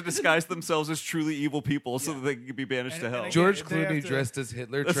yeah. to disguise themselves as truly evil people so that they can be banished And- to hell. and George They have Clooney to- dressed as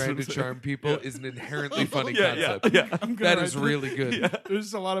Hitler That's trying what to I'm saying. charm people is an inherently funny yeah, concept. yeah. I'm gonna That write is really good.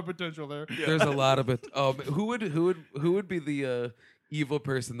 There's a lot of potential there. There's a lot of it. Who would be the evil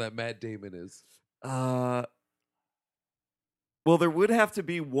person that Matt Damon is? Well, there would have to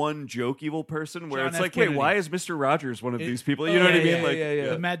be one joke evil person where John it's F. like, wait, Kennedy. why is Mr. Rogers one of It- these people? You know oh, what I yeah, mean? yeah, Like,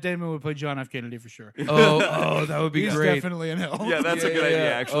 yeah. Matt Damon would play John F. Kennedy for sure. Oh, that would be He's great. definitely in hell. Yeah, that's a Yeah, good yeah, idea.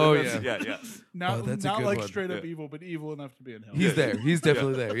 yeah. Actually, Oh, That's- yeah. Not, Oh, that's a not good like one. straight up Yeah. evil, but evil enough to be in hell. He's there. He's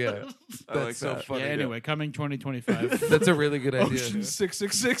definitely there. Yeah, I that's like so that. funny. Yeah, anyway, coming 2025. That's a really good idea. Ocean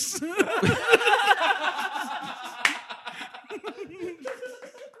 666.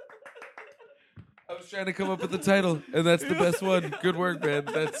 I was trying to come up with the title, and that's the best one. Good work, man.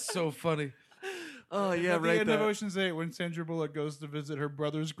 That's so funny. Oh, yeah, At the right end of there. Ocean's 8, when Sandra Bullock goes to visit her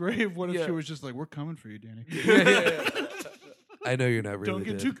brother's grave, what if Yeah. she was just like, "We're coming for you, Danny. Yeah. I know you're not really Don't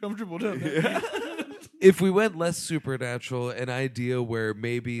get dead. too comfortable down there." If we went less supernatural, an idea where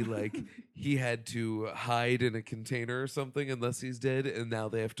maybe like he had to hide in a container or something unless he's dead, and now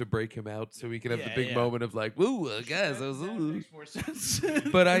they have to break him out so we can have the Yeah, big yeah. moment of like, "Woo, guys, I was." That Ooh." makes more sense.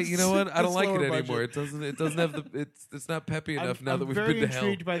 But you know what? I don't It's like it lower anymore. budget. It doesn't have the. It's not peppy enough now that we've very been to hell.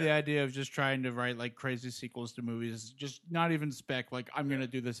 intrigued by the idea of just trying to write like crazy sequels to movies, just not even spec. Like I'm going to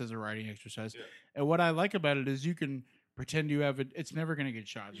do this as a writing exercise. And what I like about it is you can pretend you have it. It's never going to get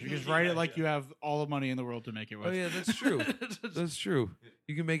shot. You just write it like you have all the money in the world to make it work. Oh yeah, that's true. That's true.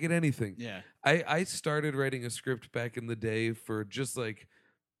 You can make it anything. Yeah. I started writing a script back in the day for just like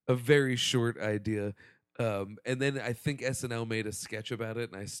a very short idea. And then I think SNL made a sketch about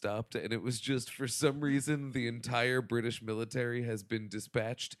it and I stopped. And it was just for some reason, the entire British military has been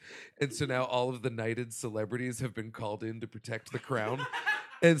dispatched. And so now all of the knighted celebrities have been called in to protect the crown.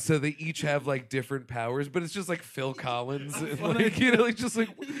 And so they each have like different powers, but it's just like Phil Collins and like, you know, like just like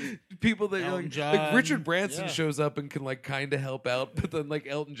people that Elton like John. Richard Branson Yeah. shows up and can like kind of help out, but then like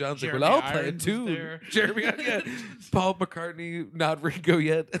Elton John's Jeremy like, well, I'll play it Irons is too. there. Jeremy, yeah. Paul McCartney, not Ringo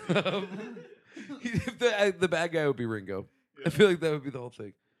yet. The bad guy would be Ringo. I feel like that would be the whole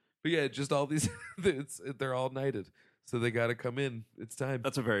thing. But yeah, just all these, they're all knighted. So they got to come in. It's time.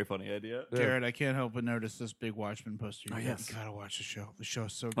 That's a very funny idea. Yeah. Jared, I can't help but notice this big Watchmen poster. Oh, yes. You gotta watch the show. The show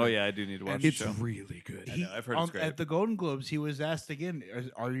is so good. Oh, yeah, I do need to watch And the It's show. really good. I know, I've heard it's great. At the Golden Globes, he was asked again,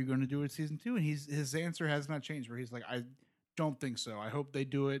 "Are you going to do it season 2?" And his answer has not changed. Where he's like, "I don't think so. I hope they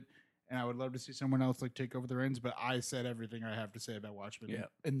do it." and I would love to see someone else like take over the reins. But I said everything I have to say about Watchmen Yeah.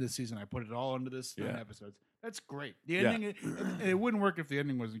 in this season. I put it all into this 9 Yeah. episodes. That's great. The Yeah. ending, it wouldn't work if the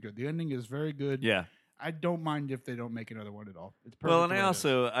ending wasn't good. The ending is very good. Yeah. I don't mind if they don't make another one at all. It's perfect. Well, and the I way it is.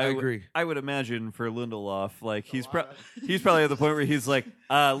 also I agree. I would imagine for Lindelof, like he's lot. he's probably at the point where he's like,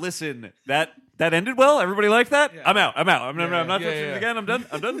 listen, that ended well. Everybody liked that. Yeah. I'm out. I'm not Yeah, touching yeah. it again. I'm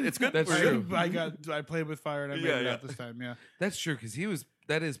done. It's good. That's We're true. good. I played with fire and I made Yeah, it yeah. out this time. Yeah, That's true because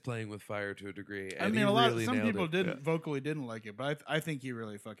that is playing with fire to a degree. I And mean, he a lot. really Some nailed people it. didn't vocally didn't like it, but I think he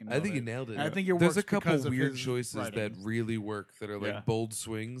really fucking. I think he it. nailed it. And I think it There's works a couple because of weird his choices writing. that really work that are like Yeah. bold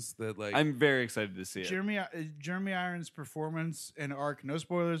swings that like I'm very excited to see it. Jeremy Irons' performance and arc, no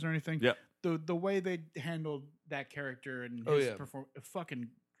spoilers or anything. Yep. The way they handled that character and his Oh, yeah. performance, fucking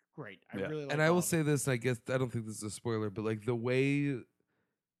great. I Yeah. really like and I all will of it. say this, I guess I don't think this is a spoiler, but like the way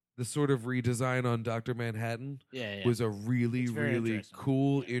the sort of redesign on Dr. Manhattan yeah. was a really, It's very really interesting.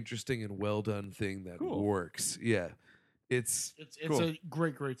 cool, interesting, and well done thing that Cool. works. Yeah. It's It's Cool. a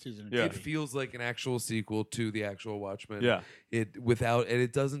great season. of Yeah. it feels like an actual sequel to the actual Watchmen. Yeah, And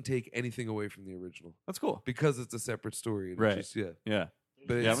it doesn't take anything away from the original that's cool. because it's a separate story. And Right. It's just, yeah. Yeah,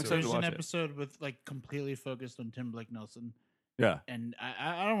 But Yeah, I'm it's excited to There's watch an it. episode with like completely focused on Tim Blake Nelson, yeah. and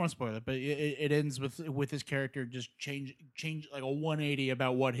I don't want to spoil it, but it ends with his character just change like a 180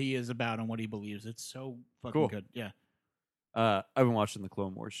 about what he is about and what he believes. It's so fucking Cool. good. Yeah. I've been watching the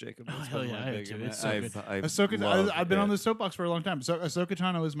Clone Wars, Jacob. Oh, It's hell been yeah, my I have big- too. It's so I've- good. I've Ahsoka, loved I've been it. on the soapbox for a long time. So Ahsoka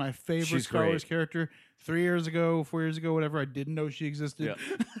Tano is my favorite She's Star Wars great. character. 3 years ago, 4 years ago, whatever, I didn't know she existed.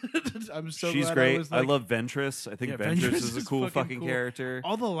 I'm so She's glad great. I was I like, love Ventress. I think Yeah, Ventress Ventress is a is cool fucking fucking cool. character.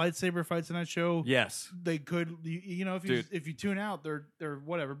 all the lightsaber fights in that show. Yes. They could, you know, Dude. if you tune out, they're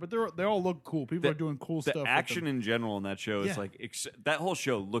whatever, but they all look cool. People The- are doing cool The stuff. with action them. in general in that show is Yeah. like that whole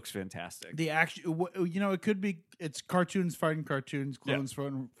show looks fantastic. The action, you know, it could be it's cartoons fighting cartoons, Yeah. clones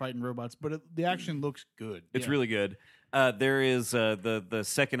fighting robots, but the action looks good. It's Yeah. really good. There is the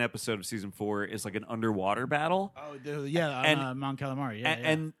second episode of season 4 is like an underwater battle, Oh, yeah, on And- Mount Calamari. Yeah,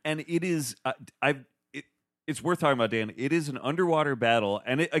 and it is it's worth talking about, Dan. It is an underwater battle,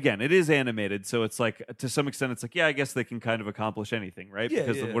 and it is animated, so it's like to some extent it's like I guess they can kind of accomplish anything, right? Yeah,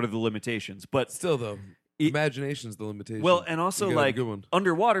 because yeah. of what are the limitations? But Still though, It- imagination's the limitation. well, and also You gotta have a like good one.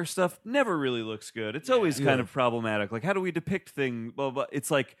 underwater stuff never really looks good. It's always kind Yeah. of problematic. Like how do we depict things? Blah, blah. It's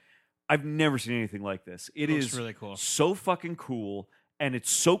like I've never seen anything like this. It Looks is really cool. so fucking cool, and it's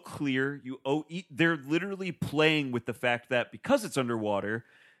so clear. They're literally playing with the fact that because it's underwater,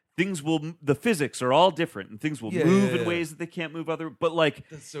 the physics are all different, and things will Yeah, move yeah, in yeah. ways that they can't move other. But like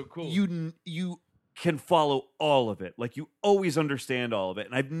That's so cool. you can follow all of it. Like you always understand all of it,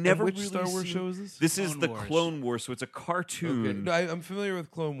 and I've never which really Star Wars seen- show is this? This is Clone the Wars. Clone Wars, so it's a cartoon. Okay. No, I'm familiar with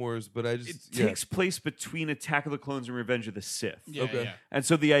Clone Wars, but I It just takes place between Attack of the Clones and Revenge of the Sith. Yeah, Okay. yeah. And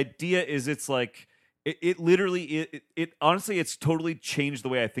so the idea is it's like it literally it honestly it's totally changed the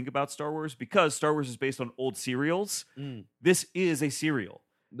way I think about Star Wars because Star Wars is based on old serials. Mm. This is a serial.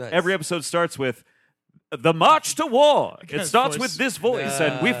 Nice. Every episode starts with the march to war. It Guy's starts voice. with this voice,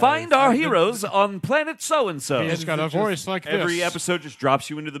 and we Nice. find our heroes on planet so and so. He's got a just- voice like Every this. episode just drops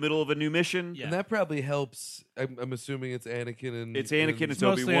you into the middle of a new mission. Yeah. And that probably helps. I'm assuming it's Anakin and It's Anakin, and it's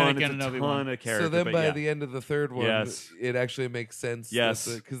mostly Obi-Wan, Anakin it's and a Obi-Wan. ton of characters. so then but by yeah. the end of the third one, Yes. it actually makes sense. Yes.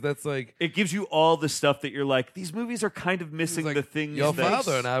 because that's like It gives you all the stuff that you're like, these movies are kind of missing like, the things your that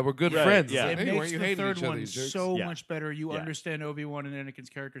father and I were good Right, friends. yeah. It's It like, hey, makes weren't you the hating third each other, one you jerks? so Yeah. much better. You Yeah. understand Obi-Wan and Anakin's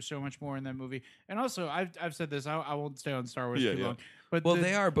character so much more in that movie. And also, I've said this. I won't stay on Star Wars Yeah, too yeah. long. But Well, the,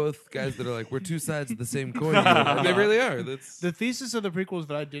 they are both guys that are like we're two sides of the same coin. You know? And they really are. That's The thesis of the prequels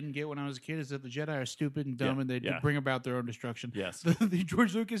that I didn't get when I was a kid is that the Jedi are stupid and dumb Yeah, and they yeah. bring about their own destruction. Yes. The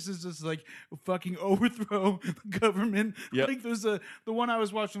George Lucas is just like fucking overthrow the government. Yep. Like there's the one I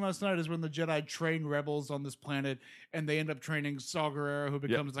was watching last night is when the Jedi train rebels on this planet and they end up training Saw Gerrera who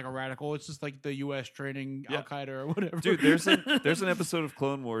becomes like a radical. It's just like the U.S. training Yeah. Al Qaeda or whatever. Dude, there's an episode of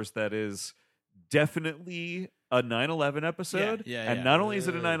Clone Wars that is definitely a 9/11 episode. Yeah, and yeah. not only is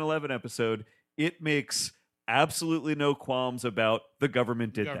it a 9/11 episode, it makes absolutely no qualms about the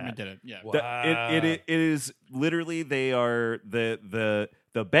government did government that. did it. Yeah. Wow. It is literally they are the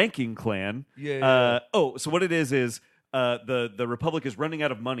banking clan. Yeah. So what it is the Republic is running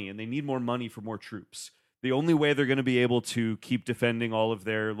out of money and they need more money for more troops. The only way they're going to be able to keep defending all of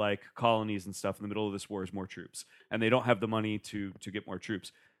their like colonies and stuff in the middle of this war is more troops, and they don't have the money to get more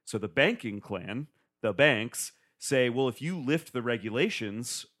troops. So the banking clan, the banks, say, well, if you lift the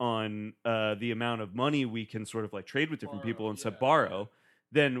regulations on the amount of money we can sort of like trade with different people and borrow,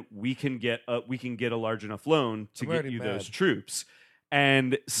 then we can get a large enough loan to I'm get already you those mad. troops.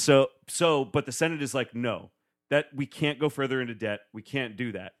 And but the Senate is like, no, that we can't go further into debt. We can't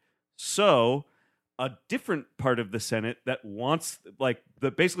do that. So a different part of the Senate that wants, like,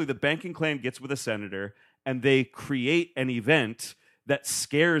 basically the banking clan gets with a senator and they create an event that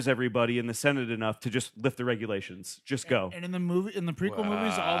scares everybody in the Senate enough to just lift the regulations. Just go. And in the prequel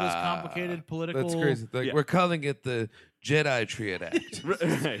movies, all this complicated political. That's crazy. Like, Yeah. we're calling it the Jedi Triad Act.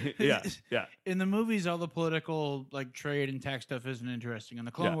 Right. Yeah. Yeah. In the movies, all the political like trade and tax stuff isn't interesting. In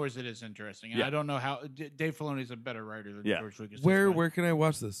the Clone Yeah. Wars, it is interesting. And Yeah. I don't know how Dave Filoni's a better writer than Yeah. George Lucas. Where can I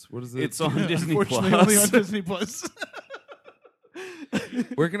watch this? What is it? It's on Disney Unfortunately, Plus. only on Disney Plus.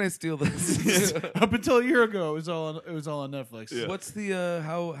 Where can I steal this? Up until a year ago, it was all on Netflix. Yeah. What's the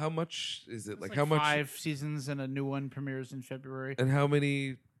how much is it? It's Like how much 5 seasons and a new one premieres in February. and how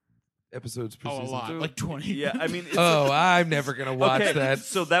many episodes per Oh, a season? lot, like 20. Yeah. I mean, it's Oh, I'm never gonna watch okay, that.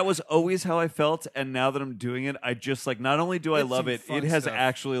 So that was always how I felt, and now that I'm doing it, I just like not only do I It's love some it, fun it has stuff.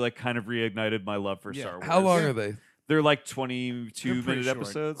 actually like kind of reignited my love for Yeah. Star Wars. How long are they? They're like They're 22-minute pretty short.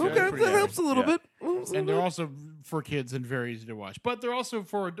 episodes. Yeah, right? Okay, pretty that good. helps a little Yeah. bit. And they're also for kids and very easy to watch. But they're also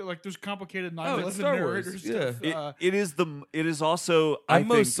for like there's complicated 9/11 it's Star Wars, narrators. yeah. Stuff. It is also I'm I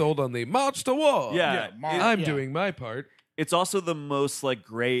most think, sold on the March to War. yeah, I'm Yeah. doing my part. it's also the most like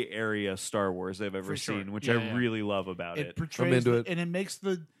gray area Star Wars I've ever For sure. seen, which Yeah, I yeah. really love about It it. portrays into the- it. and it makes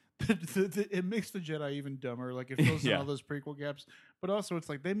it makes the Jedi even dumber. Like it fills in Yeah. all those prequel gaps. But also, it's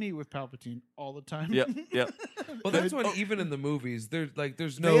like they meet with Palpatine all the time. Yep, yep. Well, that's when even in the movies, there's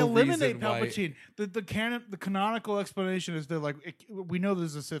no They eliminate reason why. Palpatine. The canonical explanation is they're like, we know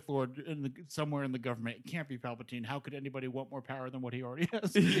there's a Sith Lord somewhere in the government. It can't be Palpatine. How could anybody want more power than what he already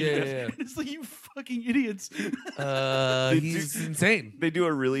has? Yeah. It's like, you fucking idiots. He's insane. They do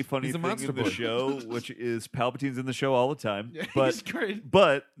a really funny He's a thing monster in the boy. show, which is Palpatine's in the show all the time. Yeah, but he's great.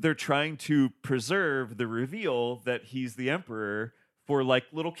 But they're trying to preserve the reveal that he's the Emperor for like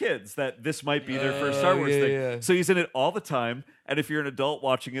little kids, that this might be their first Star Wars yeah, thing. yeah. So he's in it all the time. And if you're an adult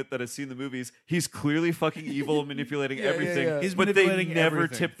watching it that has seen the movies, he's clearly fucking evil and manipulating Yeah, everything. yeah. He's but manipulating they never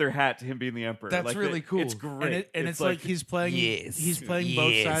everything. tip their hat to him being the Emperor. That's Like, really cool. It's great. And it's like he's playing he's playing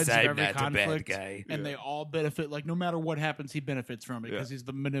both sides of every conflict, guy. and they all benefit. Like no matter what happens, he benefits from it Yeah. because he's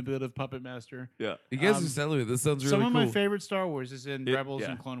the manipulative puppet master. yeah. You guys Um, are telling me this sounds really Some of cool. my favorite Star Wars is in Rebels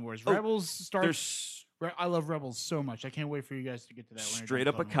yeah. and Clone Wars. Oh, Rebels There's I love Rebels so much. I can't wait for you guys to get to that. when you're straight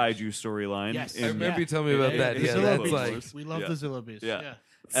done up a Clone Wars. kaiju storyline. Yes. in- I remember you telling me Yeah, about that. the Yeah, Zilla that's Beast. like We love Yeah. the Zilla Beast. Yeah. Yeah.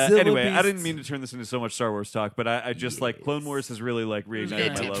 Anyway, Zilla I didn't Beast. mean to turn this into so much Star Wars talk, but I just like Clone Wars has really like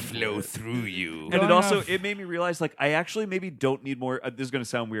reignited my love for it. through you. And it Going also off- it made me realize like I actually maybe don't need more. This is going to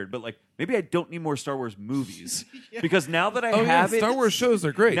sound weird, but like maybe I don't need more Star Wars movies because now that I Oh yeah, have it, Star Wars shows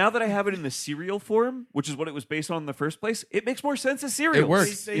are great. now that I have it in the serial form, which is what it was based on in the first place, it makes more sense as serials. It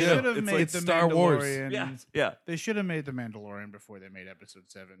works. They Yeah. should have It's made like the Star Wars. Mandalorian. Yeah, yeah. They should have made the Mandalorian before they made Episode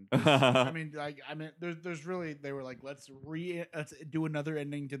 7. I mean, there's really they were like, let's do another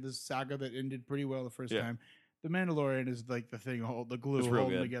ending to this saga that ended pretty well the first Yeah. time. The Mandalorian is like the thing, the glue It's real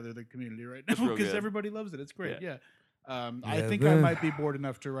holding good. together the community right It's now real because good. everybody loves it. It's great. Yeah. I Yeah, think I the- might be bored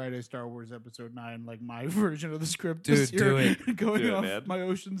enough to write a Star Wars Episode 9, like my version of the script. Dude, this year, do it. going Do it, off man. my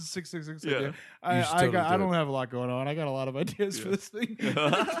Ocean's 666 Yeah. idea. You should I totally do don't it. have a lot going on. I got a lot of ideas for Yeah. this thing.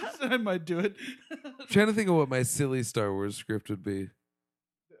 I might do it. I'm trying to think of what my silly Star Wars script would be.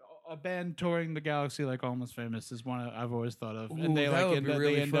 A band touring the galaxy like Almost Famous is one I've always thought of, Ooh, and they that like would end, be they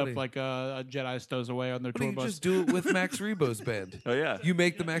really end funny. up like a Jedi stows away on their Why tour don't you bus. just do it with Max Rebo's band? Oh yeah, You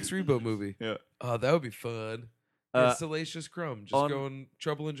make the Max Rebo movie. yeah. Oh, that would be fun. Salacious Crumb, just on- going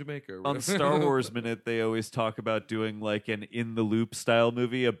Trouble in Jamaica. or On whatever. Star Wars Minute, they always talk about doing like an in the loop style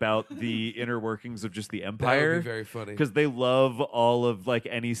movie about the inner workings of just the that would Empire. be very funny. Because they love all of like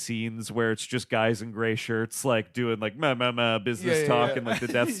any scenes where it's just guys in gray shirts like doing like business Yeah, yeah, talk yeah. and like the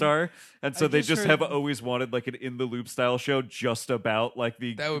Death Star, and so I they just just heard- have always wanted like an in the loop style show just about like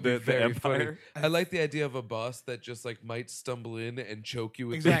the That would the, be the very Empire. funny. I like the idea of a boss that just like might stumble in and choke you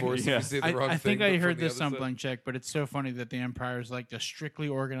with Exactly. the force Yeah. if you say the I wrong thing. think I but heard from the this other on side. Blank Check, but it's so funny that the Empire is like a strictly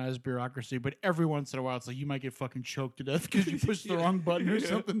organized bureaucracy, but every once in a while it's like you might get fucking choked to death because you pushed the wrong button or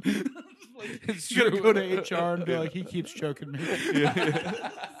something. Like, It's you gotta true. go to HR and be like, he keeps choking me.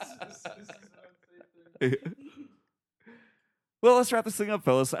 Well, let's wrap this thing up,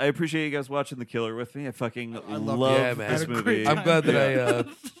 fellas. I appreciate you guys watching The Killer with me. I fucking I love love it. Yeah, man. this Had a movie. great I'm glad that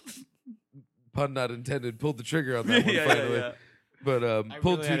Yeah. pun not intended, pulled the trigger on that one finally. But I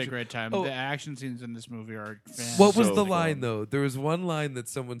pulled really had two a great time. Oh. The action scenes in this movie are fantastic. What was So the fun. line though? There was one line that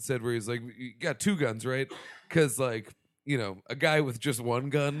someone said where he's like, "You got two guns, right?" Because like a guy with just one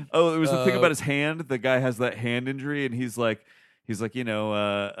gun. Oh, there was the thing Uh, about his hand. The guy has that hand injury, and he's like, he's like,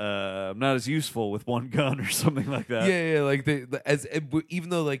 I'm not as useful with one gun or something like that. Yeah, like even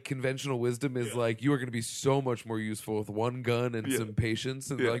though like conventional wisdom is like you are going to be so much more useful with one gun and some patience,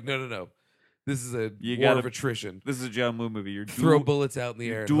 and they're like, no, this is a war of attrition. This is a John Woo movie. You're Throw bullets out in the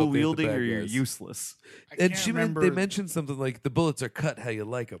air, and dual hope they hit the wielding, bad or you're guys. useless. And they mentioned something like the bullets are cut how you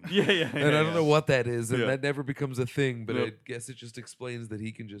like them. Yeah. And I don't know what that is, and Yeah. that never becomes a thing. But Nope. I guess it just explains that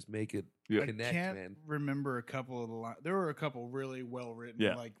he can just make it Yeah. connect, I can't man. remember a couple of the lines. There were a couple really well written,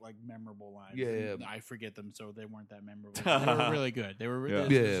 Yeah. like memorable lines. Yeah, and yeah. I forget them, so they weren't that memorable. They were really good. They were. Yeah.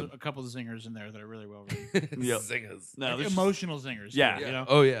 There's a couple of zingers in there that are really well written. Yep. Zingers. No, Like there's emotional zingers. Yeah. too, you know.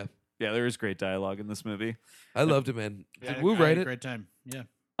 Oh yeah, yeah, there is great dialogue in this movie. I loved it, man. Yeah, Did Woo I had write a it? Great time. Yeah.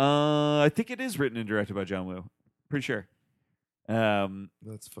 I think it is written and directed by John Woo. Pretty sure.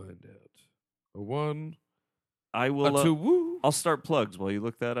 Let's find out. A one, I will. a two. Woo. I'll start plugs while you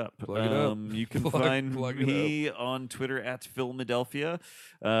look that up. Plug it up. You can Plug find it me on Twitter at Philadelphia.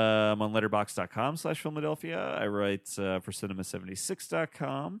 I'm on letterbox.com/Philadelphia. I write for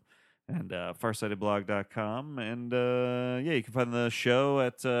cinema76.com and farsightedblog.com. And you can find the show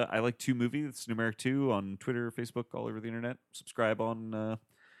at I Like 2 Movie. It's numeric 2 on Twitter, Facebook, all over the internet. Subscribe on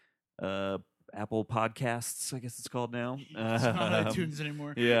Apple Podcasts, I guess it's called now. It's not iTunes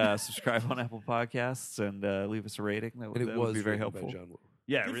anymore. Yeah, subscribe on Apple Podcasts and leave us a rating. That And it would was be very written by helpful. John Woo.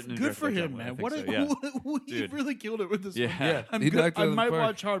 Yeah, Good, written and good directed for by John him, Woo. I man. think What so, a, yeah. he Dude. really killed it with this Yeah. one. Yeah, I'm he good. knocked it out I of the might park.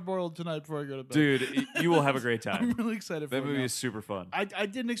 watch Hard Boiled tonight before I go to bed. Dude, you will have a great I'm time. really excited for That it movie now. is super fun. I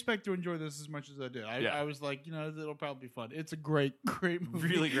didn't expect to enjoy this as much as I did. Yeah. I was like, it'll probably be fun. It's a great movie.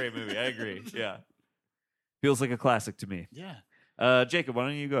 Really great movie. I agree. Yeah. Feels like a classic to me. Yeah. Jacob, why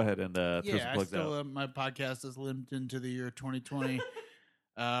don't you go ahead and throw some I plugs still out? my podcast is limped into the year 2020.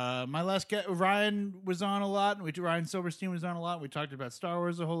 My last guest, Ryan was on a lot, and Ryan Silverstein was on a lot. We talked about Star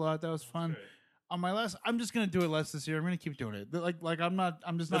Wars a whole lot. That was fun. On my last, I'm just gonna do it less this year. I'm gonna keep doing it. I'm just not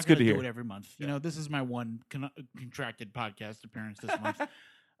That's gonna good to do hear. it every month. This is my one contracted podcast appearance this month.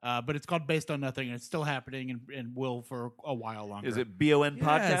 But it's called Based on Nothing, and it's still happening and will for a while longer. Is it BON Yes.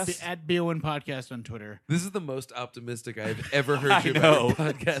 Podcast? At BON Podcast on Twitter? This is the most optimistic I've ever heard I you about your know.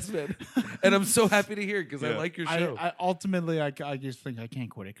 podcast, man. And I'm so happy to hear it because I Yeah. like your show. I ultimately, I just think I can't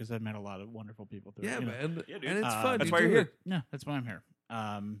quit it because I've met a lot of wonderful people through yeah, it. man. Yeah, dude. And it's fun. That's You why do you're it. here. Yeah, that's why I'm here.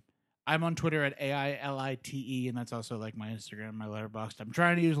 I'm on Twitter at AILITE, and that's also like my Instagram, my Letterboxd. I'm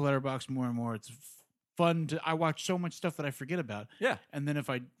trying to use Letterboxd more and more. It's fun to. I watch so much stuff that I forget about. Yeah. And then if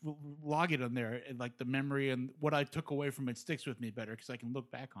I log it on there, like the memory and what I took away from it sticks with me better because I can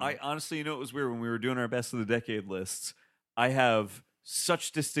look back on I it. honestly, it was weird when we were doing our best of the decade lists. I have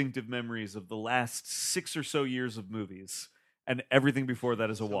such distinctive memories of the last 6 or so years of movies, and everything before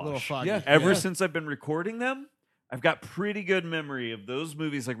that is a It's a little wash. foggy. Yeah. Ever since I've been recording them, I've got pretty good memory of those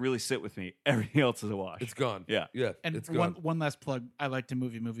movies. Like really sit with me. Everything else is a wash. It's gone. Yeah. Yeah. And it's gone. one last plug. I like to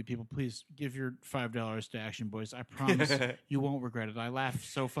movie people. Please give your $5 to Action Boys. I promise you won't regret it. I laugh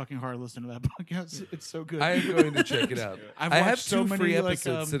so fucking hard listening to that podcast. It's so good. I am going to check it out. I've I have watched so 2 free many, like,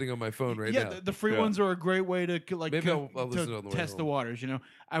 episodes sitting on my phone right yeah, now. the free Yeah. ones are a great way to Maybe I'll listen on the way test the home. waters.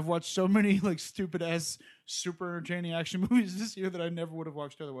 I've watched so many like stupid ass, super entertaining action movies this year that I never would have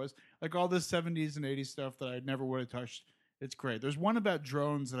watched otherwise. Like all the 70s and 80s stuff that I never would have touched. It's great. There's one about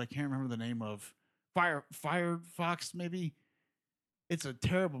drones that I can't remember the name of. Firefox maybe. It's a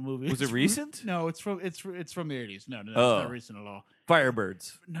terrible movie. Was it It's recent? No, it's from the 80s. No, Oh. it's not recent at all.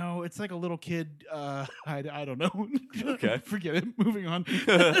 Firebirds. No, it's like a little kid. I don't know. Okay. Forget it. Moving on.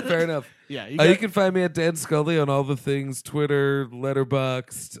 Fair enough. Yeah, You can find me at Dan Scully on all the things Twitter,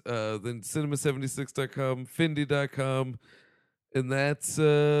 Letterboxd, then cinema76.com, Findy.com. And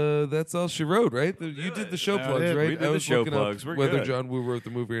that's all she wrote, right? You did the show Yeah, I plugs, did. right? We did I the was show looking up plugs. We're whether good. John Woo wrote the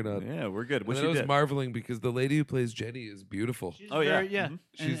movie or not. Yeah, we're good. What And she I was did? marveling because the lady who plays Jenny is beautiful. Oh, yeah. yeah. Mhm.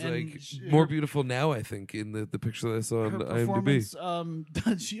 She's And like she- more her- beautiful now, I think, in the picture that I saw on her IMDb.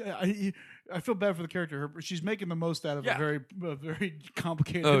 performance. I feel bad for the character. She's making the most out of Yeah. a very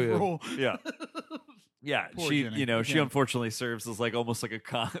complicated Oh, yeah. role. Yeah. Yeah, Poor she Jenny. she Yeah. unfortunately serves as like almost like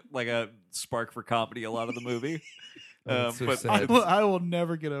like a spark for comedy a lot of the movie. Oh, it's so but sad. I will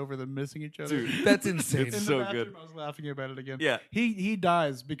never get over them missing each other. Dude, That's insane. It's In so the bathroom, good. I was laughing about it again. Yeah. he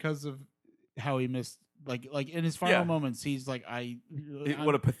dies because of how he missed. Like in his final Yeah. moments, he's like,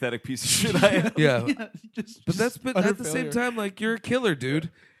 What a pathetic piece of shit I am. Yeah. just, But just but utter at the same failure. time, like you're a killer,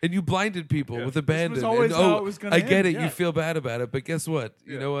 dude, and you blinded people Yeah. with abandon. always and, how it was gonna I get end, it. yeah. You feel bad about it, but guess what?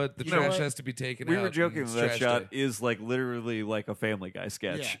 You Yeah. know what? The You know trash what? has to be taken We out. were and joking it's that trash shot day. is like literally like a Family Guy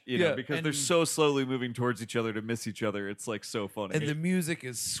sketch, Yeah. you know, Yeah. because they're And- so slowly moving towards each other to miss each other. It's like so funny. And the music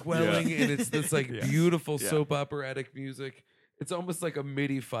is swelling, Yeah. and it's this like Yeah. beautiful Yeah. soap operatic music. It's almost like a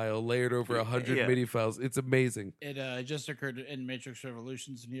MIDI file layered over 100 Yeah. MIDI files. It's amazing. It just occurred in Matrix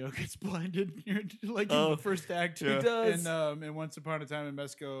Revolutions. Neo gets blinded, like in Oh, the first act. yeah. He does. And Once Upon a Time in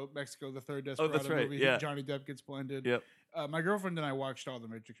Mexico, the third Oh, Desperado that's right, movie. yeah. Johnny Depp gets blinded. Yep. My girlfriend and I watched all the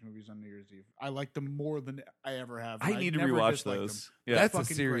Matrix movies on New Year's Eve. I like them more than I ever have. I and need to never rewatch disliked those. them. Yeah. That's a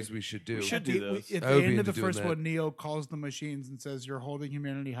fucking series great. we should do. We should At do the, those. at I the would be end of into the doing first that. one, Neo calls the machines and says, "You're holding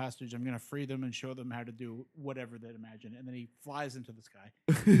humanity hostage. I'm going to free them and show them how to do whatever they imagine." And then he flies into the sky.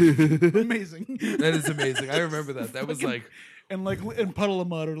 Amazing. That is amazing. I remember that. That was Fucking- like, and Puddle of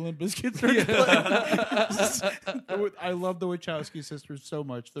Mud or Limp Bizkit started playing. I love the Wachowski sisters so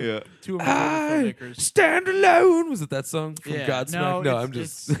much. They're Yeah. two of my favorite I filmmakers. stand alone. Was it that song from Yeah. Godsmack? No, it's- I'm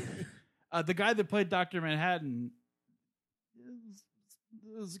just. it's- the guy that played Dr. Manhattan.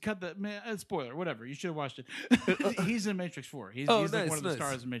 Cut that man. Spoiler, whatever. You should have watched it. He's in Matrix 4. He's Oh, like nice, one of the nice.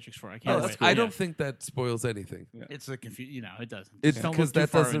 stars in Matrix 4. I Oh, can't that's wait. I don't think that spoils anything. It's a confuse. It doesn't. It's Just don't because look too that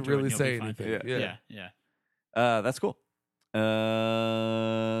far doesn't into it and really you'll say be fine. anything. Yeah. Yeah. That's cool.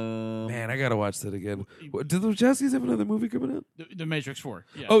 Man, I gotta watch that again. What, do the Wachowskis have another movie coming out? The Matrix 4.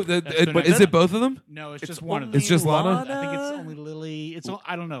 Yeah. Oh, That's their but next is it one. both of them? No, it's It's just one of only them. It's just Lana? I think it's only Lily.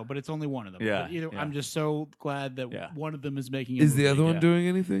 I don't know, but it's only one of them. Yeah, But either, yeah. I'm just so glad that Yeah. one of them is making. A Is the movie. other one Yeah. doing I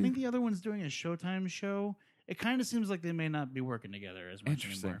anything? think the other one's doing a Showtime show. It kind of seems like they may not be working together as much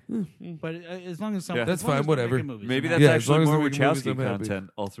Interesting. anymore. But as long as Yeah. That's as long fine, as they're whatever. making movies, Maybe I'm that's Yeah, as long actually as more they're making movies, Wachowski I'm happy. content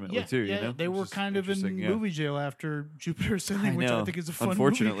ultimately yeah, too. yeah, You know, they were Which is kind of in interesting, yeah. movie jail after Jupiter Ascending, which I think is a fun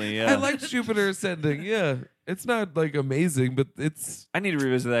Unfortunately, movie. yeah. I liked Jupiter Ascending. Yeah, it's not like amazing, but it's I need to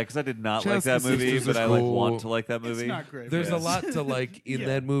revisit that because I did not like that Wachowski movie, sisters but is I like cool. want to like that It's movie. not great. there's Yeah. a lot to like in Yeah.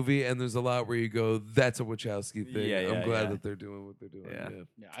 that movie, and there's a lot where you go, "That's a Wachowski thing." Yeah, yeah, I'm glad yeah. that they're doing what they're doing. Yeah.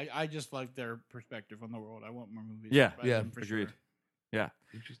 Yeah. Yeah, I just like their perspective on the world. I want more movies. Yeah, by yeah, them for agreed. Sure. Yeah.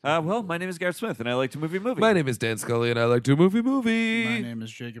 Interesting. Well, my name is Garrett Smith, and I like to movie. My name is Dan Scully, and I like to movie. My name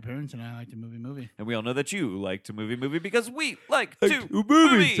is Jacob Harrington. I like to movie. And we all know that you like to movie because we like Like to to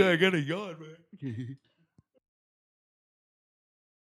movies. I gotta yawn, man.